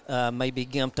quarterback may be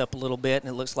gimped up a little bit, and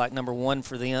it looks like number one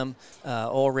for them,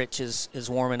 Ulrich, is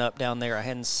warming up down there. I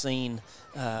hadn't seen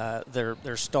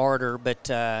their starter, but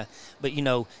you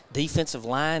know, defensive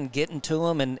line getting to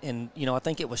him, and you know, I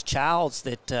think it was Childs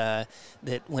that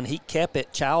when he kept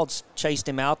it, Childs chased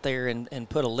him out there and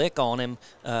put a lick on him,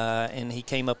 and he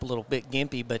came up a little bit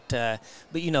gimpy, but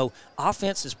you know,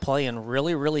 offense is playing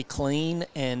really clean,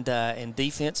 and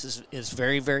defense is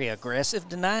very aggressive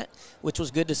tonight, which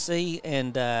was good to see,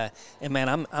 and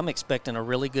man, I'm expecting a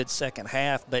really good second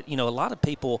half. But you know, a lot of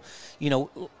people, you know,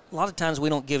 a lot of times we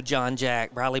don't give John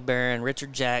Jack, Briley Barron,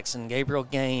 Richard Jackson, Gabriel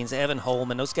Gaines, Evan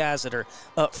Holman, those guys that are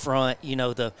up front, you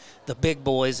know, the big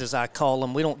boys, as I call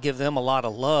them, we don't give them a lot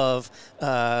of love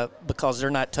because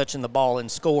they're not touching the ball and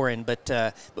scoring. But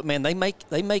man, they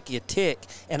make you tick.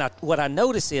 And what I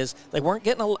notice is they weren't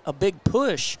getting a big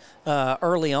push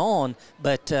early on,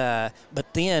 but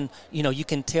then, you know, you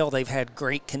can tell they've had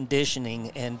great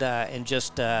conditioning and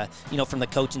just you know, from the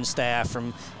coaching staff,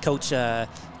 from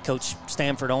Coach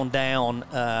Stanford on down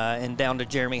and down to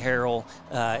Jeremy Harrell.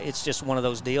 It's just one of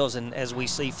those deals. And as we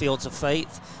see Fields of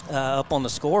Faith up on the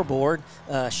scoreboard,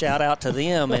 shout out to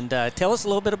them. And tell us a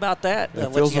little bit about that. Yeah,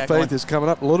 Fields of Faith is coming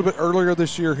up a little bit earlier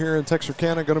this year here in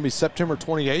Texarkana. Going to be September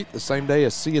 28th, the same day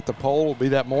as See at the Pole will be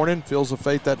that morning. Fields of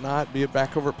Faith that night, be it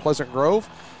back over at Pleasant Grove.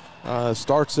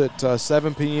 Starts at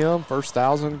 7 p.m. First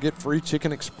 1,000 get free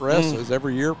Chicken Express as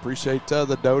every year. Appreciate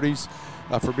the Doties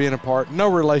for being a part. No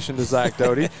relation to Zach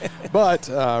Doty, but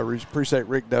appreciate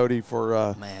Rick Doty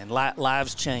for man,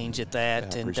 lives change at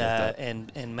that. Yeah,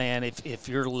 and man, if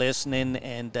you're listening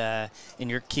and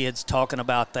your kids talking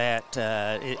about that,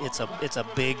 it's a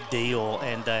big deal,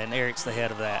 and Eric's the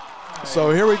head of that.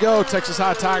 So here we go, Texas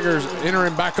High Tigers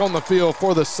entering back on the field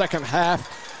for the second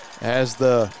half as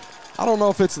I don't know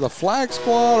if it's the flag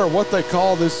squad or what they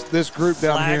call this group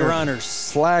down here.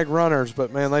 Flag runners.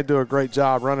 But, man, they do a great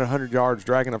job running 100 yards,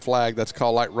 dragging a flag. That's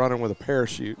called like running with a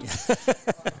parachute.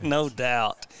 No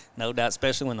doubt,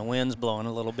 especially when the wind's blowing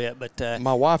a little bit. But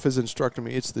my wife is instructing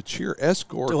me it's the cheer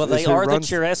escorts. Well, they are the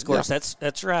cheer escorts. Yeah.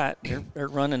 That's right. They're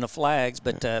running the flags.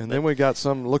 But and then we got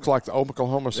some, looks like the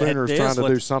Oklahoma Sooners trying to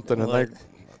do something.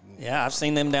 Yeah, I've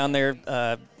seen them down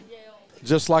there.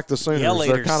 Just like the Sooners,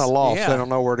 they're kind of lost. Yeah. They don't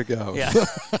know where to go. Yeah.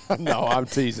 No, I'm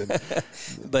teasing.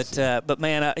 But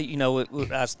man, you know,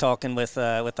 I was talking with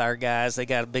our guys. They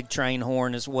got a big train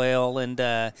horn as well, and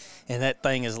that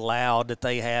thing is loud that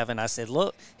they have. And I said,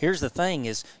 look, here's the thing: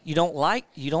 is you don't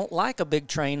like a big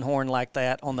train horn like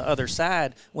that on the other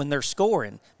side when they're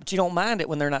scoring, but you don't mind it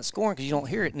when they're not scoring because you don't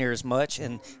hear it near as much.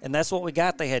 And that's what we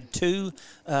got. They had two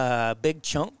big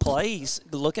chunk plays.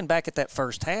 Looking back at that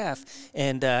first half,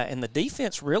 and the defense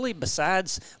really,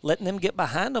 besides letting them get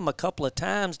behind them a couple of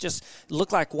times, just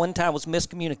looked like one time was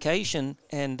miscommunication,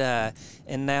 and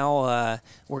now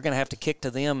we're going to have to kick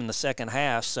to them in the second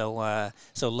half. So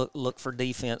look for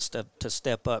defense to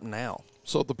step up now.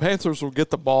 So the Panthers will get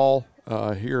the ball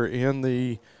here in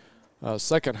the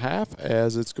second half,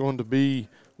 as it's going to be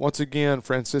once again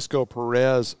Francisco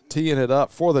Perez teeing it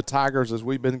up for the Tigers as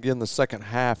we begin the second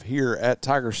half here at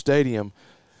Tiger Stadium.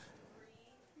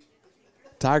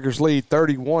 Tigers lead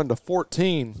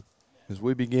 31-14 as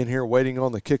we begin here waiting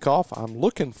on the kickoff. I'm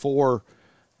looking for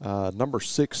number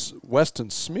 6,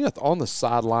 Weston Smith, on the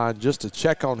sideline just to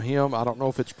check on him. I don't know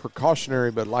if it's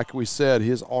precautionary, but like we said,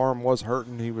 his arm was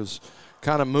hurting. He was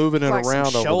kind of moving it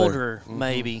around over shoulder, there.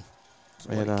 Maybe.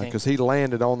 And because he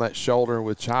landed on that shoulder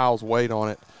with Child's weight on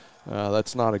it.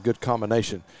 That's not a good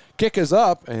combination. Kick is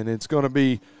up, and it's going to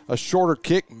be a shorter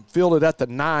kick, fielded at the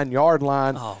 9-yard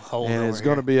line. Oh, hold and over it's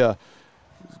going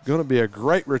to be a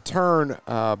great return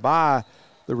by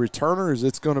the returners.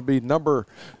 It's going to be number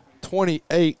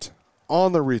 28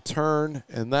 on the return,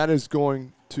 and that is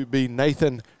going to be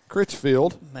Nathan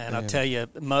Critchfield. Man, I'll tell you,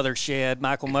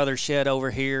 Michael Mothershed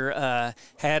over here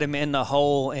had him in the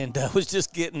hole and was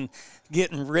just getting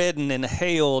ridden and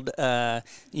hailed,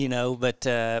 you know. But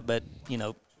you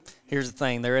know, here's the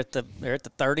thing: they're at the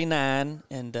 39,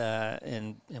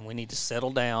 and we need to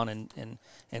settle down, and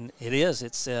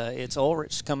it's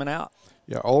Ulrich coming out.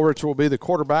 Yeah, Ulrich will be the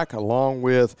quarterback along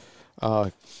with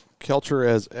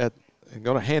Kelcher and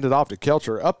going to hand it off to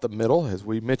Kelcher up the middle, as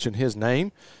we mentioned his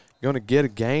name. Going to get a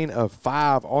gain of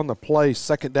 5 on the play,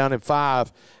 2nd down and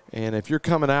 5. And if you're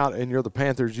coming out and you're the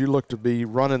Panthers, you look to be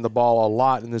running the ball a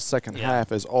lot in this second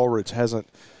half, as Ulrich hasn't,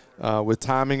 with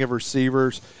timing of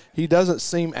receivers. He doesn't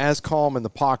seem as calm in the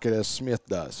pocket as Smith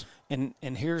does. And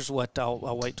here's what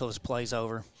I'll wait till this play's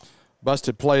over.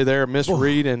 Busted play there,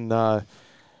 misread, and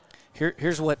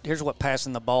Here's what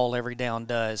passing the ball every down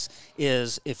does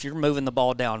is if you're moving the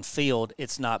ball downfield,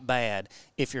 it's not bad.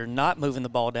 If you're not moving the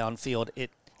ball downfield,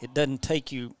 it doesn't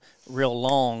take you real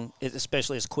long,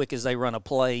 especially as quick as they run a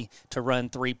play, to run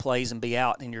 3 plays and be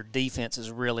out, and your defense is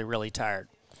really, really tired.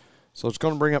 So it's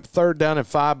going to bring up 3rd down and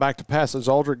 5, back to pass as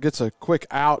Aldrich gets a quick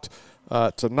out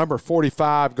to number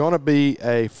 45. Going to be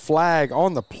a flag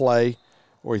on the play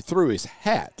where he threw his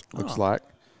hat, looks like.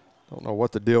 Don't know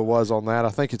what the deal was on that. I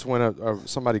think it's when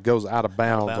somebody goes out of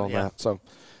bounds on that. So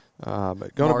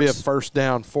going to be a 1st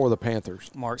down for the Panthers.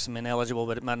 Marks him ineligible,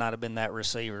 but it might not have been that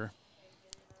receiver.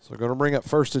 So going to bring up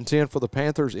 1st and 10 for the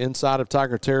Panthers inside of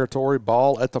Tiger territory.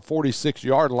 Ball at the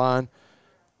 46-yard line.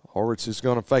 Ulrich is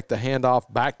going to fake the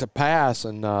handoff back to pass,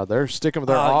 and they're sticking with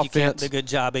their offense. You can't do a good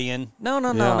job, Ian.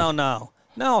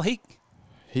 No,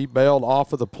 he bailed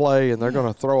off of the play, and they're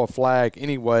going to throw a flag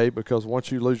anyway, because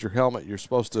once you lose your helmet, you're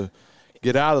supposed to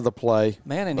get out of the play.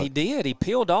 Man, and he did. He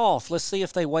peeled off. Let's see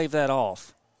if they wave that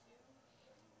off.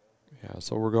 Yeah,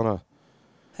 so we're going to.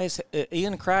 Hey,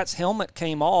 Ian Kritz's helmet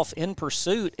came off in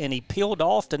pursuit, and he peeled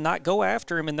off to not go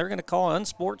after him, and they're going to call an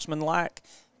unsportsmanlike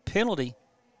penalty.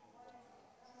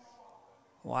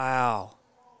 Wow.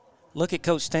 Look at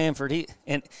Coach Stanford.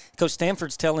 Coach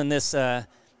Stanford's telling this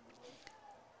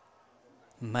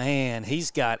man, he's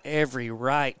got every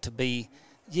right to be,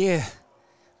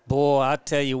 boy, I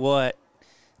tell you what.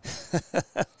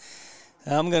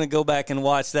 I'm going to go back and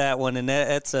watch that one, and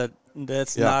that's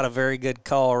not a very good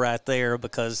call right there,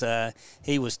 because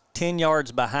he was 10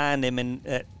 yards behind him,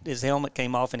 and his helmet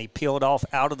came off, and he peeled off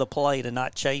out of the play to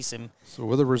not chase him. So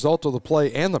with the result of the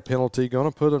play and the penalty, going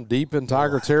to put him deep in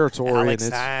Tiger territory. Alex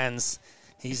Hines,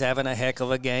 he's having a heck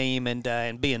of a game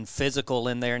and being physical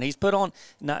in there. And he's put on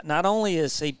not only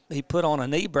is he put on a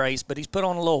knee brace, but he's put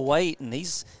on a little weight, and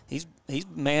he's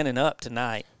manning up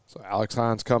tonight. So Alex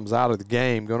Hines comes out of the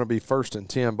game. Going to be 1st and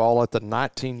 10. Ball at the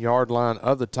 19-yard line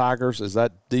of the Tigers, as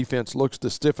that defense looks to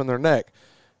stiffen their neck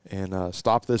and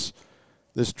stop this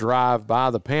drive by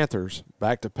the Panthers.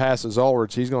 Back to passes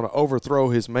Ulrich. He's going to overthrow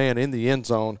his man in the end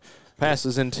zone.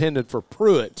 Passes intended for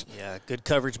Pruitt. Yeah, good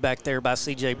coverage back there by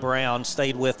C.J. Brown.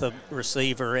 Stayed with the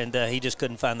receiver, and he just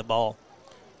couldn't find the ball.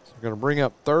 So we're going to bring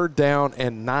up 3rd down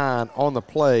and 9 on the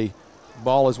play.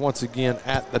 Ball is once again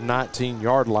at the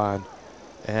 19-yard line.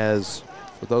 As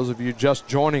for those of you just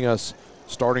joining us,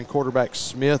 starting quarterback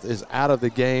Smith is out of the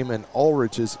game, and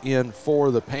Ulrich is in for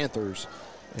the Panthers.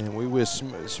 And we wish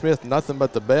Smith nothing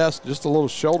but the best. Just a little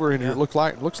shoulder injury. It looks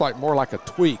like more like a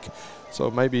tweak.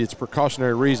 So maybe it's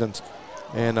precautionary reasons.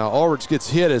 And Ulrich gets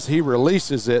hit as he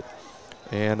releases it.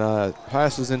 And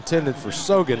pass is intended for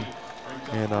Sogan.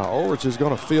 And Ulrich is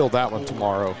going to field that one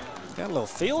tomorrow. Got a little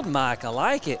field mic. I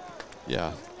like it.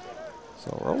 Yeah.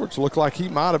 So Ulrich looked like he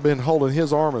might have been holding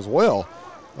his arm as well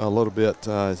a little bit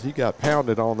as he got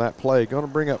pounded on that play. Going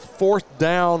to bring up 4th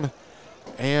down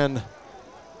and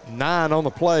 9 on the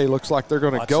play. Looks like they're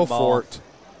going to go for it.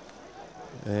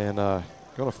 And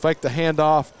going to fake the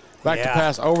handoff. Back to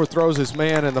pass, overthrows his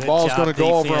man, and the ball's going to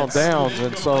go over on downs.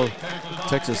 And so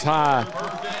Texas High.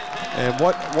 And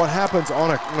what happens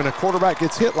when a quarterback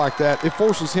gets hit like that, it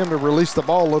forces him to release the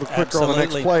ball a little quicker on the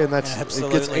next play, and it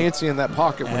gets antsy in that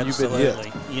pocket when you've been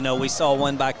hit. You know, we saw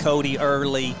one by Cody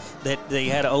early that they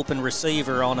had an open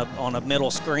receiver on a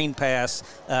middle screen pass,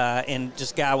 and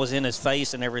just guy was in his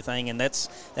face and everything. And that's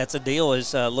a deal.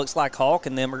 Is looks like Hawk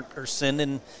and them are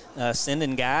sending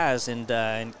guys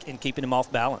and keeping him off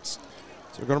balance.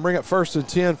 So we're going to bring up 1st and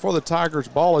 10 for the Tigers.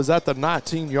 Ball is at the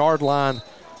 19-yard line.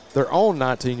 Their own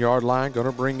 19-yard line. Going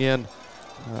to bring in,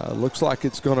 looks like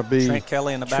it's going to be Trent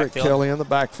Kelly in the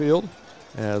backfield.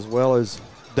 As well as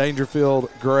Dangerfield,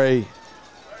 Gray,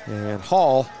 and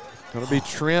Hall. Going to be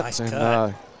Trent, nice and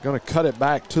going to cut it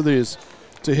back to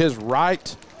his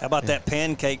right. How about that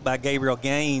pancake by Gabriel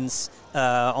Gaines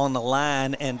on the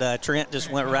line, and Trent just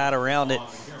went right around it.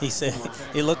 He said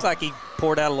it looked like he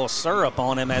poured out a little syrup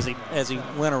on him as he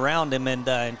went around him,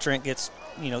 and Trent gets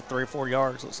 3 or 4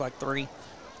 yards. Looks like 3.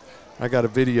 I got a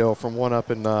video from one up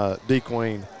in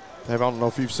Dequeen. I don't know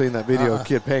if you've seen that video.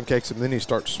 Kid pancakes him, then he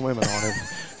starts swimming on him.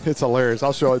 It's hilarious.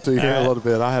 I'll show it to you here in a little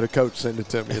bit. I had a coach send it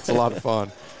to me. It's a lot of fun.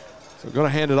 So we're going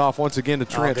to hand it off once again to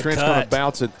Trent. Trent's going to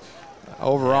bounce it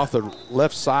over off the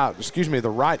left side, the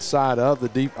right side of the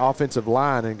deep offensive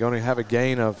line, and going to have a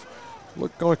gain of, we're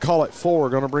going to call it 4. We're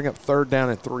going to bring up 3rd down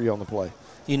and 3 on the play.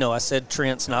 I said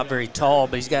Trent's not very tall,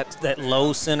 but he's got that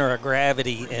low center of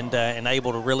gravity and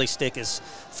able to really stick his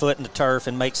foot in the turf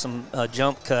and make some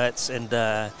jump cuts, and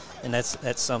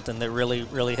that's something that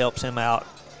really helps him out.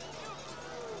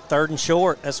 3rd and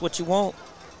short, that's what you want.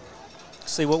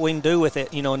 See what we can do with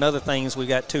it. Another thing is we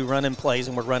got 2 running plays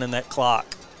and we're running that clock.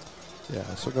 Yeah,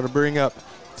 so we're going to bring up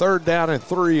 3rd down and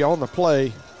 3 on the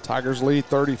play. Tigers lead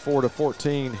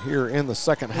 34-14 here in the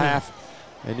second half.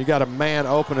 And you got a man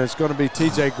open. It's going to be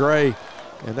TJ Gray.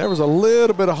 And there was a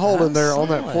little bit of holding there on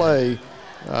that play.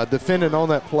 Defending on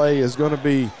that play is going to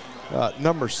be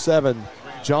number 7,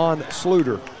 John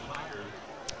Sluter.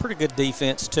 Pretty good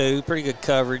defense, too. Pretty good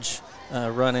coverage,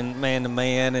 running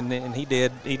man-to-man. And he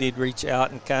did reach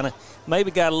out and kind of maybe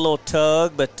got a little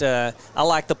tug. But I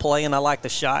like the play and I like the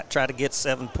shot. Try to get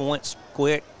 7 points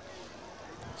quick.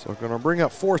 So we're going to bring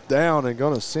up 4th down and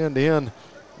going to send in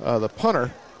the punter,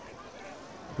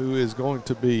 who is going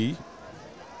to be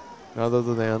none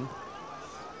other than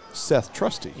Seth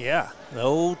Trusty. Yeah, the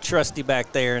old Trusty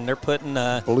back there, and they're putting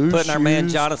our man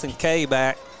Jonathan Kay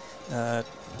back to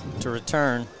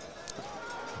return.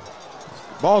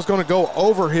 Ball's going to go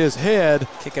over his head.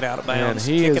 Kick it out of bounds.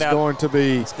 And he is going to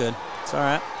be That's good. It's all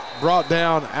right. Brought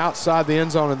down outside the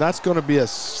end zone, and that's going to be a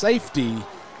safety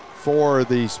for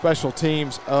the special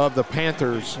teams of the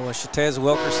Panthers. Well, Shatez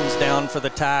Wilkerson's down for the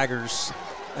Tigers.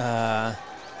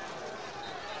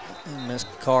 Miss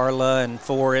Carla and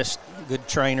Forrest, good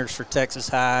trainers for Texas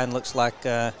High, and looks like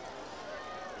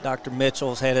Dr.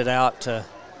 Mitchell's headed out to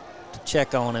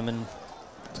check on him. And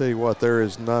tell you what, there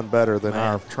is none better than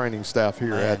our training staff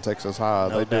here at Texas High.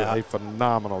 No they doubt. do a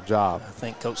phenomenal job. I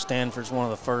think Coach Stanford's one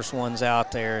of the first ones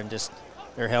out there, and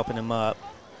they're helping him up.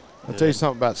 I'll tell you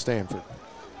something about Stanford.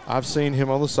 I've seen him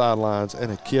on the sidelines,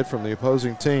 and a kid from the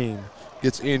opposing team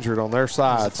gets injured on their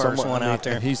side. He's the first one out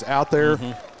there. And he's out there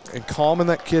and calming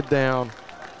that kid down,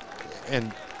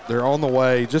 and they're on the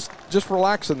way, just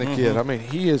relaxing the kid. I mean,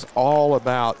 he is all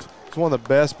about – he's one of the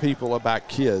best people about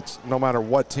kids, no matter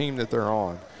what team that they're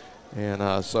on.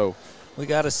 And so – we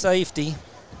got a safety,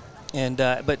 and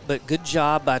but good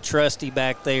job by Trusty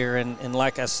back there. And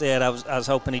like I said, I was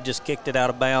hoping he just kicked it out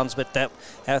of bounds, but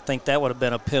I think that would have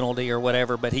been a penalty or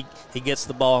whatever. But he gets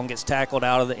the ball and gets tackled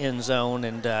out of the end zone,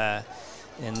 and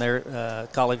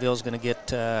Colleyville's going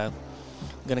to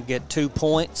get 2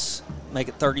 points, make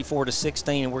it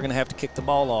 34-16, and we're going to have to kick the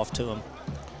ball off to him.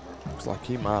 Looks like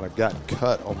he might have gotten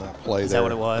cut on that play. Is that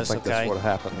what it was? I think that's what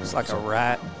happened. It's like a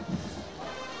rat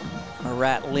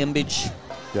limbage.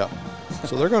 Yeah.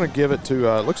 So they're going to give it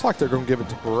to, looks like they're going to give it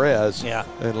to Perez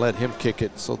and let him kick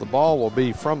it. So the ball will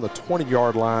be from the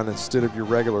 20-yard line instead of your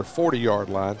regular 40-yard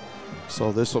line.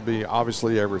 So this will be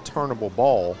obviously a returnable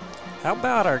ball. How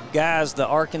about our guys, the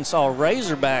Arkansas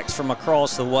Razorbacks from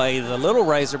across the way, the little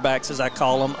Razorbacks as I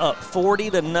call them, up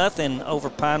 40-0 over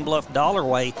Pine Bluff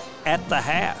Dollarway at the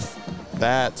half.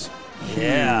 That's huge.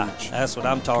 Yeah, that's what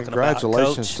I'm talking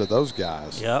Congratulations about, to those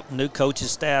guys. Yep, new coaching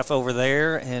staff over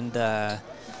there, and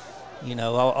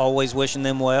always wishing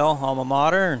them well, alma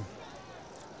mater.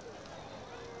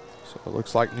 So it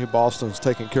looks like New Boston's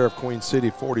taking care of Queen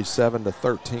City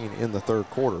 47-13 in the third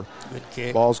quarter. Good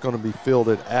kick. Ball's going to be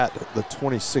fielded at the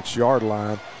 26-yard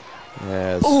line.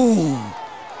 As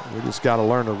we just got to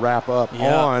learn to wrap up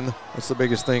on. That's the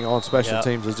biggest thing on special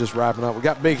teams is just wrapping up. We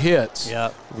got big hits.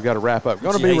 Yep. We got to wrap up.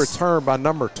 Going to be returned by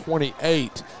number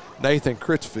 28, Nathan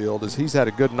Critchfield, as he's had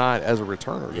a good night as a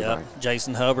returner tonight.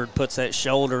 Jason Hubbard puts that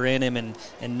shoulder in him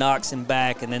and knocks him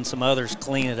back, and then some others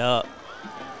clean it up.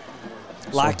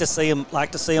 Like to see him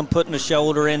putting the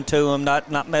shoulder into him,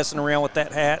 not messing around with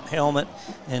that helmet,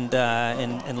 and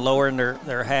lowering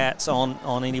their hats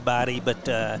on anybody. But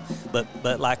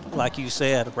like you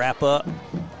said, wrap up.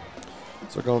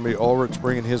 So going to be Ulrich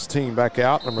bringing his team back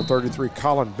out. Number 33,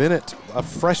 Colin Bennett, a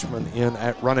freshman, in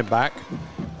at running back.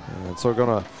 And so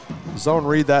going to zone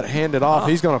read that, hand it off.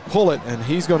 He's going to pull it, and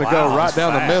he's going to go right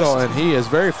down the middle, and he is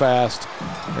very fast.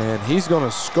 And he's going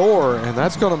to score, and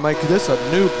that's going to make this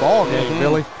a new ball game,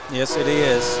 Billy. Yes, it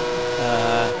is.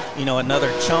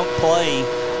 Another chunk play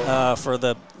for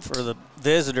the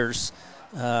visitors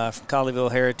from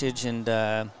Colleyville Heritage, and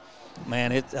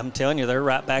man, I'm telling you, they're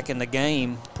right back in the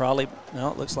game. Probably,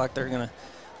 it looks like they're going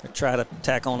to try to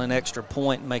tack on an extra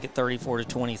point and make it 34-23.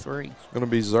 It's going to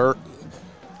be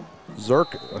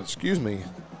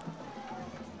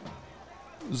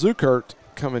Zukert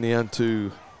coming in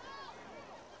to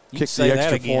kick the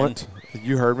extra point.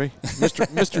 You heard me.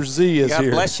 Mr. Z is God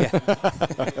here. God bless you.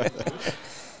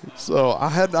 So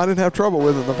I didn't have trouble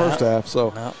with it in the first half.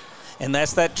 So, and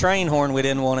that's that train horn we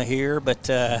didn't want to hear, but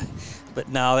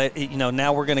now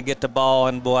now we're going to get the ball,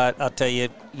 and boy, I'll tell you,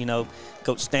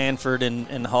 Coach Stanford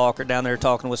and Hawk are down there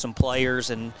talking with some players,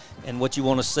 and what you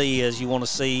want to see is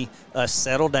us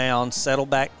settle down, settle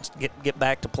back, get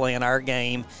back to playing our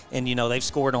game, and they've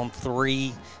scored on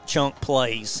 3 chunk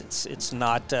plays. It's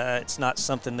not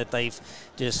something that they've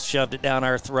just shoved it down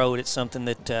our throat. It's something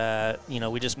that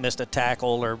we just missed a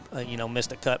tackle or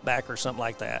missed a cutback or something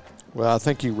like that. Well, I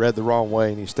think he read the wrong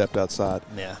way and he stepped outside.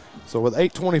 Yeah. So with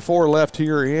 8:24 left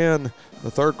here in the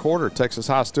third quarter, Texas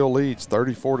High still leads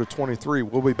 34-23.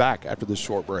 We'll be back after this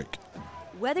short break.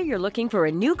 Whether you're looking for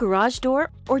a new garage door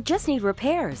or just need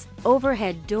repairs,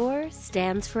 Overhead Door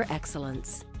stands for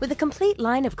excellence. With a complete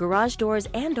line of garage doors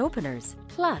and openers,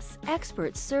 plus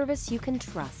expert service you can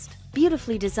trust.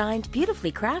 Beautifully designed,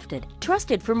 beautifully crafted,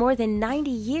 trusted for more than 90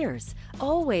 years.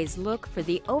 Always look for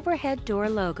the Overhead Door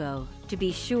logo to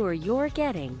be sure you're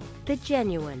getting the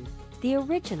genuine, the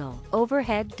original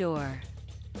Overhead Door.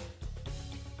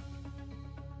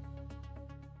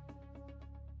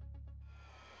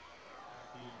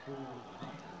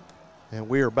 And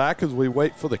we are back as we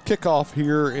wait for the kickoff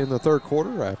here in the third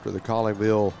quarter after the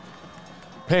Colleyville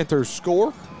Panthers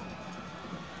score.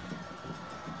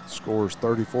 Scores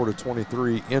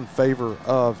 34-23 in favor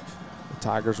of the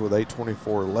Tigers with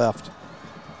 8:24 left.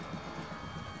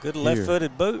 Good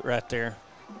left-footed boot right there.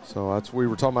 So that's what we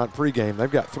were talking about pregame. They've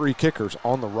got 3 kickers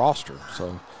on the roster,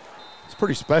 so it's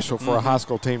pretty special for a high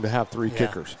school team to have 3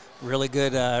 kickers. Really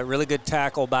good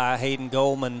tackle by Hayden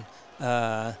Goldman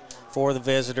for the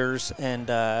visitors, and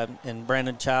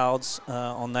Brandon Childs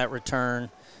on that return.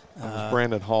 It was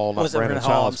Brandon Hall, not Brandon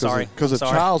Hall? Childs. Because if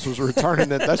Childs was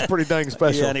returning it, that's pretty dang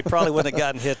special. Yeah, and he probably wouldn't have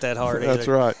gotten hit that hard either. That's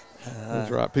right.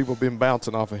 That's right. People been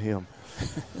bouncing off of him.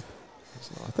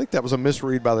 So I think that was a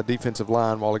misread by the defensive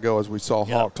line a while ago as we saw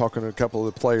Hawk talking to a couple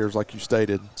of the players like you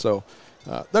stated. So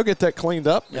they'll get that cleaned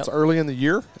up. It's early in the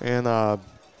year, and a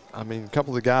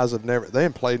couple of the guys they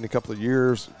haven't played in a couple of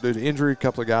years due to injury. A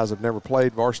couple of guys have never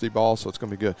played varsity ball, so it's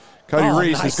going to be good. Cody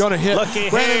Reese is going to hit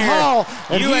Brandon Hall,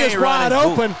 and he is wide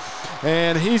open,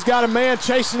 and he's got a man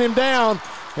chasing him down,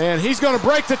 and he's going to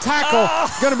break the tackle.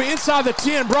 Going to be inside the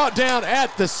 10, brought down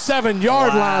at the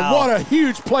 7-yard line. What a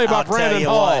huge play by Brandon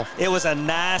Hall. It was a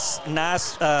nice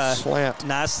slant.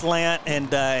 Nice slant,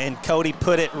 and Cody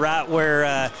put it right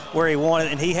where he wanted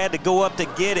it, and he had to go up to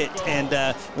get it,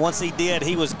 and once he did,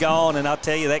 he was gone, and I'll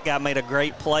tell you, that guy made a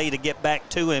great play to get back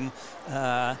to him.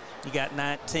 You got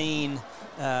 19,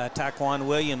 Taquan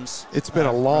Williams. It's been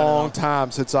a long time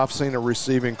since I've seen a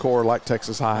receiving core like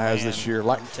Texas High has this year.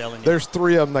 I'm telling you. There's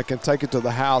 3 of them that can take it to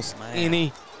the house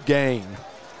any game.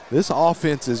 This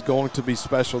offense is going to be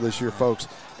special this year, folks.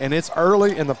 And it's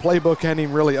early, and the playbook hadn't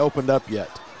even really opened up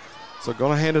yet. So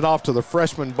going to hand it off to the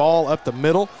freshman Ball up the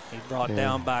middle. He's brought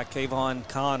down by Kayvon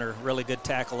Connor. Really good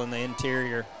tackle in the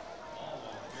interior.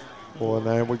 Well, and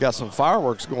then we got some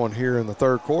fireworks going here in the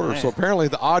third quarter. So apparently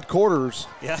the odd quarters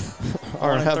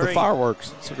are have the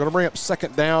fireworks. So going to bring up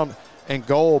second down and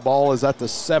goal. Ball is at the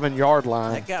 7-yard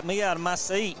line. That got me out of my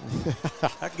seat.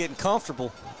 I'm getting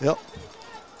comfortable. Yep.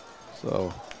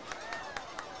 So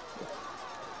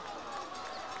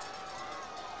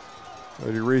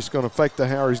Cody Reese going to fake the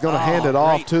hand. He's going to hand it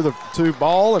off to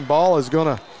Ball, and Ball is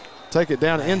going to take it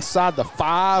down inside the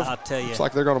 5. I'll tell you. Looks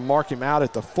like they're going to mark him out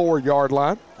at the 4-yard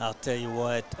line. I'll tell you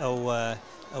what.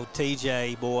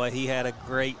 TJ, boy, he had a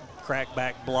great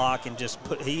crackback block and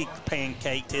he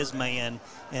pancaked his man,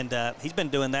 and he's been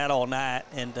doing that all night.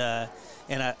 And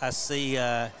I see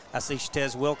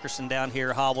Shtez Wilkerson down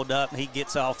here hobbled up, and he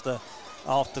gets off the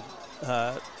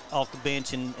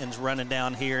bench and is running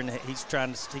down here, and he's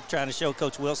trying to show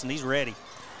Coach Wilson he's ready.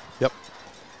 Yep.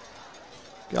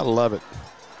 Gotta love it.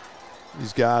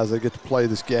 These guys, they get to play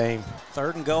this game.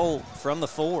 3rd and goal from the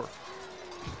 4.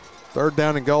 3rd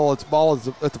down and goal. It's Ball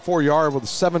at the 4-yard with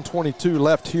 7:22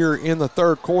 left here in the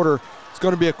third quarter. It's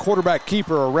going to be a quarterback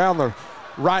keeper around the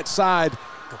right side.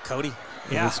 Go Cody.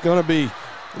 Yeah. It's going to be,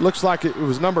 it looks like it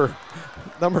was number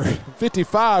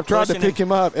 55 tried to pick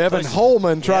him up. Evan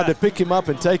Holman tried to pick him up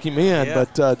and take him in,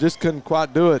 but just couldn't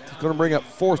quite do it. It's going to bring up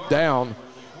 4th down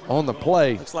on the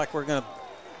play. Looks like we're going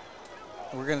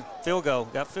to field goal.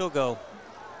 Got field goal.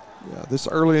 Yeah, this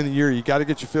early in the year, you got to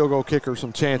get your field goal kicker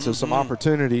some chances, some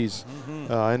opportunities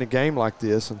in a game like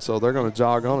this. And so they're going to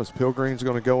jog on as Pilgrim's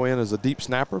going to go in as a deep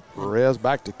snapper. Perez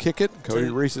back to kick it. Cody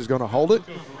Reese is going to hold it.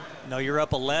 No, you're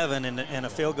up 11, and a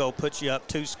field goal puts you up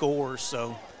 2 scores.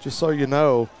 So just so you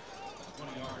know,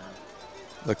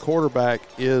 the quarterback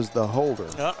is the holder.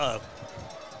 Uh-oh.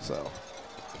 So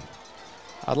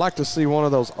I'd like to see one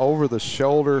of those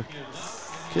over-the-shoulder.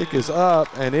 Kick is up,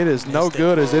 and it is no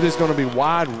good as it is going to be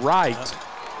wide right.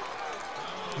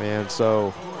 And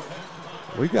so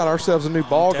we've got ourselves a new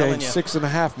ball game,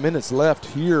 6.5 minutes left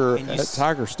here at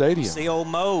Tiger Stadium. You see old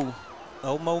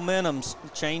momentum's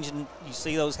changing. You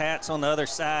see those hats on the other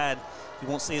side. You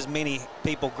won't see as many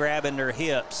people grabbing their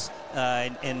hips,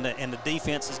 and the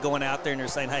defense is going out there and they're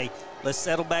saying, hey, let's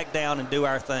settle back down and do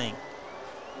our thing.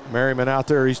 Merriman out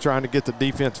there, he's trying to get the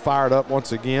defense fired up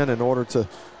once again in order to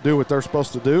do what they're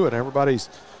supposed to do, and everybody's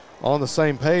on the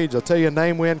same page. I'll tell you a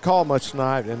name we hadn't called much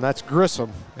tonight, and that's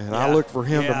Grissom. And I look for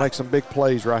him to make some big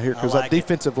plays right here because that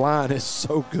defensive line is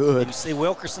so good. And you see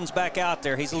Wilkerson's back out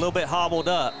there. He's a little bit hobbled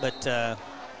up, but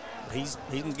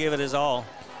he can give it his all.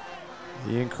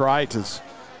 Ian Kreit is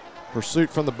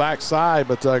pursuit from the backside,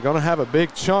 but going to have a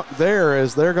big chunk there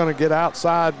as they're going to get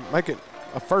outside, make it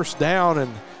a first down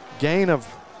and gain of,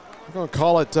 we're going to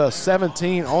call it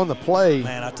 17 on the play.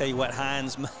 Man, I'll tell you what,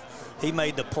 Hines, he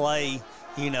made the play,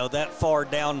 you know, that far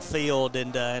downfield,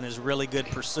 and is really good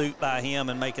pursuit by him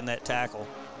and making that tackle.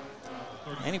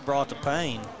 And he brought the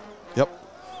pain. Yep.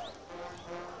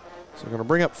 So we're going to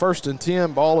bring up 1st and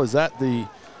 10. Ball is at the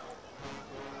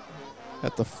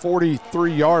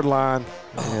 43-yard line.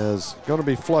 Is going to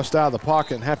be flushed out of the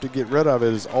pocket and have to get rid of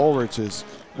it as Ulrich is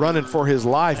running for his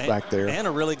life back there. And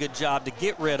a really good job to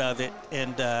get rid of it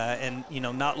and you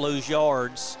know, not lose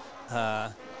yards.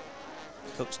 Coach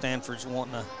Stanford's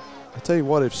wanting to. I tell you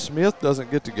what, if Smith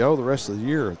doesn't get to go the rest of the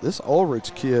year, this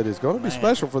Ulrich kid is going to be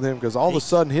special for them because all of a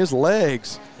sudden his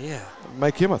legs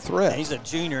make him a threat. And he's a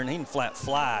junior and he can flat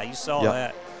fly. You saw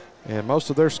that. And most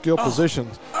of their skill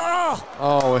positions,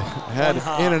 had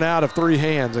in and out of 3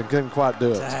 hands and couldn't quite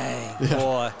do it. Dang,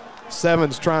 boy.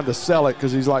 Seven's trying to sell it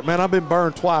because he's like, man, I've been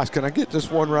burned twice. Can I get this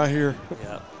one right here?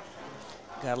 Yep.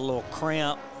 Got a little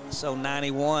cramp. So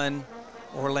 91,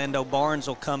 Orlando Barnes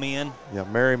will come in. Yeah,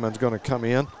 Merriman's going to come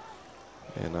in.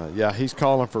 And, he's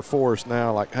calling for Forrest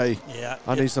now, like, hey,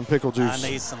 I need some pickle juice. I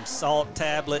need some salt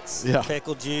tablets,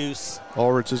 pickle juice.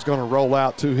 Ulrich is going to roll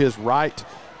out to his right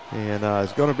and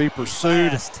is going to be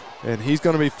pursued. And he's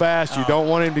going to be fast. You don't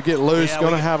want him to get loose.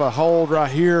 Going to have a hold right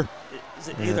here. Is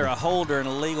it either a hold or an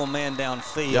illegal man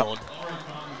downfield? Yep.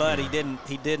 But he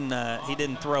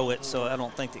didn't throw it, so I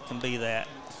don't think it can be that.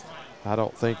 I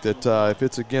don't think that if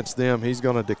it's against them, he's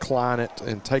going to decline it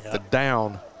and take the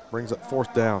down. Brings up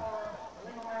 4th down.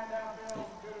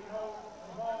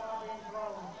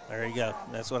 There you go.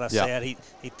 That's what I said. He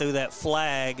threw that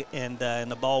flag, and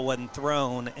the ball wasn't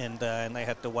thrown, and they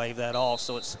had to wave that off.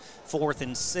 So it's 4th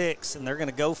and 6, and they're going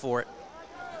to go for it.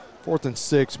 4th and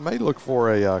 6. May look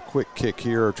for a quick kick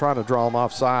here, or trying to draw them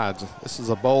off sides. This is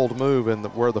a bold move in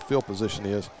where the field position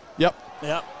is. Yep.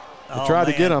 He tried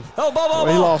to get him. Ball.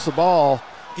 He lost the ball,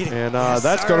 and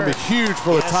that's going to be huge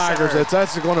for the Tigers.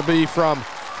 That's going to be from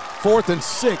 4th and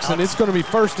 6, and it's going to be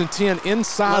 1st and 10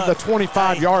 inside the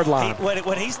 25-yard line.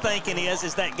 What he's thinking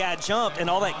is that guy jumped, and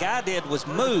all that guy did was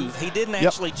move. He didn't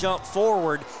actually jump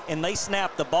forward, and they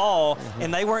snapped the ball,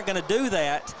 and they weren't going to do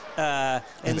that.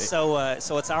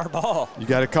 So it's our ball. You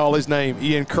got to call his name,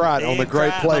 Ian Kreit, on the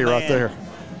great play right there.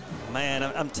 Man,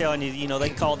 I'm telling you, they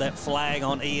called that flag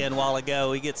on Ian a while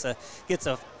ago. He gets a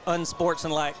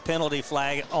unsportsmanlike penalty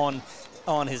flag on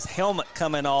his helmet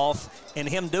coming off and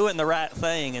him doing the right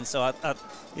thing, and so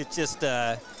it's just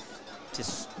and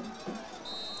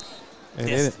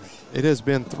it has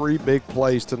been 3 big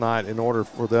plays tonight in order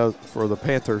for the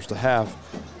Panthers to have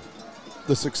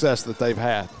the success that they've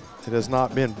had. It has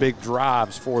not been big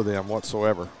drives for them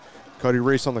whatsoever. Cody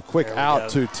Reese on the quick out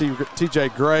to T.J.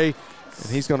 Gray, and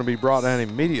he's going to be brought down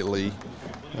immediately,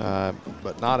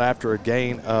 but not after a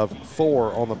gain of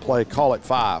 4 on the play. Call it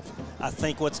 5. I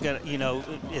think what's going to,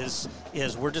 is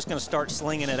we're just going to start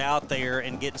slinging it out there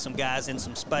and getting some guys in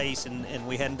some space, and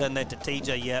we hadn't done that to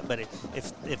TJ yet. But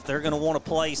if they're going to want to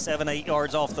play 7-8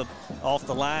 yards off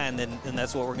the line, then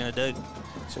that's what we're going to do.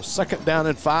 So 2nd down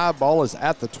and 5. Ball is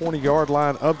at the 20-yard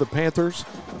line of the Panthers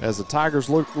as the Tigers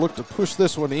look to push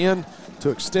this one in to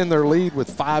extend their lead with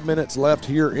 5 minutes left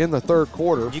here in the 3rd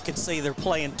quarter. You can see they're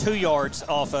playing 2 yards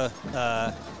off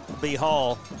of B.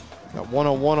 Hall. Got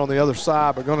 1-on-1 on the other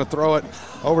side, but going to throw it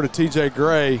over to T.J.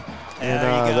 Gray.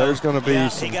 And there's going to be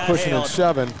some pushing and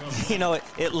shoving. You know,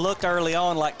 it looked early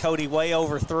on like Cody way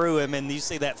overthrew him, and you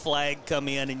see that flag come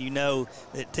in, and you know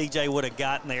that TJ would have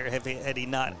gotten there had he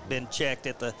not been checked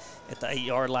at the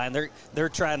 8-yard line. They're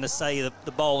trying to say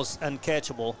the ball's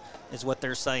uncatchable, is what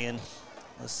they're saying.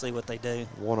 Let's see what they do.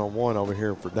 One-on-one over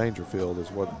here for Dangerfield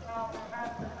is what.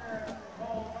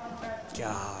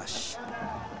 Gosh.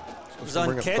 It was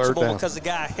uncatchable because the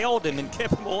guy held him and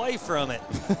kept him away from it.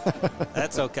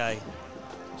 That's okay.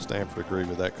 Stanford agreed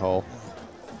with that call.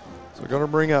 So we're going to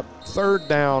bring up 3rd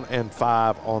down and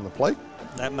 5 on the plate.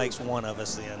 That makes one of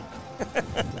us then.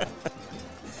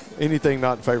 Anything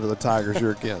not in favor of the Tigers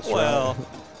you're against, well, right?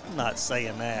 I'm not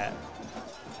saying that.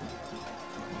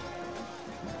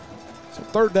 So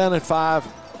 3rd down and 5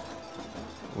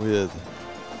 with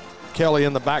Kelly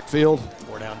in the backfield.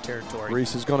 4-down territory.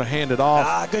 Reese is going to hand it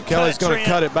off. Good Kelly's going to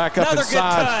cut it back up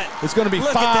inside. It's going to be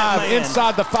 5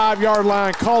 inside the 5-yard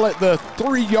line. Call it the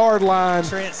 3-yard line.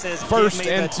 Trent says, 1st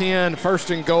and 10,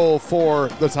 1st and goal for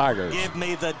the Tigers. Give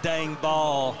me the dang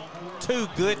ball. 2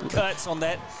 good cuts on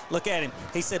that. Look at him.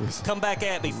 He said, come back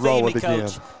at me. Feed me,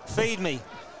 Coach. Feed me.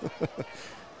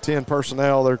 10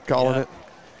 personnel, they're calling it.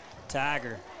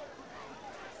 Tiger.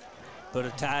 Put a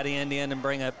tight end in and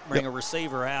bring a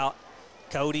receiver out.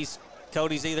 Cody's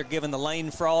either giving the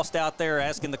Lane Frost out there or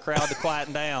asking the crowd to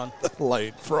quieten down.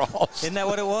 Lane Frost. Isn't that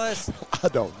what it was? I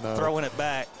don't know. Throwing it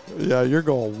back. Yeah, you're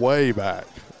going way back.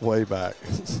 Way back.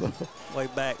 Way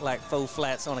back like faux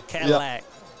flats on a Cadillac.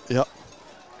 Yep.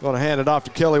 Going to hand it off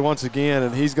to Kelly once again,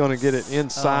 and he's going to get it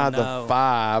inside the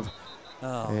 5.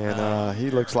 And he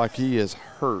looks like he is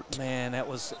hurt. Man, that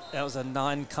was a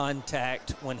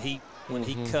non-contact when he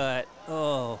cut.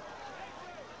 Oh,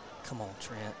 come on,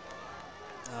 Trent.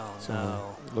 Oh, so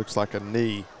no. Looks like a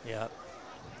knee. Yep.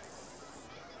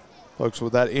 Folks,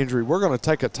 with that injury, we're going to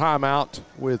take a timeout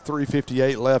with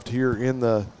 3:58 left here in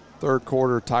the 3rd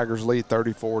quarter. Tigers lead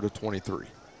 34-23.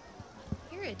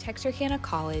 Here at Texarkana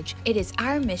College, it is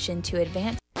our mission to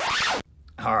advance.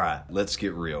 All right, let's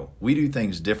get real. We do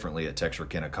things differently at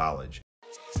Texarkana College.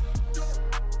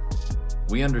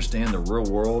 We understand the real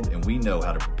world, and we know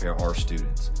how to prepare our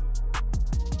students.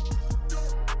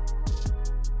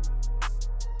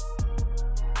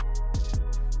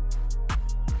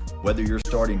 Whether you're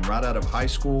starting right out of high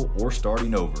school or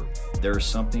starting over, there is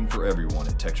something for everyone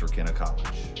at Texarkana College.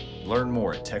 Learn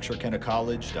more at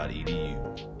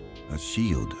texarkanacollege.edu. A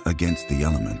shield against the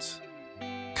elements.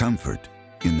 Comfort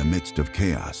in the midst of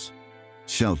chaos.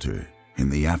 Shelter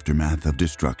in the aftermath of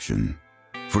destruction.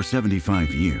 For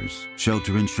 75 years,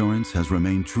 Shelter Insurance has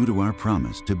remained true to our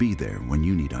promise to be there when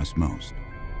you need us most.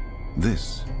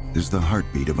 This is the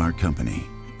heartbeat of our company,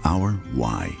 our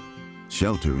why.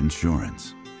 Shelter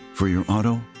Insurance. For your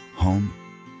auto, home,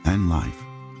 and life.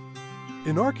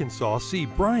 In Arkansas, see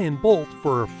Brian Bolt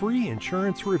for a free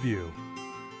insurance review.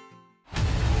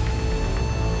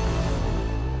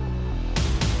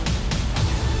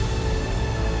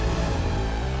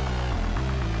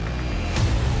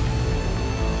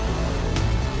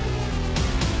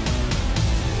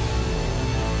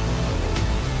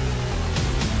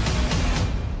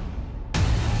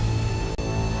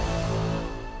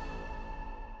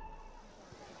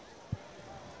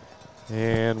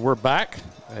 And we're back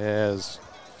as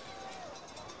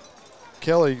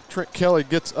Trent Kelly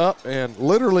gets up and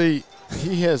literally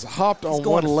he has hopped on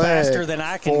one leg. Faster than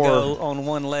I can go on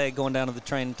one leg going down to the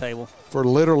training table. For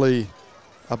literally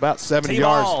about 70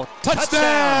 yards.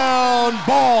 Touchdown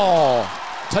ball.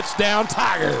 Touchdown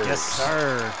Tigers. Yes,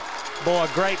 sir. Boy,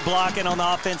 great blocking on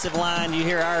the offensive line. You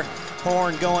hear our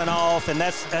horn going off, and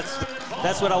that's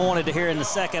what I wanted to hear in the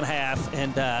second half.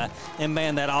 And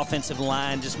man, that offensive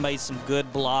line just made some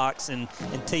good blocks, and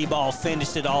T-Ball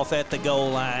finished it off at the goal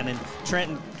line. And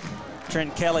Trent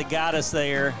Kelly got us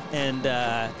there, and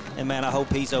man, I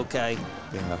hope he's okay.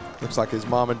 Yeah, looks like his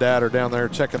mom and dad are down there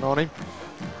checking on him.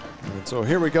 And so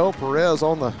here we go. Perez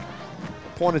on the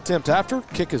point attempt after.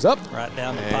 Kick is up. Right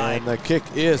down the pipe. And the kick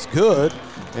is good.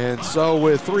 And so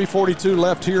with 3:42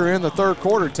 left here in the 3rd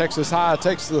quarter, Texas High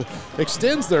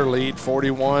extends their lead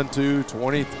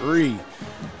 41-23.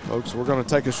 Folks, we're going to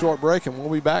take a short break, and we'll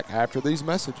be back after these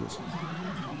messages.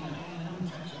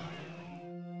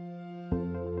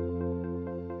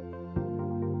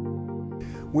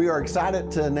 We are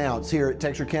excited to announce here at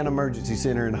Texarkana Emergency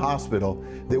Center and Hospital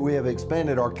that we have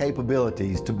expanded our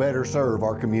capabilities to better serve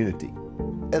our community.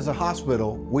 As a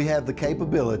hospital, we have the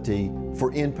capability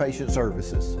for inpatient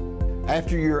services.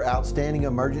 After your outstanding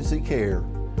emergency care,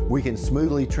 we can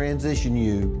smoothly transition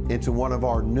you into one of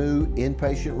our new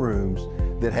inpatient rooms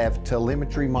that have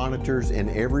telemetry monitors in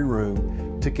every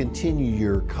room to continue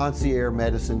your concierge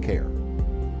medicine care.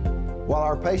 While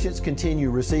our patients continue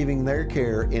receiving their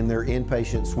care in their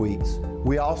inpatient suites,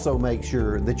 we also make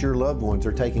sure that your loved ones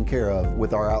are taken care of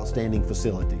with our outstanding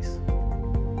facilities.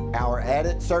 Our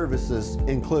added services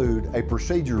include a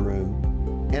procedure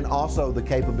room and also the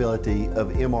capability of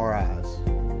MRIs.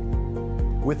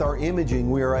 With our imaging,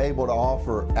 we are able to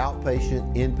offer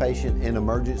outpatient, inpatient, and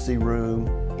emergency room,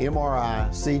 MRI,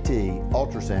 CT,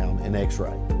 ultrasound, and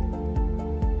X-ray.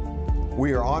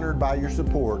 We are honored by your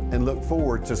support and look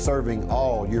forward to serving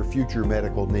all your future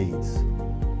medical needs.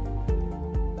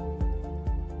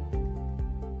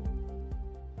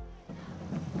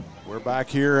 We're back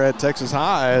here at Texas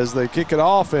High as they kick it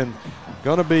off and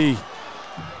going to be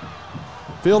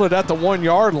fielded at the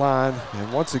 1-yard line.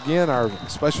 And once again, our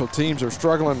special teams are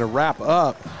struggling to wrap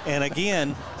up. And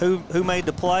again, who made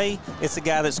the play? It's the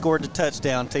guy that scored the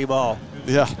touchdown, T-Ball.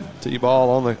 Yeah, T-Ball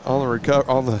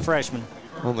on the freshman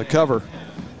on the cover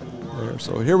there.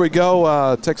 So here we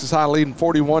go. Texas High leading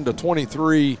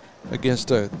 41-23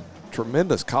 against a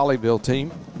tremendous Colleyville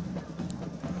team.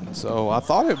 So I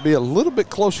thought it'd be a little bit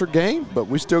closer game, but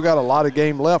we still got a lot of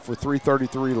game left with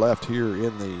 3:33 left here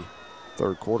in the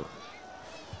third quarter.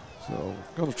 So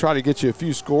I'm going to try to get you a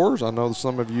few scores. I know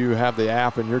some of you have the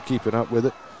app and you're keeping up with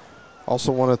it.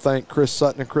 Also want to thank Chris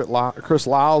Sutton and Chris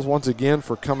Lyles once again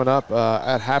for coming up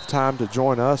at halftime to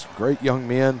join us. Great young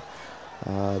men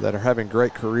that are having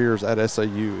great careers at SAU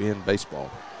in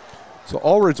baseball. So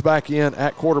Ulrich's back in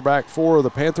at quarterback for the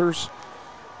Panthers.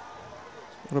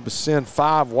 Going to send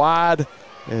 5 wide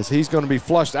as he's going to be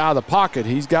flushed out of the pocket.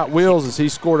 He's got wheels as he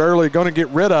scored early. Going to get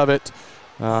rid of it.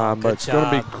 But it's going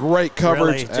to be great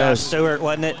coverage. Really, Josh Stewart,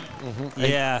 wasn't it?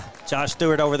 Yeah, Josh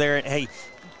Stewart over there. Hey,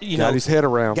 got his head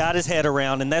around. Got his head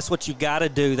around, and that's what you got to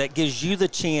do. That gives you the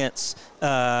chance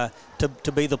to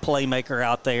be the playmaker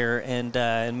out there. And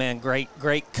man, great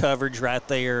coverage right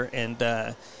there. And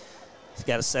he's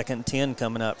got a 2nd and 10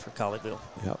 coming up for Colleyville.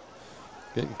 Yep.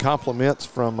 Getting compliments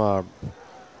from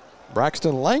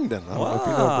Braxton Langdon. I don't know if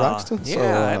you know Braxton. Yeah, so,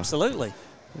 absolutely.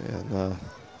 And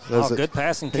good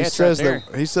passing catch right there.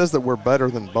 He says that we're better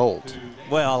than Bolt.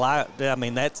 Well, I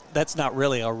mean that's not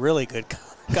really a really good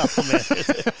compliment.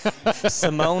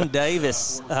 Simone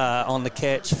Davis on the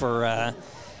catch for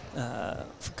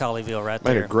Colleyville right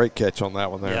there. Made a great catch on that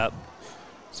one there. Yep.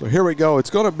 So here we go. It's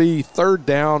going to be 3rd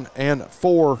down and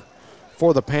 4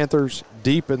 for the Panthers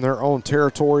deep in their own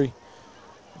territory.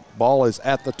 Ball is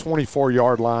at the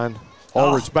 24-yard line.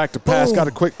 Ulrich back to pass, got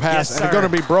a quick pass, yes, and it's going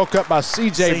to be broke up by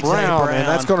C.J. Brown, and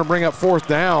that's going to bring up 4th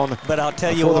down. But I'll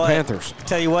tell you for what, the Panthers.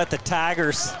 Tell you what, the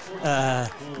Tigers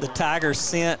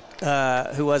sent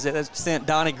who was it? Sent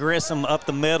Donnie Grissom up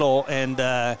the middle, and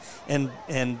it's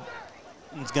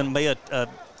going to be a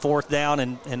 4th down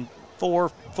and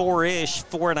 4-ish,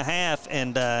 4.5,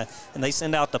 and they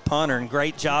send out the punter. And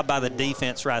great job by the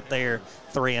defense right there,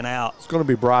 3 and out. It's going to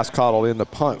be Bryce Cottle in the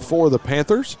punt for the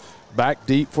Panthers. Back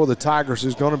deep for the Tigers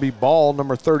is going to be Ball,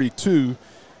 number 32,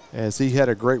 as he had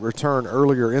a great return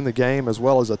earlier in the game, as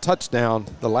well as a touchdown,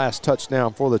 the last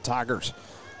touchdown for the Tigers.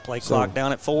 Play clock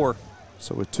down at 4.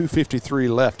 So with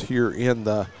 2:53 left here in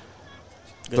the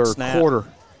third quarter.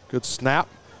 Good snap.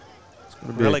 It's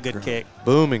going to be really good kick.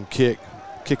 Booming kick.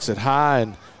 Kicks it high,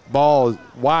 and Ball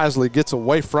wisely gets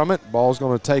away from it. Ball's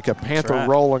going to take a Panther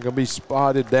roll and going to be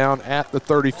spotted down at the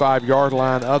 35-yard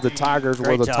line of the Tigers,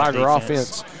 where the Tiger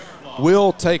offense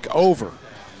will take over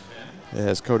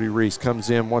as Cody Reese comes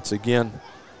in once again.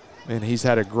 And he's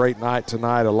had a great night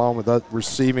tonight along with the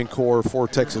receiving corps for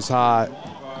Texas High.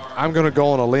 I'm going to go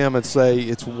on a limb and say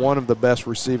it's one of the best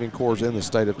receiving corps in the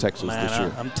state of Texas this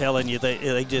year. I'm telling you,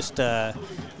 they just,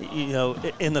 you know,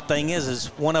 and the thing is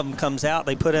one of them comes out,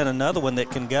 they put in another one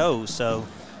that can go. So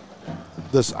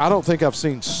I don't think I've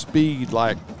seen speed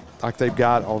like they've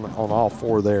got on all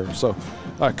 4 there. So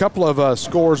a couple of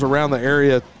scores around the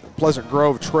area. Pleasant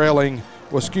Grove trailing,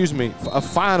 a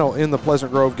final in the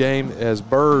Pleasant Grove game as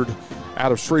Bird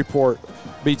out of Shreveport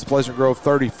beats Pleasant Grove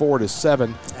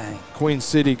 34-7. Queen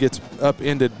City gets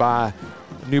upended by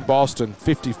New Boston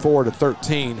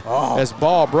 54-13 as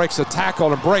Ball breaks a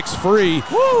tackle and breaks free.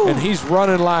 Woo! And he's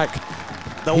running like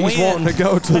he's wanting to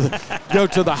go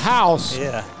to the house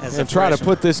and try to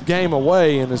put this game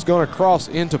away, and is going to cross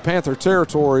into Panther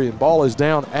territory, and Ball is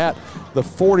down at the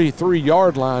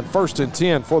 43-yard line, 1st and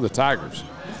 10 for the Tigers.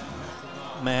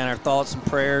 Man, our thoughts and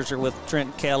prayers are with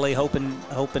Trent Kelly, hoping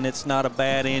it's not a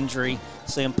bad injury.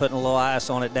 See him putting a little ice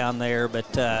on it down there,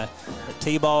 but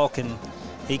T-Ball can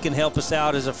help us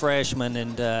out as a freshman,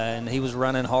 and he was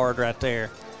running hard right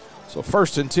there. So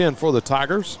 1st and 10 for the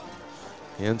Tigers.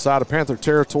 Inside of Panther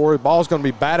territory, ball's going to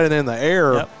be batted in the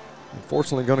air,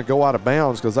 Unfortunately, going to go out of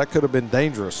bounds because that could have been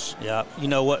dangerous. Yeah, you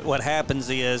know what happens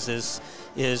is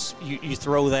you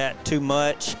throw that too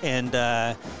much, and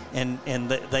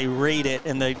they read it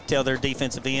and they tell their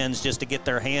defensive ends just to get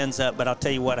their hands up. But I'll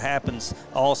tell you what happens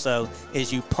also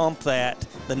is you pump that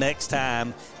the next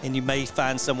time, and you may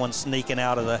find someone sneaking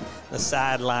out of the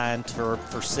sideline for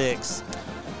 6.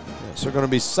 Yeah, so going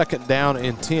to be 2nd down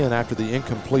and 10 after the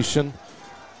incompletion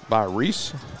by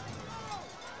Reese.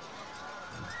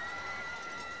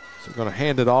 So going to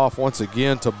hand it off once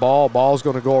again to Ball. Ball's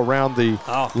going to go around the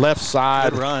left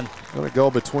side. Good run. Going to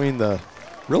go between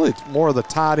really more of the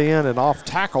tight end and off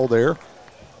tackle there.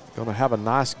 Going to have a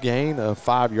nice gain of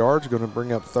 5 yards. Going to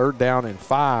bring up 3rd down and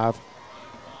 5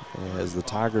 as the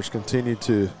Tigers continue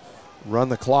to run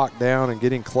the clock down and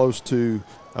getting close to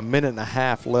a minute and a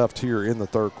half left here in the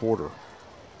 3rd quarter.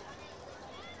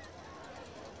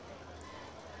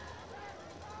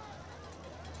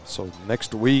 So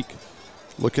next week,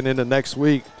 looking into next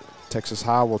week, Texas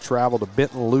High will travel to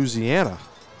Benton, Louisiana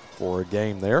for a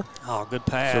game there. Oh, good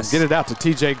pass. So get it out to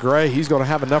T.J. Gray. He's going to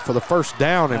have enough for the 1st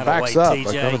down and backs up.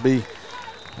 But going to be,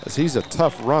 as he's a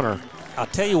tough runner. I'll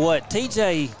tell you what,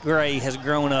 T.J. Gray has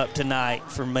grown up tonight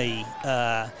for me.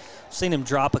 Seen him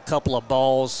drop a couple of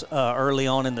balls early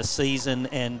on in the season,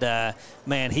 and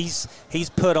man, he's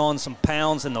put on some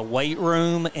pounds in the weight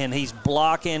room, and he's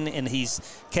blocking and he's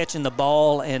catching the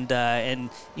ball, and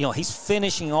you know, he's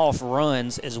finishing off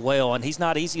runs as well, and he's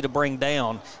not easy to bring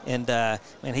down. And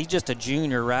man, he's just a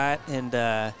junior, right? And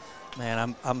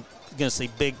man, I'm gonna see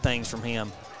big things from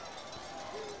him.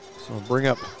 So bring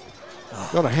up,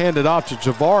 going to hand it off to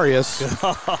Javarius.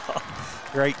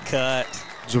 Great cut.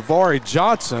 Javari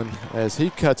Johnson as he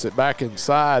cuts it back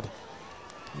inside,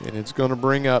 and it's going to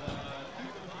bring up,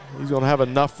 he's going to have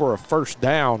enough for a 1st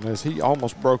down as he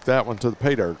almost broke that one to the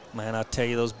pay dirt. Man, I tell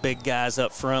you, those big guys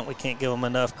up front, we can't give them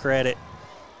enough credit.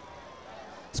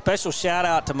 Special shout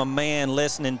out to my man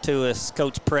listening to us,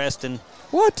 Coach Preston.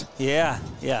 What? Yeah.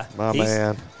 My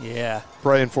man. Yeah.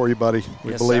 Praying for you, buddy.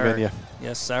 We believe in you.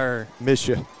 Yes, sir. Miss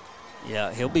you.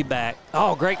 Yeah, he'll be back.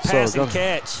 Oh, great pass and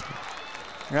catch.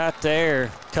 Right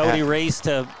there, Cody Reese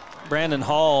to Brandon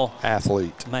Hall.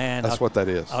 Athlete. Man. That's what that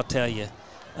is. I'll tell you.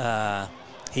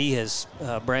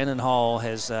 Brandon Hall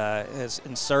has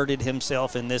inserted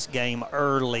himself in this game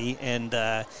early, and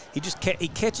he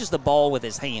catches the ball with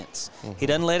his hands. Mm-hmm. He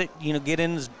doesn't let it, get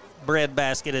in his bread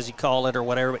basket, as you call it, or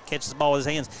whatever, but catches the ball with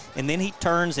his hands. And then he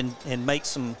turns and makes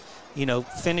some,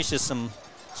 finishes some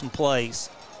plays.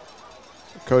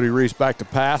 Cody Reese back to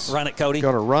pass. Run it, Cody.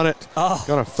 Going to run it. Oh.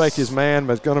 Going to fake his man,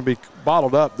 but going to be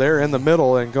bottled up there in the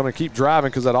middle and going to keep driving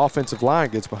because that offensive line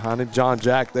gets behind him. John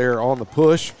Jack there on the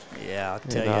push. Yeah, I'll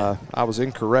tell you. I was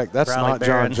incorrect. That's Briley not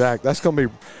Barron. John Jack. That's going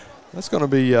to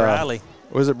be Briley.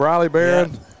 Was it Briley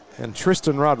Barron? Yeah. And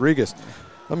Tristan Rodriguez.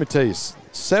 Let me tell you,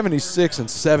 76 and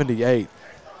 78.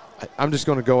 I'm just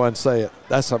going to go and say it.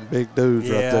 That's some big dudes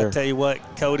right there. Yeah, I'll tell you what,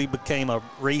 Cody became a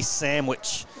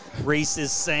Reese's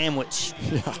sandwich.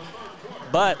 Yeah.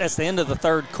 But that's the end of the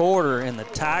 3rd quarter, and the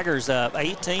Tigers up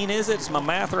 18, is it? Is my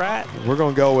math right? We're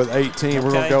going to go with 18. Okay.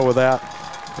 We're going to go with that.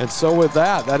 And so with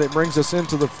that it brings us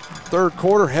into the 3rd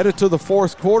quarter, headed to the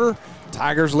 4th quarter.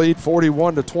 Tigers lead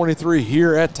 41-23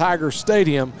 here at Tiger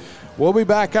Stadium. We'll be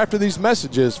back after these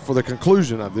messages for the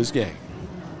conclusion of this game.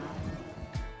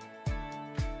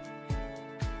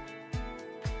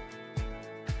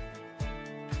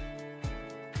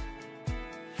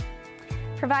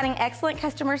 Providing excellent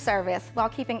customer service while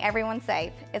keeping everyone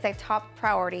safe is a top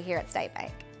priority here at State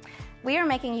Bank. We are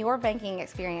making your banking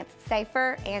experience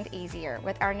safer and easier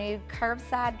with our new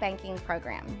curbside banking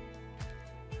program.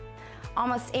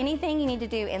 Almost anything you need to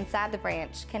do inside the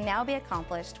branch can now be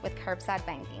accomplished with curbside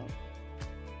banking.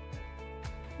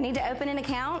 Need to open an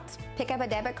account, pick up a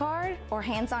debit card, or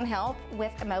hands-on help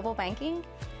with mobile banking?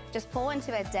 Just pull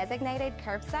into a designated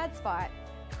curbside spot,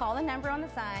 call the number on the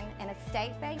sign, and a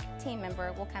State Bank team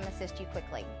member will come assist you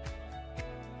quickly.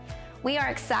 We are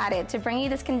excited to bring you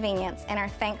this convenience and are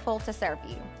thankful to serve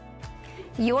you.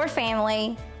 Your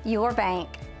family, your bank,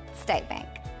 State Bank.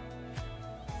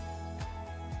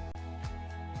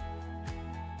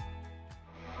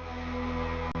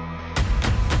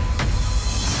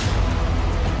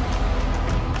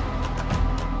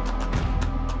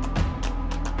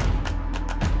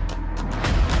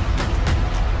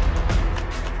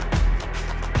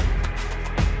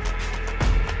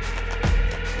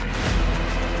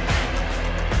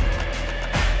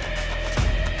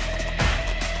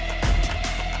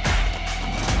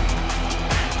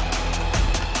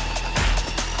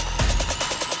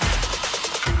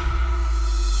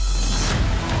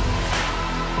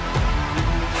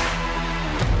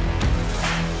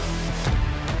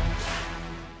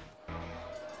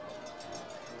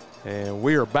 And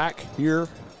we are back here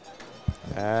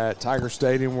at Tiger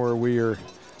Stadium where we are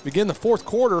begin the fourth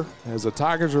quarter as the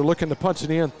Tigers are looking to punch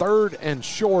it in. 3rd and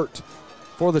short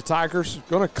for the Tigers.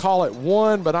 Going to call it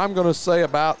 1, but I'm going to say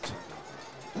about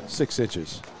 6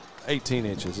 inches. 18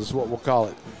 inches is what we'll call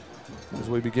it as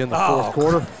we begin the fourth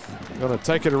quarter. Going to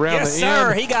take it around the end. Yes,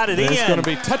 sir. He got it in. It's going to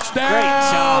be touchdown.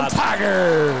 Great job.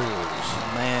 Tigers.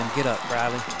 Man, get up,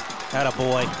 Bradley. Atta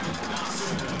boy.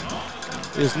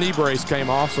 His knee brace came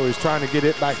off, so he's trying to get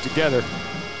it back together.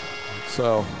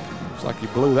 So looks like he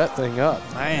blew that thing up.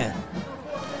 Man,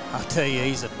 I'll tell you,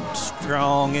 he's a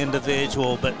strong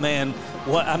individual. But, man,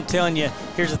 what I'm telling you,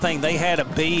 here's the thing. They had a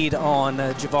bead on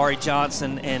Javari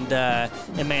Johnson, and,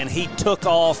 man, he took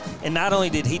off. And not only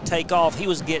did he take off, he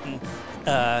was getting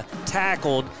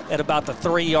tackled at about the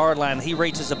 3-yard line. He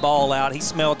reaches the ball out. He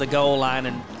smelled the goal line,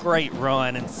 and great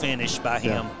run and finish by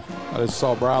him. I just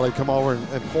saw Briley come over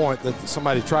and point that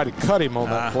somebody tried to cut him on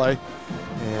that play.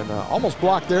 And almost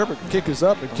blocked there, but the kick is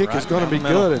up, and kick is going to be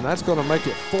good, and that's going to make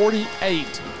it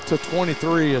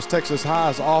 48-23 as Texas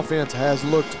High's offense has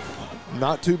looked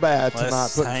not too bad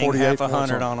tonight, putting 48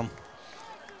 points on them.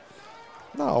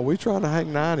 No, we're trying to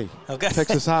hang 90. Okay.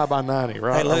 Texas High by 90,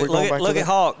 right? Hey, look at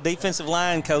Hawk, defensive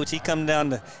line coach. He come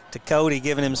down to Cody,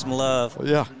 giving him some love. Well,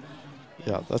 yeah.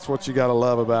 Yeah, that's what you got to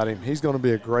love about him. He's going to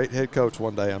be a great head coach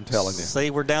one day, I'm telling you. See,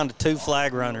 we're down to 2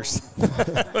 flag runners.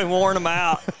 We worn them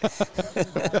out.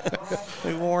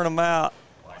 We worn them out.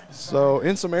 So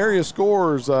in some area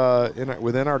scores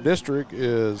within our district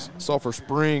is Sulphur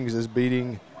Springs is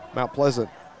beating Mount Pleasant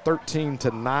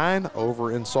 13-9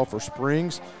 over in Sulphur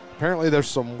Springs. Apparently there's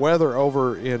some weather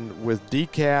over with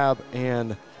DeKalb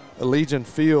and Allegiant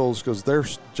Fields because they're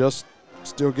just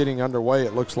still getting underway.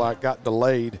 It looks like got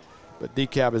delayed. But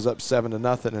DeKalb is up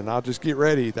 7-0, and I'll just get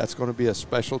ready. That's going to be a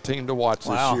special team to watch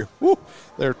this year. Woo.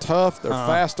 They're tough. They're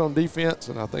fast on defense,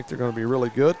 and I think they're going to be really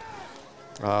good.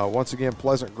 Once again,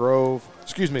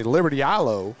 Liberty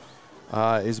Ilo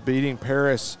is beating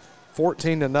Paris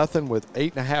 14-0 with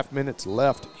 8.5 minutes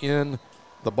left in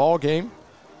the ball game.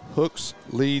 Hooks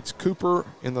leads Cooper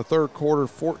in the 3rd quarter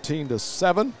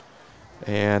 14-7,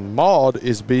 and Maud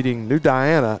is beating New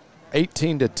Diana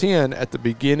 18-10 at the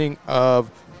beginning of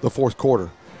the 4th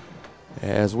quarter.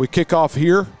 As we kick off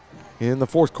here in the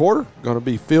 4th quarter, going to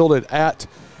be fielded at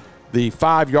the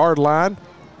 5-yard line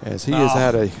as he has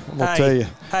had I'm going to tell you.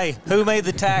 Hey, who made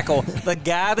the tackle? The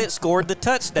guy that scored the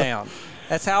touchdown.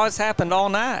 That's how it's happened all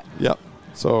night. Yep.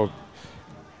 So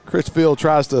Chris Field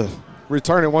tries to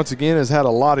return it once again, has had a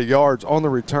lot of yards on the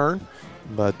return,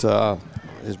 but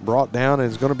is brought down and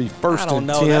is going to be 1st and 10. I don't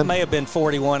know. That may have been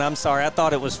 41. I'm sorry. I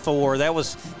thought it was 4. That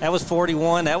was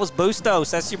 41. That was Bustos.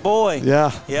 That's your boy.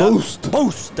 Yeah. Yep.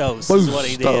 Bustos is what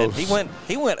he did.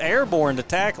 He went airborne to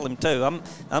tackle him too.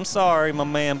 I'm sorry, my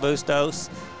man Bustos.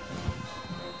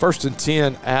 1st and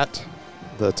 10 at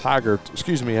the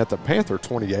at the Panther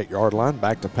 28-yard line.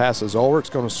 Back to passes over.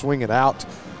 It's going to swing it out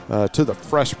to the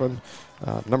freshman.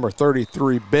 Number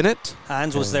 33, Bennett.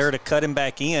 Hines was there to cut him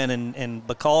back in, and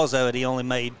because of it, he only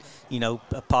made, a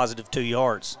positive 2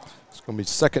 yards. It's going to be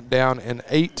 2nd down and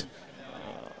 8.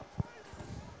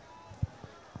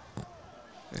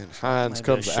 And Hines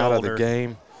comes out of the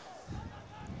game.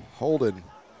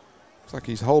 Looks like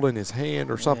he's holding his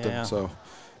hand or something. Yeah. So,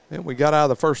 and we got out of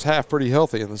the first half pretty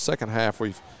healthy. In the second half,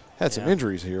 we've had some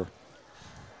injuries here.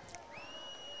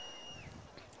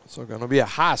 So going to be a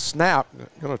high snap.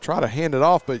 Going to try to hand it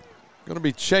off, but going to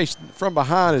be chased from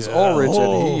behind is Ulrich,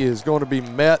 and he is going to be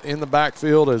met in the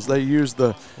backfield as they use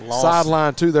the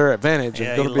sideline to their advantage.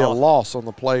 Yeah, it's going to be a loss on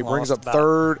the play. Brings up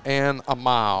 3rd and a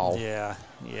mile. Yeah.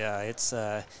 It's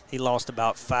he lost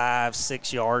about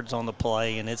 5-6 yards on the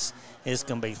play, and it's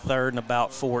going to be 3rd and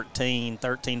about 13,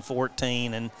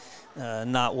 14, and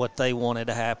not what they wanted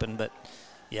to happen. But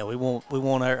yeah, we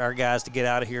want our guys to get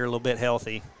out of here a little bit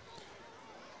healthy.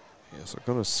 Yeah, so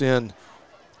going to send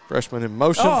freshman in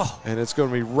motion, and it's going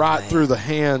to be right through the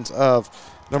hands of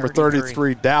number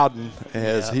 33, Dowden,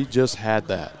 as he just had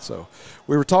that. So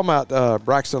we were talking about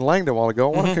Braxton Langdon a while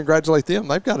ago. I want to congratulate them.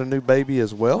 They've got a new baby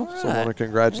as well, so I want to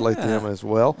congratulate them as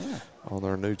well on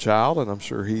their new child, and I'm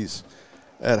sure he's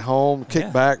at home,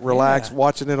 kick back, relax,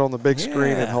 watching it on the big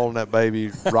screen and holding that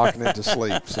baby, rocking it to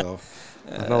sleep. So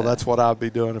I know that's what I'd be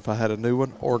doing if I had a new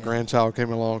one or a grandchild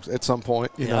came along at some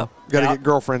point. You know, got to get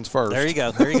girlfriends first. There you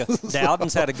go.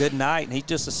 Dowden's had a good night, and he's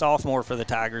just a sophomore for the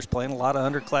Tigers, playing a lot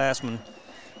of underclassmen.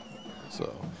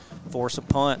 So force a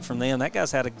punt from them. That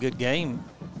guy's had a good game.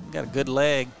 Got a good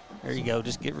leg. There you go.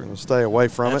 Just get rid. Stay away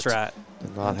from That's it. right.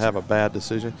 and not have a bad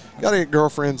decision. Got to get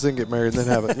girlfriends, then get married, then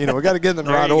have it. You know, we got to get in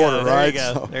the right order, right?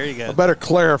 There you go. I better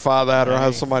clarify that, or I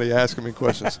have somebody asking me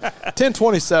questions.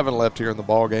 10:27 left here in the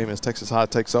ball game as Texas High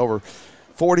takes over,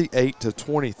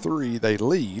 48-23. They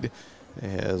lead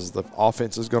as the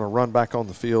offense is going to run back on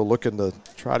the field, looking to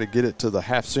try to get it to the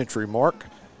half-century mark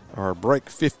or break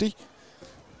 50,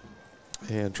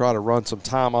 and try to run some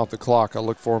time off the clock. I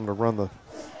look for them to run the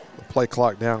play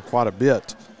clock down quite a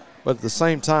bit. But at the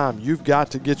same time, you've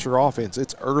got to get your offense.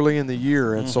 It's early in the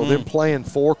year, and so them playing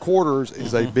 4 quarters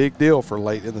is a big deal for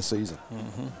late in the season.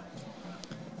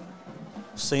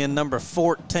 Seeing number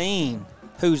 14.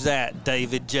 Who's that?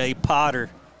 David J.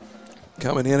 Potter.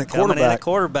 Coming in at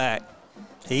quarterback.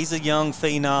 He's a young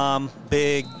phenom,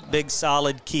 big,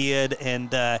 solid kid,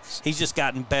 and he's just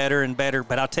gotten better and better.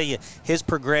 But I'll tell you, his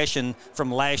progression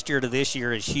from last year to this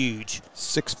year is huge.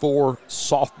 6'4"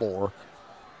 sophomore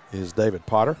is David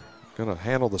Potter. Going to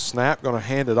handle the snap, going to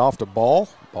hand it off to Ball.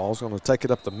 Ball's going to take it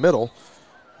up the middle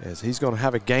as he's going to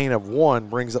have a gain of 1,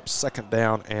 brings up 2nd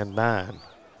down and 9.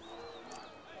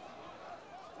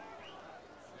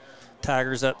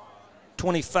 Tigers up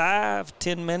 25,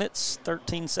 10 minutes,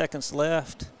 13 seconds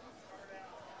left.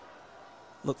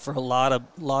 Look for a lot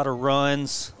of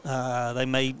runs. They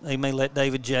may let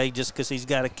David J, just because he's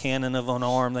got a cannon of an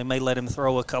arm, they may let him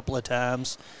throw a couple of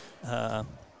times. Going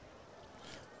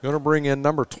to bring in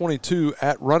number 22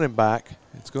 at running back.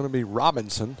 It's going to be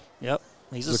Robinson. Yep,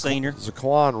 he's a senior.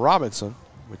 Zaquan Robinson.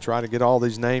 We try to get all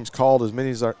these names called as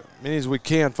many as we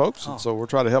can, folks, and so we'll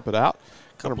try to help it out.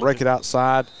 Going to break it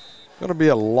outside. Going to be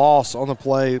a loss on the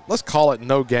play. Let's call it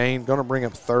no gain. Going to bring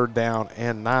up 3rd down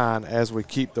and 9 as we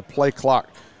keep the play clock.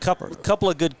 Couple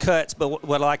of good cuts, but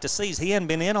what I like to see is he hadn't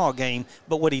been in all game,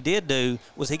 but what he did do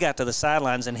was he got to the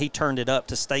sidelines and he turned it up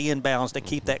to stay in bounds to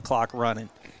keep that clock running.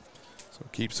 So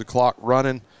keeps the clock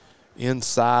running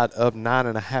inside of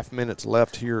 9.5 minutes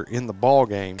left here in the ball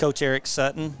game. Coach Eric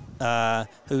Sutton,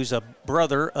 who's a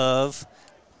brother of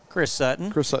Chris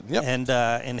Sutton. Yep.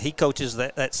 And he coaches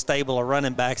that stable of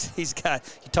running backs. He's got,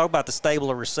 you talk about the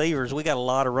stable of receivers, we got a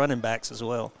lot of running backs as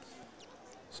well.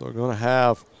 So we're going to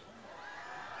have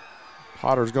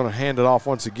Potter's going to hand it off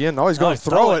once again. No, he's going to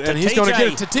throw it, and he's going to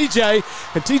get it to TJ,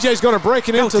 and TJ's going to break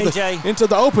it into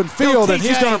the open field, and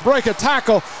he's going to break a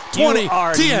tackle. 20,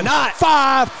 10,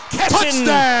 5,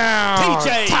 touchdown,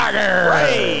 TJ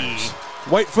Tigers.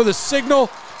 Wait for the signal.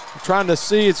 I'm trying to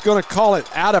see, it's going to call it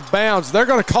out of bounds. They're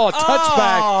going to call a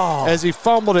touchback as he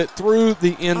fumbled it through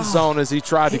the end zone as he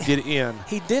tried to get in.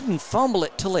 He didn't fumble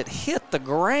it till it hit the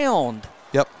ground.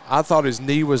 Yep, I thought his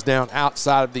knee was down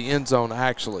outside of the end zone,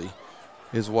 actually,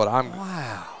 is what I'm.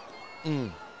 Wow.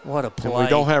 What a play. And we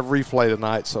don't have replay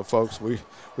tonight, so, folks, we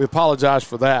apologize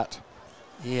for that.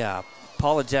 Yeah,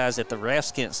 apologize that the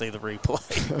refs can't see the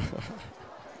replay.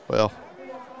 Well.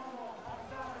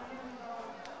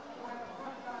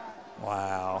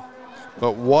 Wow.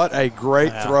 But what a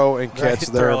great throw and catch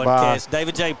there by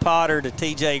David J. Potter to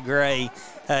T.J. Gray.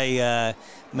 Hey,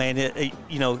 man,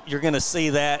 you're going to see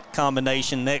that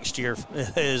combination next year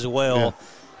as well,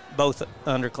 both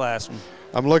underclassmen.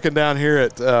 I'm looking down here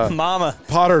at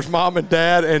Potter's mom and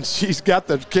dad, and she's got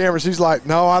the camera. She's like,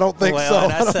 no, I don't think so.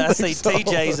 And I see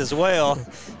TJ's as well.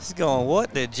 She's going,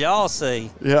 what did y'all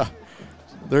see? Yeah.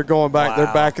 They're going back. Wow.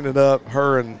 They're backing it up,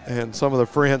 her and some of the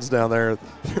friends down there.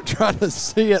 They're trying to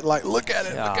see it, like, look at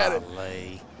it, look at it.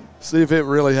 See if it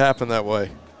really happened that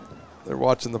way. They're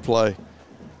watching the play.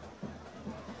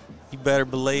 You better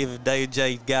believe if David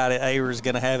J. got it, Ayer's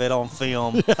going to have it on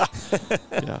film.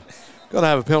 Yeah. Going to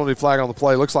have a penalty flag on the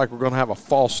play. Looks like we're going to have a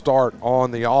false start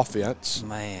on the offense.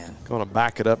 Man. Going to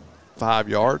back it up 5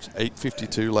 yards.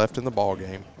 8:52 left in the ball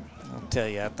game. I'll tell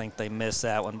you, I think they missed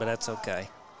that one, but that's okay.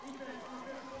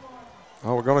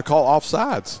 Oh, we're going to call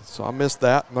offsides, so I missed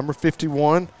that. Number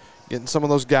 51, getting some of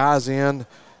those guys in.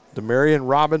 Demarion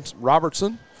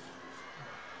Robertson.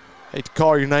 Hate to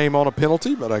call your name on a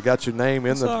penalty, but I got your name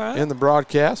in the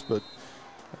broadcast. But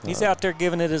he's out there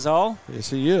giving it his all.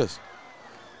 Yes, he is.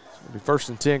 It'll be 1st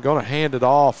and 10. Going to hand it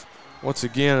off once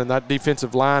again, and that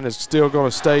defensive line is still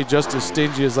going to stay just as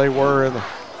stingy as they were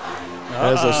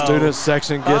as the student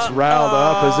section gets riled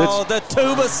up. As it's the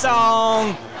tuba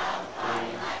song.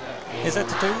 Is that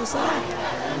the tuba song?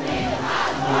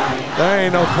 There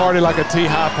ain't no party like a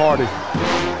T-High party.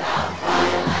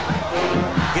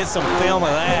 Get some film of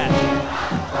that.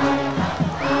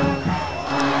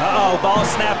 Ball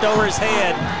snapped over his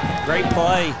head. Great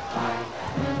play.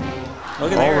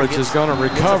 Look at that. Ulrich is going to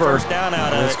recover. First down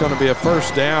out of it's going to be a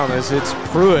first down as it's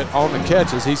Pruitt on the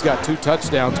catches. He's got 2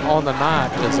 touchdowns on the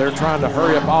night as they're trying to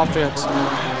hurry up offense.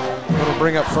 Going to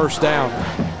bring up first down.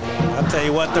 I'll tell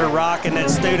you what, they're rocking that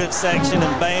student section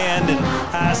and band and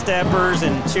high steppers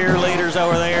and cheerleaders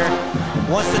over there.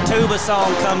 Once the tuba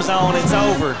song comes on, it's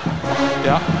over.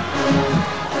 Yeah.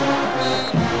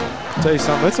 I'll tell you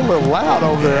something, it's a little loud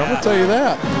over there. I'm going to tell you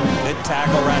that. Good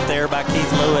tackle right there by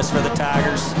Keith Lewis for the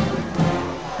Tigers.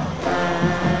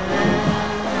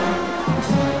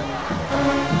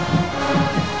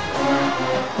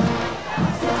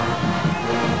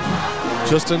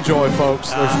 Just enjoy,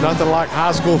 folks. There's nothing like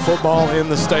high school football in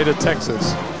the state of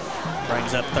Texas.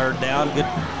 Brings up third down.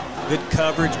 Good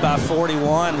coverage by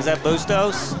 41. Is that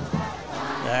Bustos?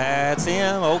 That's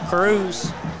him. Old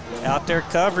Cruz out there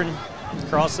covering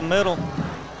across the middle.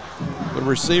 The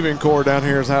receiving corps down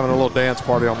here is having a little dance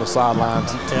party on the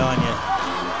sidelines. I'm telling you.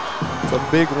 It's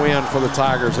a big win for the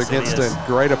Tigers against a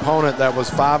great opponent that was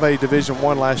 5A Division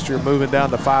I last year, moving down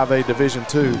to 5A Division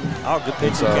II. Oh, good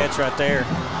pitch and catch right there.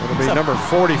 It'll be number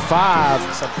 45.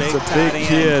 It's a big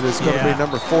kid. It's going to be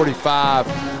number 45.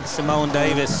 Simone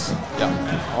Davis.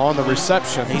 Yeah. On the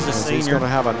reception. He's a senior. He's going to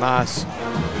have a nice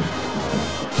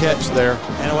catch there.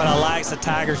 And what I like is the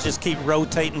Tigers just keep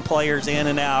rotating players in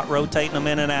and out, rotating them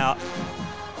in and out.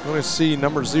 We're going to see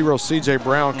number 0, C.J.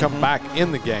 Brown, come back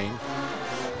in the game.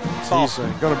 He's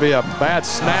going to be a bad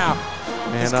snap,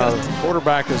 and the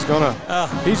quarterback is going to.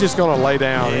 He's just going to lay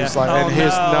down. Yeah. He's like, no,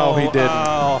 he didn't.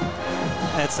 Oh,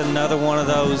 that's another one of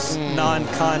those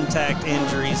non-contact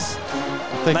injuries.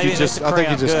 I think he just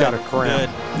got a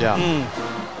cramp. Good. Yeah.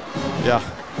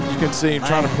 Yeah. You can see him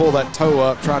trying to pull that toe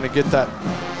up, trying to get that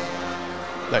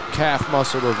calf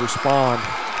muscle to respond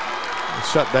and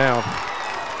shut down.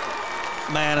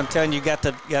 Man, I'm telling you, got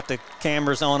the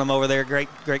cameras on them over there. Great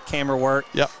camera work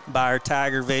by our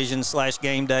Tigervision /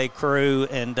 Gameday crew,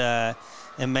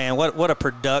 and man, what a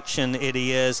production it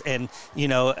is. And you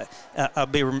know, I'll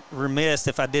be remiss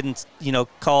if I didn't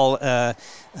call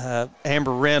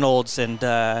Amber Reynolds and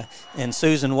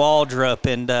Susan Waldrop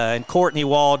and Courtney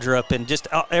Waldrop and just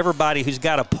everybody who's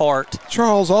got a part.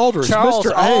 Charles Aldridge,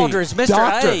 Mr. Mr.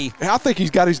 A. I think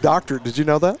he's got his doctorate. Did you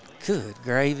know that? Good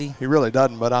gravy. He really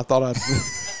doesn't, but I thought I'd.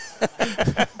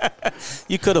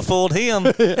 You could have fooled him.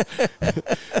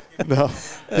 No,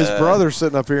 his brother's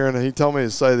sitting up here, and he told me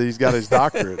to say that he's got his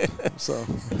doctorate. So,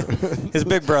 his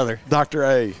big brother, Dr.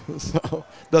 A, so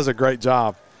does a great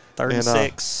job. 3rd and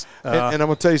 6. And I'm going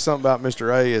to tell you something about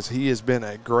Mr. A is he has been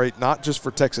a great, not just for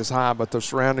Texas High, but the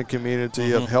surrounding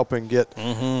community of helping get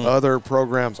other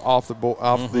programs off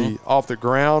the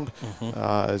ground.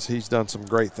 As he's done some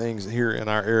great things here in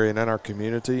our area and in our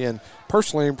community. And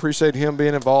personally, appreciate him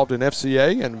being involved in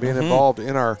FCA and being involved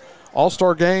in our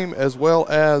All-Star game as well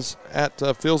as at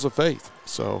Fields of Faith.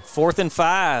 So 4th and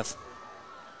 5.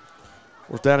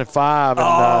 We're down at 5,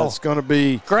 and it's going to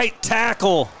be great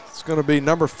tackle. It's going to be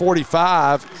number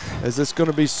 45, as it's going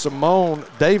to be Simone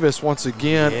Davis once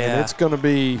again, and it's going to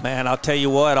be. Man, I'll tell you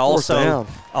what.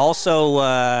 Also,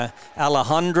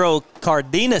 Alejandro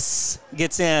Cardenas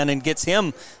gets in and gets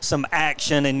him some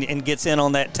action and gets in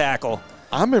on that tackle.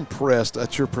 I'm impressed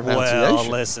at your pronunciation. Well,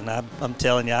 listen, I'm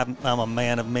telling you, I'm a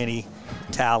man of many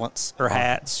talents, or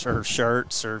hats, or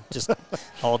shirts, or just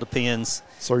all depends.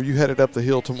 So are you headed up the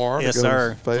hill tomorrow? Yes,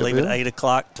 sir. Leave at 8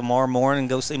 o'clock tomorrow morning,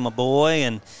 go see my boy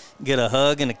and get a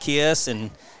hug and a kiss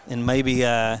and maybe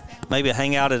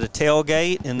hang out at a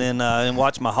tailgate and then and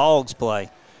watch my Hogs play.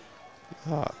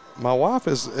 My wife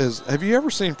is. Have you ever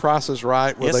seen Price is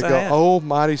Right, where yes, they go, have. "Oh,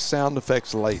 mighty sound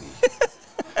effects lady"?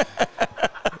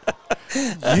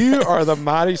 You are the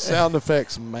mighty sound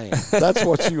effects man. That's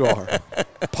what you are.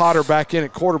 Potter back in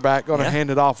at quarterback, going to hand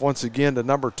it off once again to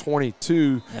number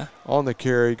 22 on the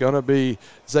carry. Going to be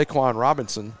Zaquan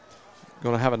Robinson.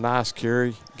 Going to have a nice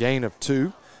carry, gain of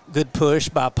 2. Good push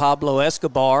by Pablo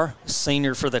Escobar,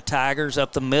 senior for the Tigers,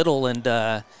 up the middle. And,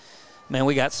 man,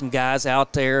 we got some guys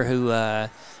out there who,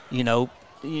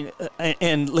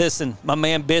 and listen, my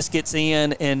man Biscuit's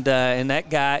in, and that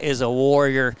guy is a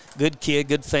warrior, good kid,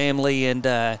 good family,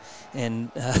 and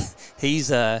he's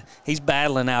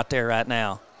battling out there right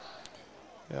now.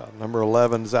 Yeah, number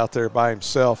 11 is out there by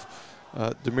himself.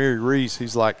 Demary Reese,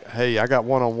 he's like, hey, I got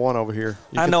one-on-one over here.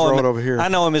 You can throw it over here. I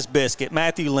know him as Biscuit.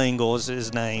 Matthew Lingle is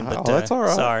his name. But, that's all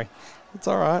right. Sorry. It's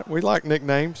all right. We like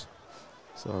nicknames.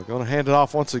 So going to hand it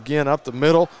off once again up the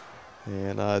middle,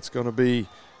 and it's going to be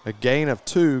a gain of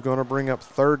 2, going to bring up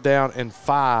 3rd down and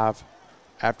 5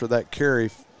 after that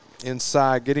carry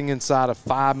inside, getting inside of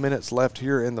 5 minutes left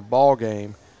here in the ball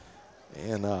game.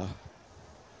 And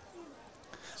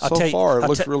so far it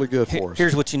looks really good for us.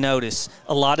 Here's what you notice.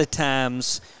 A lot of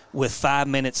times with 5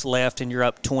 minutes left and you're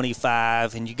up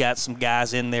 25 and you got some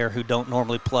guys in there who don't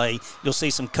normally play, you'll see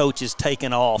some coaches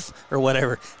taking off or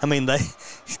whatever. I mean,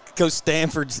 Coach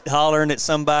Stanford's hollering at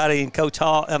somebody and Coach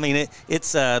Hall. I mean,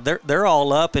 they're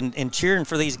all up and cheering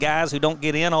for these guys who don't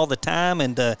get in all the time,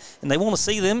 and they want to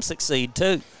see them succeed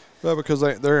too. Well, because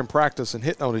they're in practice and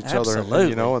hitting on each Absolutely. other,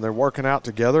 you know, and they're working out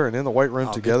together and in the weight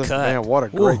room together. Man, what a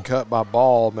great cut by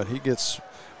Ball, but he gets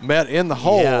met in the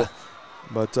hole. Yeah.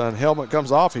 But helmet comes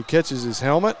off. He catches his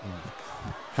helmet, and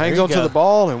hangs onto the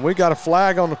ball, and we got a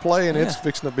flag on the play, and it's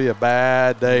fixing to be a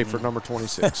bad day for number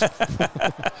 26. So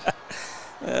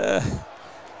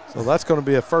that's going to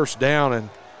be a first down, and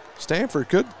Stanford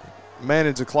could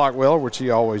manage the clock well, which he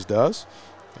always does,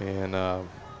 and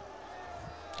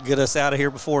get us out of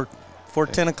here before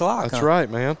 10 o'clock. That's right,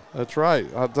 man. That's right.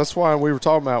 That's why we were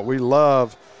talking about we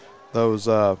love those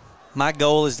my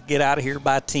goal is to get out of here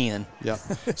by 10. Yeah.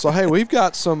 So, hey, we've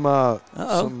got some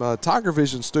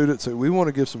Tigervision students that we want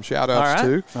to give some shout-outs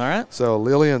to. All right. So,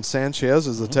 Lillian Sanchez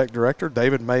is the tech director.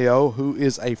 David Mayo, who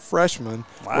is a freshman,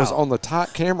 was on the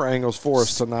tight camera angles for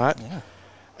us tonight. Yeah.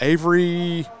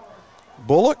 Avery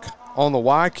Bullock on the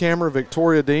Y camera.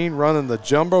 Victoria Dean running the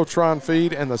Jumbotron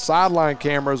feed. And the sideline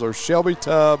cameras are Shelby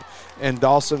Tubb and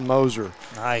Dawson Moser.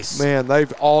 Nice. Man,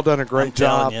 they've all done a great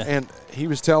job. You. And he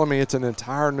was telling me it's an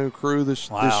entire new crew this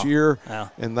year,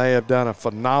 and they have done a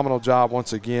phenomenal job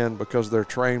once again because they're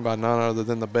trained by none other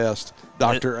than the best,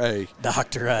 Dr. A.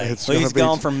 Dr. A. He's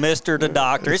gone from Mr. to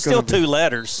Doctor. It's still 2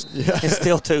 letters. Yeah. It's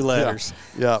still 2 letters.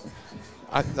 Yeah.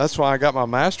 That's why I got my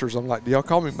master's. I'm like, do y'all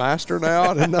call me master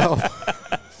now? I didn't know.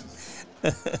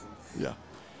 Yeah.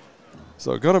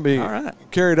 So going to be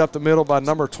carried up the middle by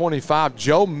number 25.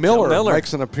 Joe Miller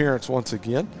makes an appearance once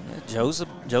again. Joe's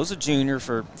a junior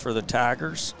for the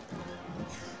Tigers.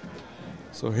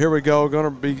 So here we go. Going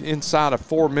to be inside of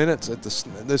 4 minutes at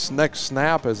this next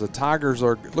snap as the Tigers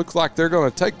looks like they're going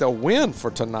to take the win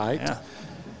for tonight. Yeah.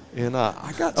 And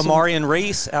I got Amarian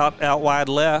Reese out wide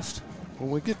left. When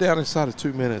we get down inside of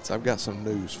 2 minutes, I've got some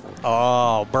news for you.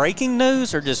 Oh, breaking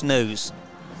news or just news?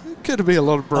 Could be a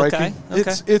little breaking.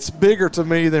 Okay. It's bigger to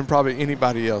me than probably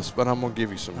anybody else, but I'm going to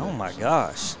give you some news. Oh, my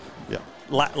gosh. Yeah.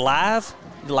 Live?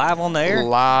 Live on the air?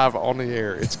 Live on the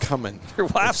air. It's coming. Your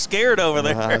wife's scared over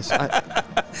there.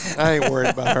 I ain't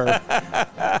worried about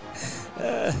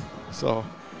her. So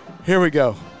here we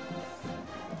go.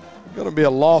 Going to be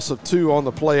a loss of 2 on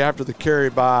the play after the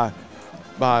carry by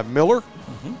Miller.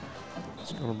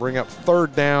 It's going to bring up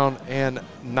 3rd down and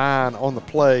 9 on the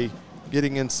play,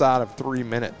 getting inside of 3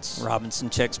 minutes. Robinson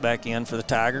checks back in for the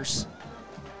Tigers.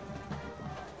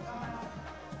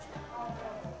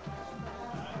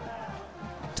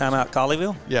 Timeout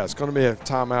Colleyville? Yeah, it's going to be a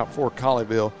timeout for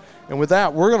Colleyville. And with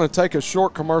that, we're going to take a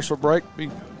short commercial break,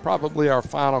 probably our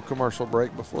final commercial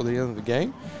break before the end of the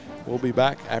game. We'll be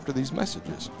back after these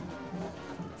messages.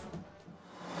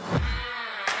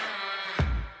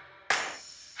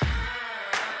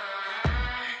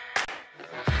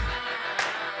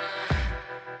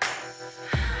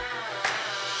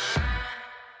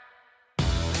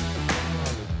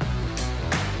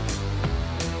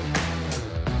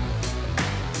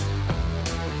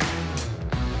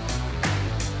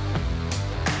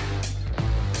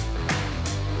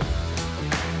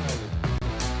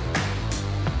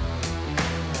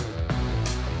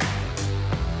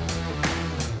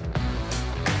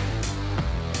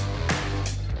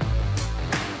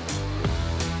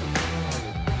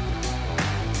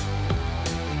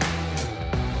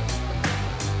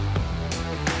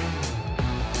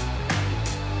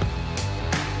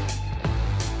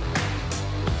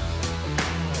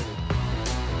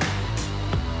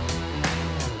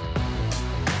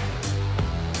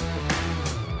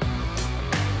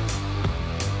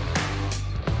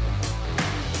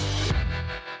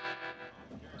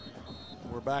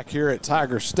 Back here at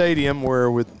Tiger Stadium, where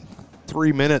with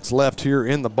 3 minutes left here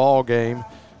in the ball game,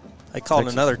 they called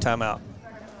another timeout.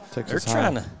 They're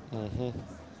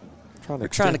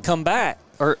trying to come back,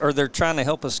 or they're trying to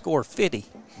help us score 50.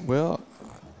 Well,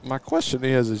 my question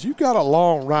is you got a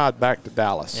long ride back to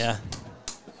Dallas? Yeah.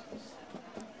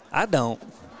 I don't.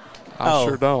 I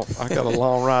sure don't. I got a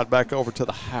long ride back over to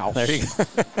the house. There you go.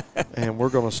 And we're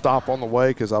going to stop on the way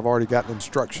because I've already gotten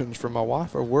instructions from my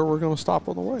wife of where we're going to stop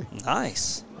on the way.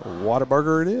 Nice.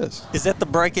 Whataburger it is. Is that the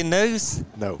breaking news?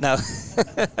 No. No.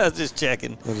 I was just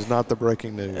checking. That is not the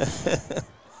breaking news.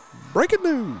 Breaking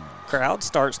news. Crowd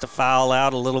starts to file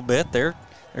out a little bit. They're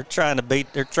trying to beat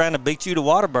you to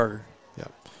Whataburger.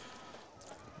 Yep.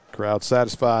 Crowd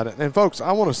satisfied. And folks,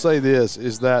 I want to say this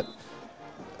is that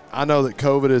I know that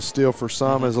COVID is still for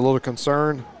some is a little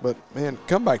concern, but, man,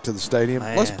 come back to the stadium.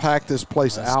 Man, let's pack this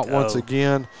place out once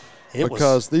again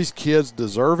because these kids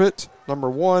deserve it, number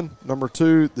one. Number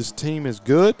two, this team is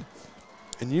good,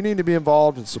 and you need to be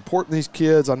involved in supporting these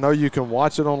kids. I know you can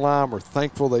watch it online. We're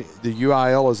thankful that the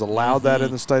UIL has allowed that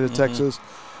in the state of Texas,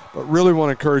 but really want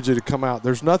to encourage you to come out.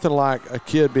 There's nothing like a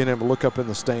kid being able to look up in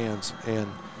the stands and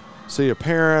see a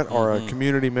parent or a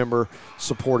community member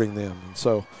supporting them. And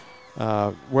so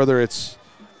whether it's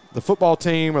the football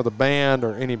team or the band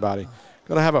or anybody,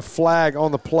 going to have a flag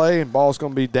on the play, and ball's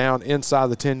going to be down inside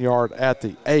the 10-yard at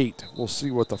the 8. We'll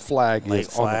see what the flag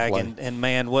is on the play. And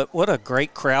man, what a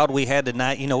great crowd we had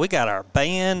tonight. You know, we got our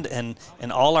band and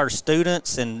all our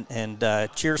students and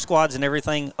cheer squads and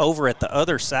everything over at the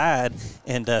other side,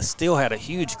 and still had a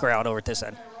huge crowd over at this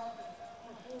side.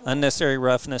 Unnecessary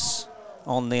roughness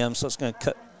on them, so it's going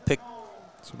to pick.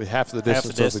 So it'll be half the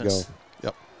distance of the goal.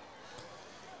 Yep.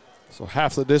 So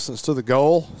half the distance to the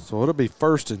goal. So it'll be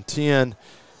 1st and 10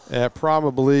 at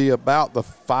probably about the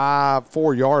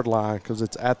 4-yard line because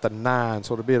it's at the 9.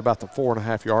 So it'll be at about the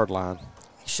 4.5-yard line.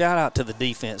 Shout out to the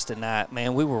defense tonight,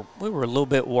 man. We were a little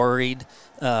bit worried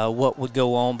what would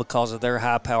go on because of their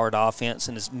high-powered offense,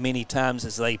 and as many times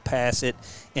as they pass it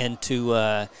into,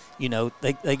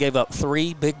 they gave up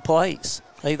 3 big plays.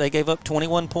 They gave up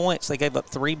 21 points. They gave up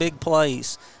 3 big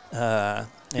plays.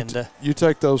 You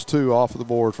take those 2 off of the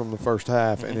board from the first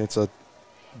half, and it's a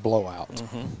blowout.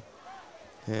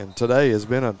 And today has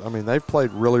been they've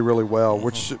played really, really well,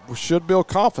 which should build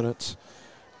confidence.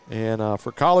 And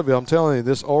for Colleyville, I'm telling you,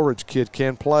 this Ulrich kid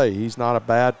can play. He's not a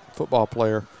bad football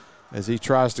player as he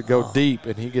tries to go deep,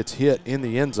 and he gets hit in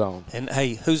the end zone. And,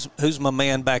 hey, who's my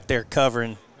man back there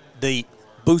covering deep?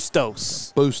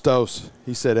 Bustos.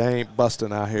 He said, I ain't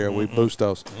busting out here. We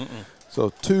Bustos. So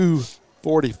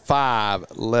 2:45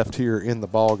 left here in the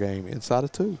ball game. Inside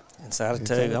of 2. Inside of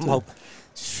 2. I'm hoping.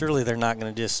 Surely they're not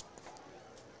going to just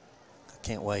 – I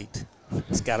can't wait.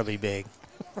 It's got to be big.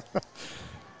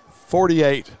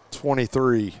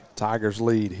 48-23, Tigers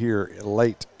lead here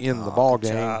late in the ball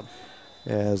game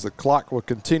as the clock will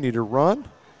continue to run.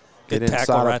 Good Get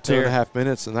tackle inside right of there. 2.5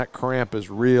 minutes, and that cramp is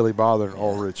really bothering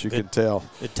Ulrich. You can tell.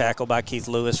 Good tackle by Keith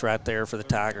Lewis right there for the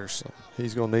Tigers.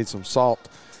 He's going to need some salt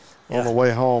on the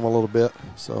way home a little bit.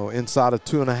 So inside of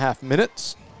 2.5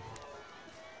 minutes.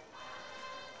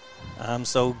 I'm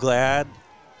so glad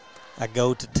I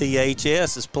go to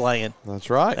THS is playing. That's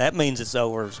right. That means it's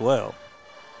over as well.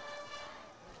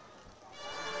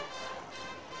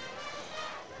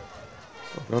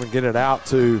 We're going to get it out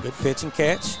to good pitch and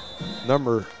catch.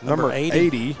 Number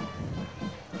 80.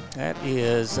 That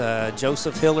is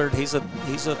Joseph Hillard. He's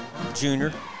a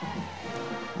junior.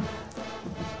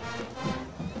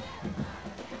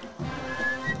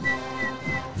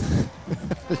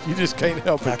 You just can't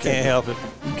help it. I can't help it.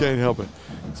 You can't help it.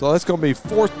 So that's going to be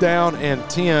 4th down and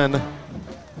 10.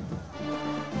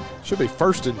 Should be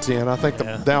 1st and 10. I think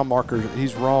the down marker,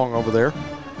 he's wrong over there.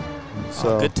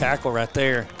 So good tackle right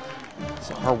there.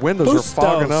 So our windows are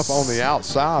fogging up on the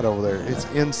outside over there. It's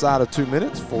inside of 2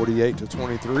 minutes,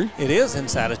 48-23. It is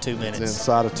inside of 2 minutes. It's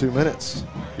inside of 2 minutes.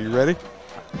 Are you ready?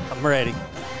 I'm ready.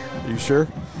 You sure?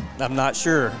 I'm not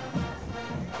sure.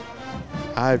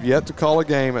 I have yet to call a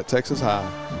game at Texas High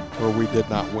where we did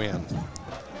not win.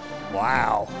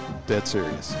 Wow. Dead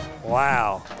serious.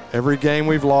 Wow. Every game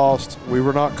we've lost, we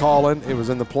were not calling. It was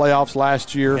in the playoffs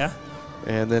last year. Yeah.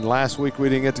 And then last week we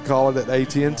didn't get to call it at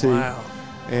AT&T. Wow.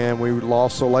 And we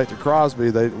lost so late to Crosby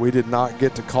that we did not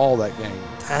get to call that game.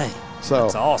 Dang. So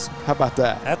that's awesome. How about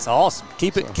that? That's awesome.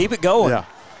 Keep it going. Yeah.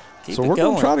 Keep we're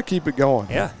going to try to keep it going.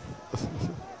 Yeah.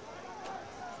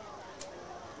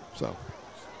 So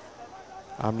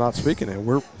I'm not speaking it.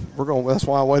 We're going. That's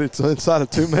why I waited till inside of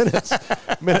 2 minutes.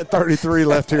 Minute 33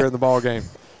 left here in the ball game.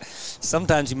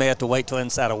 Sometimes you may have to wait till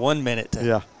inside of 1 minute.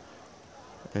 Yeah.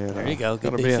 And, there you go.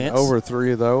 Good gonna defense. Be an over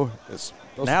 3 though.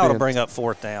 Now it'll bring up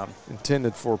 4th down.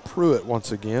 Intended for Pruitt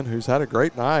once again, who's had a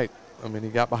great night. I mean, he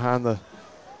got behind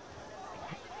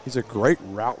he's a great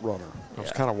route runner. I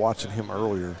was kind of watching him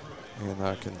earlier, and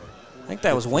I think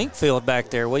that was Winkfield back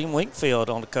there, William Winkfield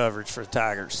on the coverage for the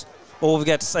Tigers. Well, we've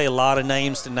got to say a lot of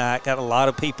names tonight, got a lot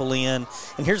of people in.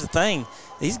 And here's the thing,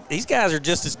 these guys are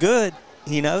just as good.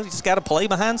 You know, you just got to play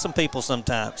behind some people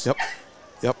sometimes.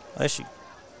 Yep. Bless you.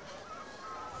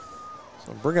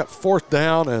 So bring up 4th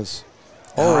down as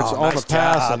Ulrich on the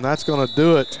pass, and that's going to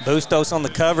do it. Bustos on the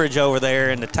coverage over there,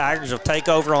 and the Tigers will take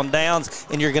over on downs,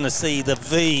 and you're going to see the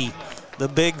V, the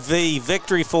big V,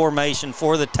 victory formation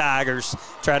for the Tigers.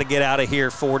 Try to get out of here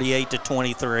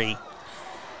 48-23.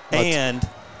 And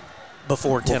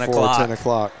before 10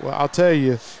 o'clock. Well, I'll tell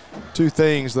you, two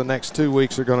things the next 2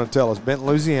 weeks are going to tell us. Benton,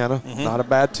 Louisiana, not a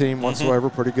bad team whatsoever,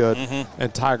 pretty good,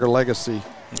 and Tiger Legacy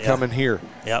coming here.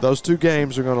 Those two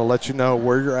games are going to let you know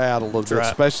where you're at a little bit,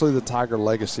 especially the Tiger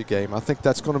Legacy game. I think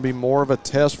that's going to be more of a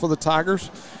test for the Tigers,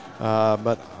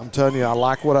 but I'm telling you, I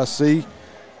like what I see.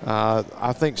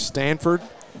 I think Stanford,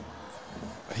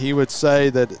 he would say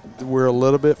that we're a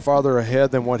little bit farther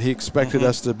ahead than what he expected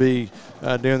us to be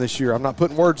during this year. I'm not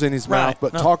putting words in his mouth,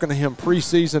 but talking to him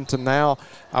preseason to now,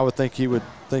 I would think he would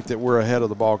think that we're ahead of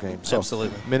the ball game. So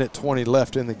absolutely. Minute 20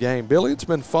 left in the game. Billy, it's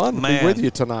been fun to be with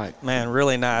you tonight. Man,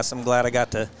 really nice. I'm glad I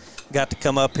got to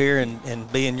come up here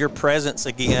and be in your presence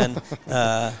again.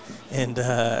 And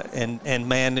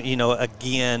man, you know,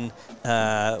 again,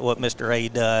 what Mr. A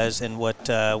does and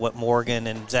what Morgan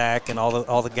and Zach and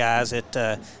all the guys at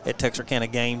Texarkana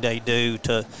Gameday do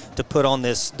to put on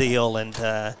this deal, and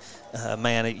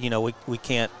man, you know, we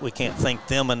can't thank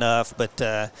them enough.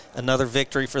 But another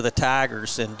victory for the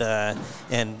Tigers, and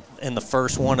the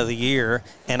first one of the year.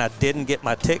 And I didn't get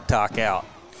my TikTok out.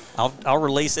 I'll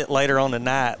release it later on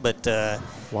tonight, but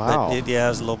wow, but it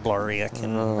was a little blurry. I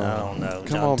don't know. Come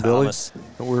John on, Thomas.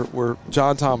 Billy. We're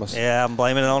John Thomas. Yeah, I'm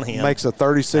blaming it on him. Makes a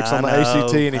 36 on the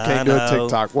ACT, and he can't do a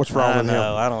TikTok. What's wrong with him?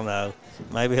 I don't know.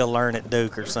 Maybe he'll learn at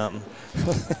Duke or something.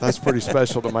 That's pretty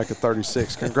special to make a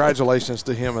 36. Congratulations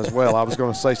to him as well. I was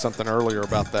going to say something earlier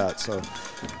about that, so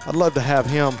I'd love to have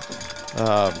him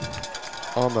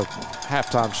on the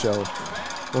halftime show.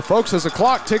 Well, folks, as the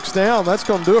clock ticks down, that's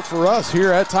going to do it for us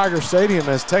here at Tiger Stadium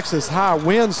as Texas High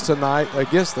wins tonight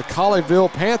against the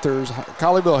Colleyville Panthers,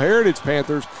 Colleyville Heritage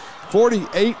Panthers,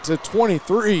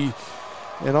 48-23.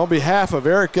 And on behalf of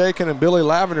Eric Aiken and Billy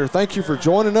Lavender, thank you for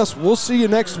joining us. We'll see you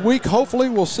next week. Hopefully,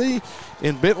 we'll see you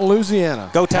in Benton, Louisiana.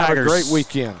 Go Tigers. Have a great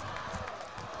weekend.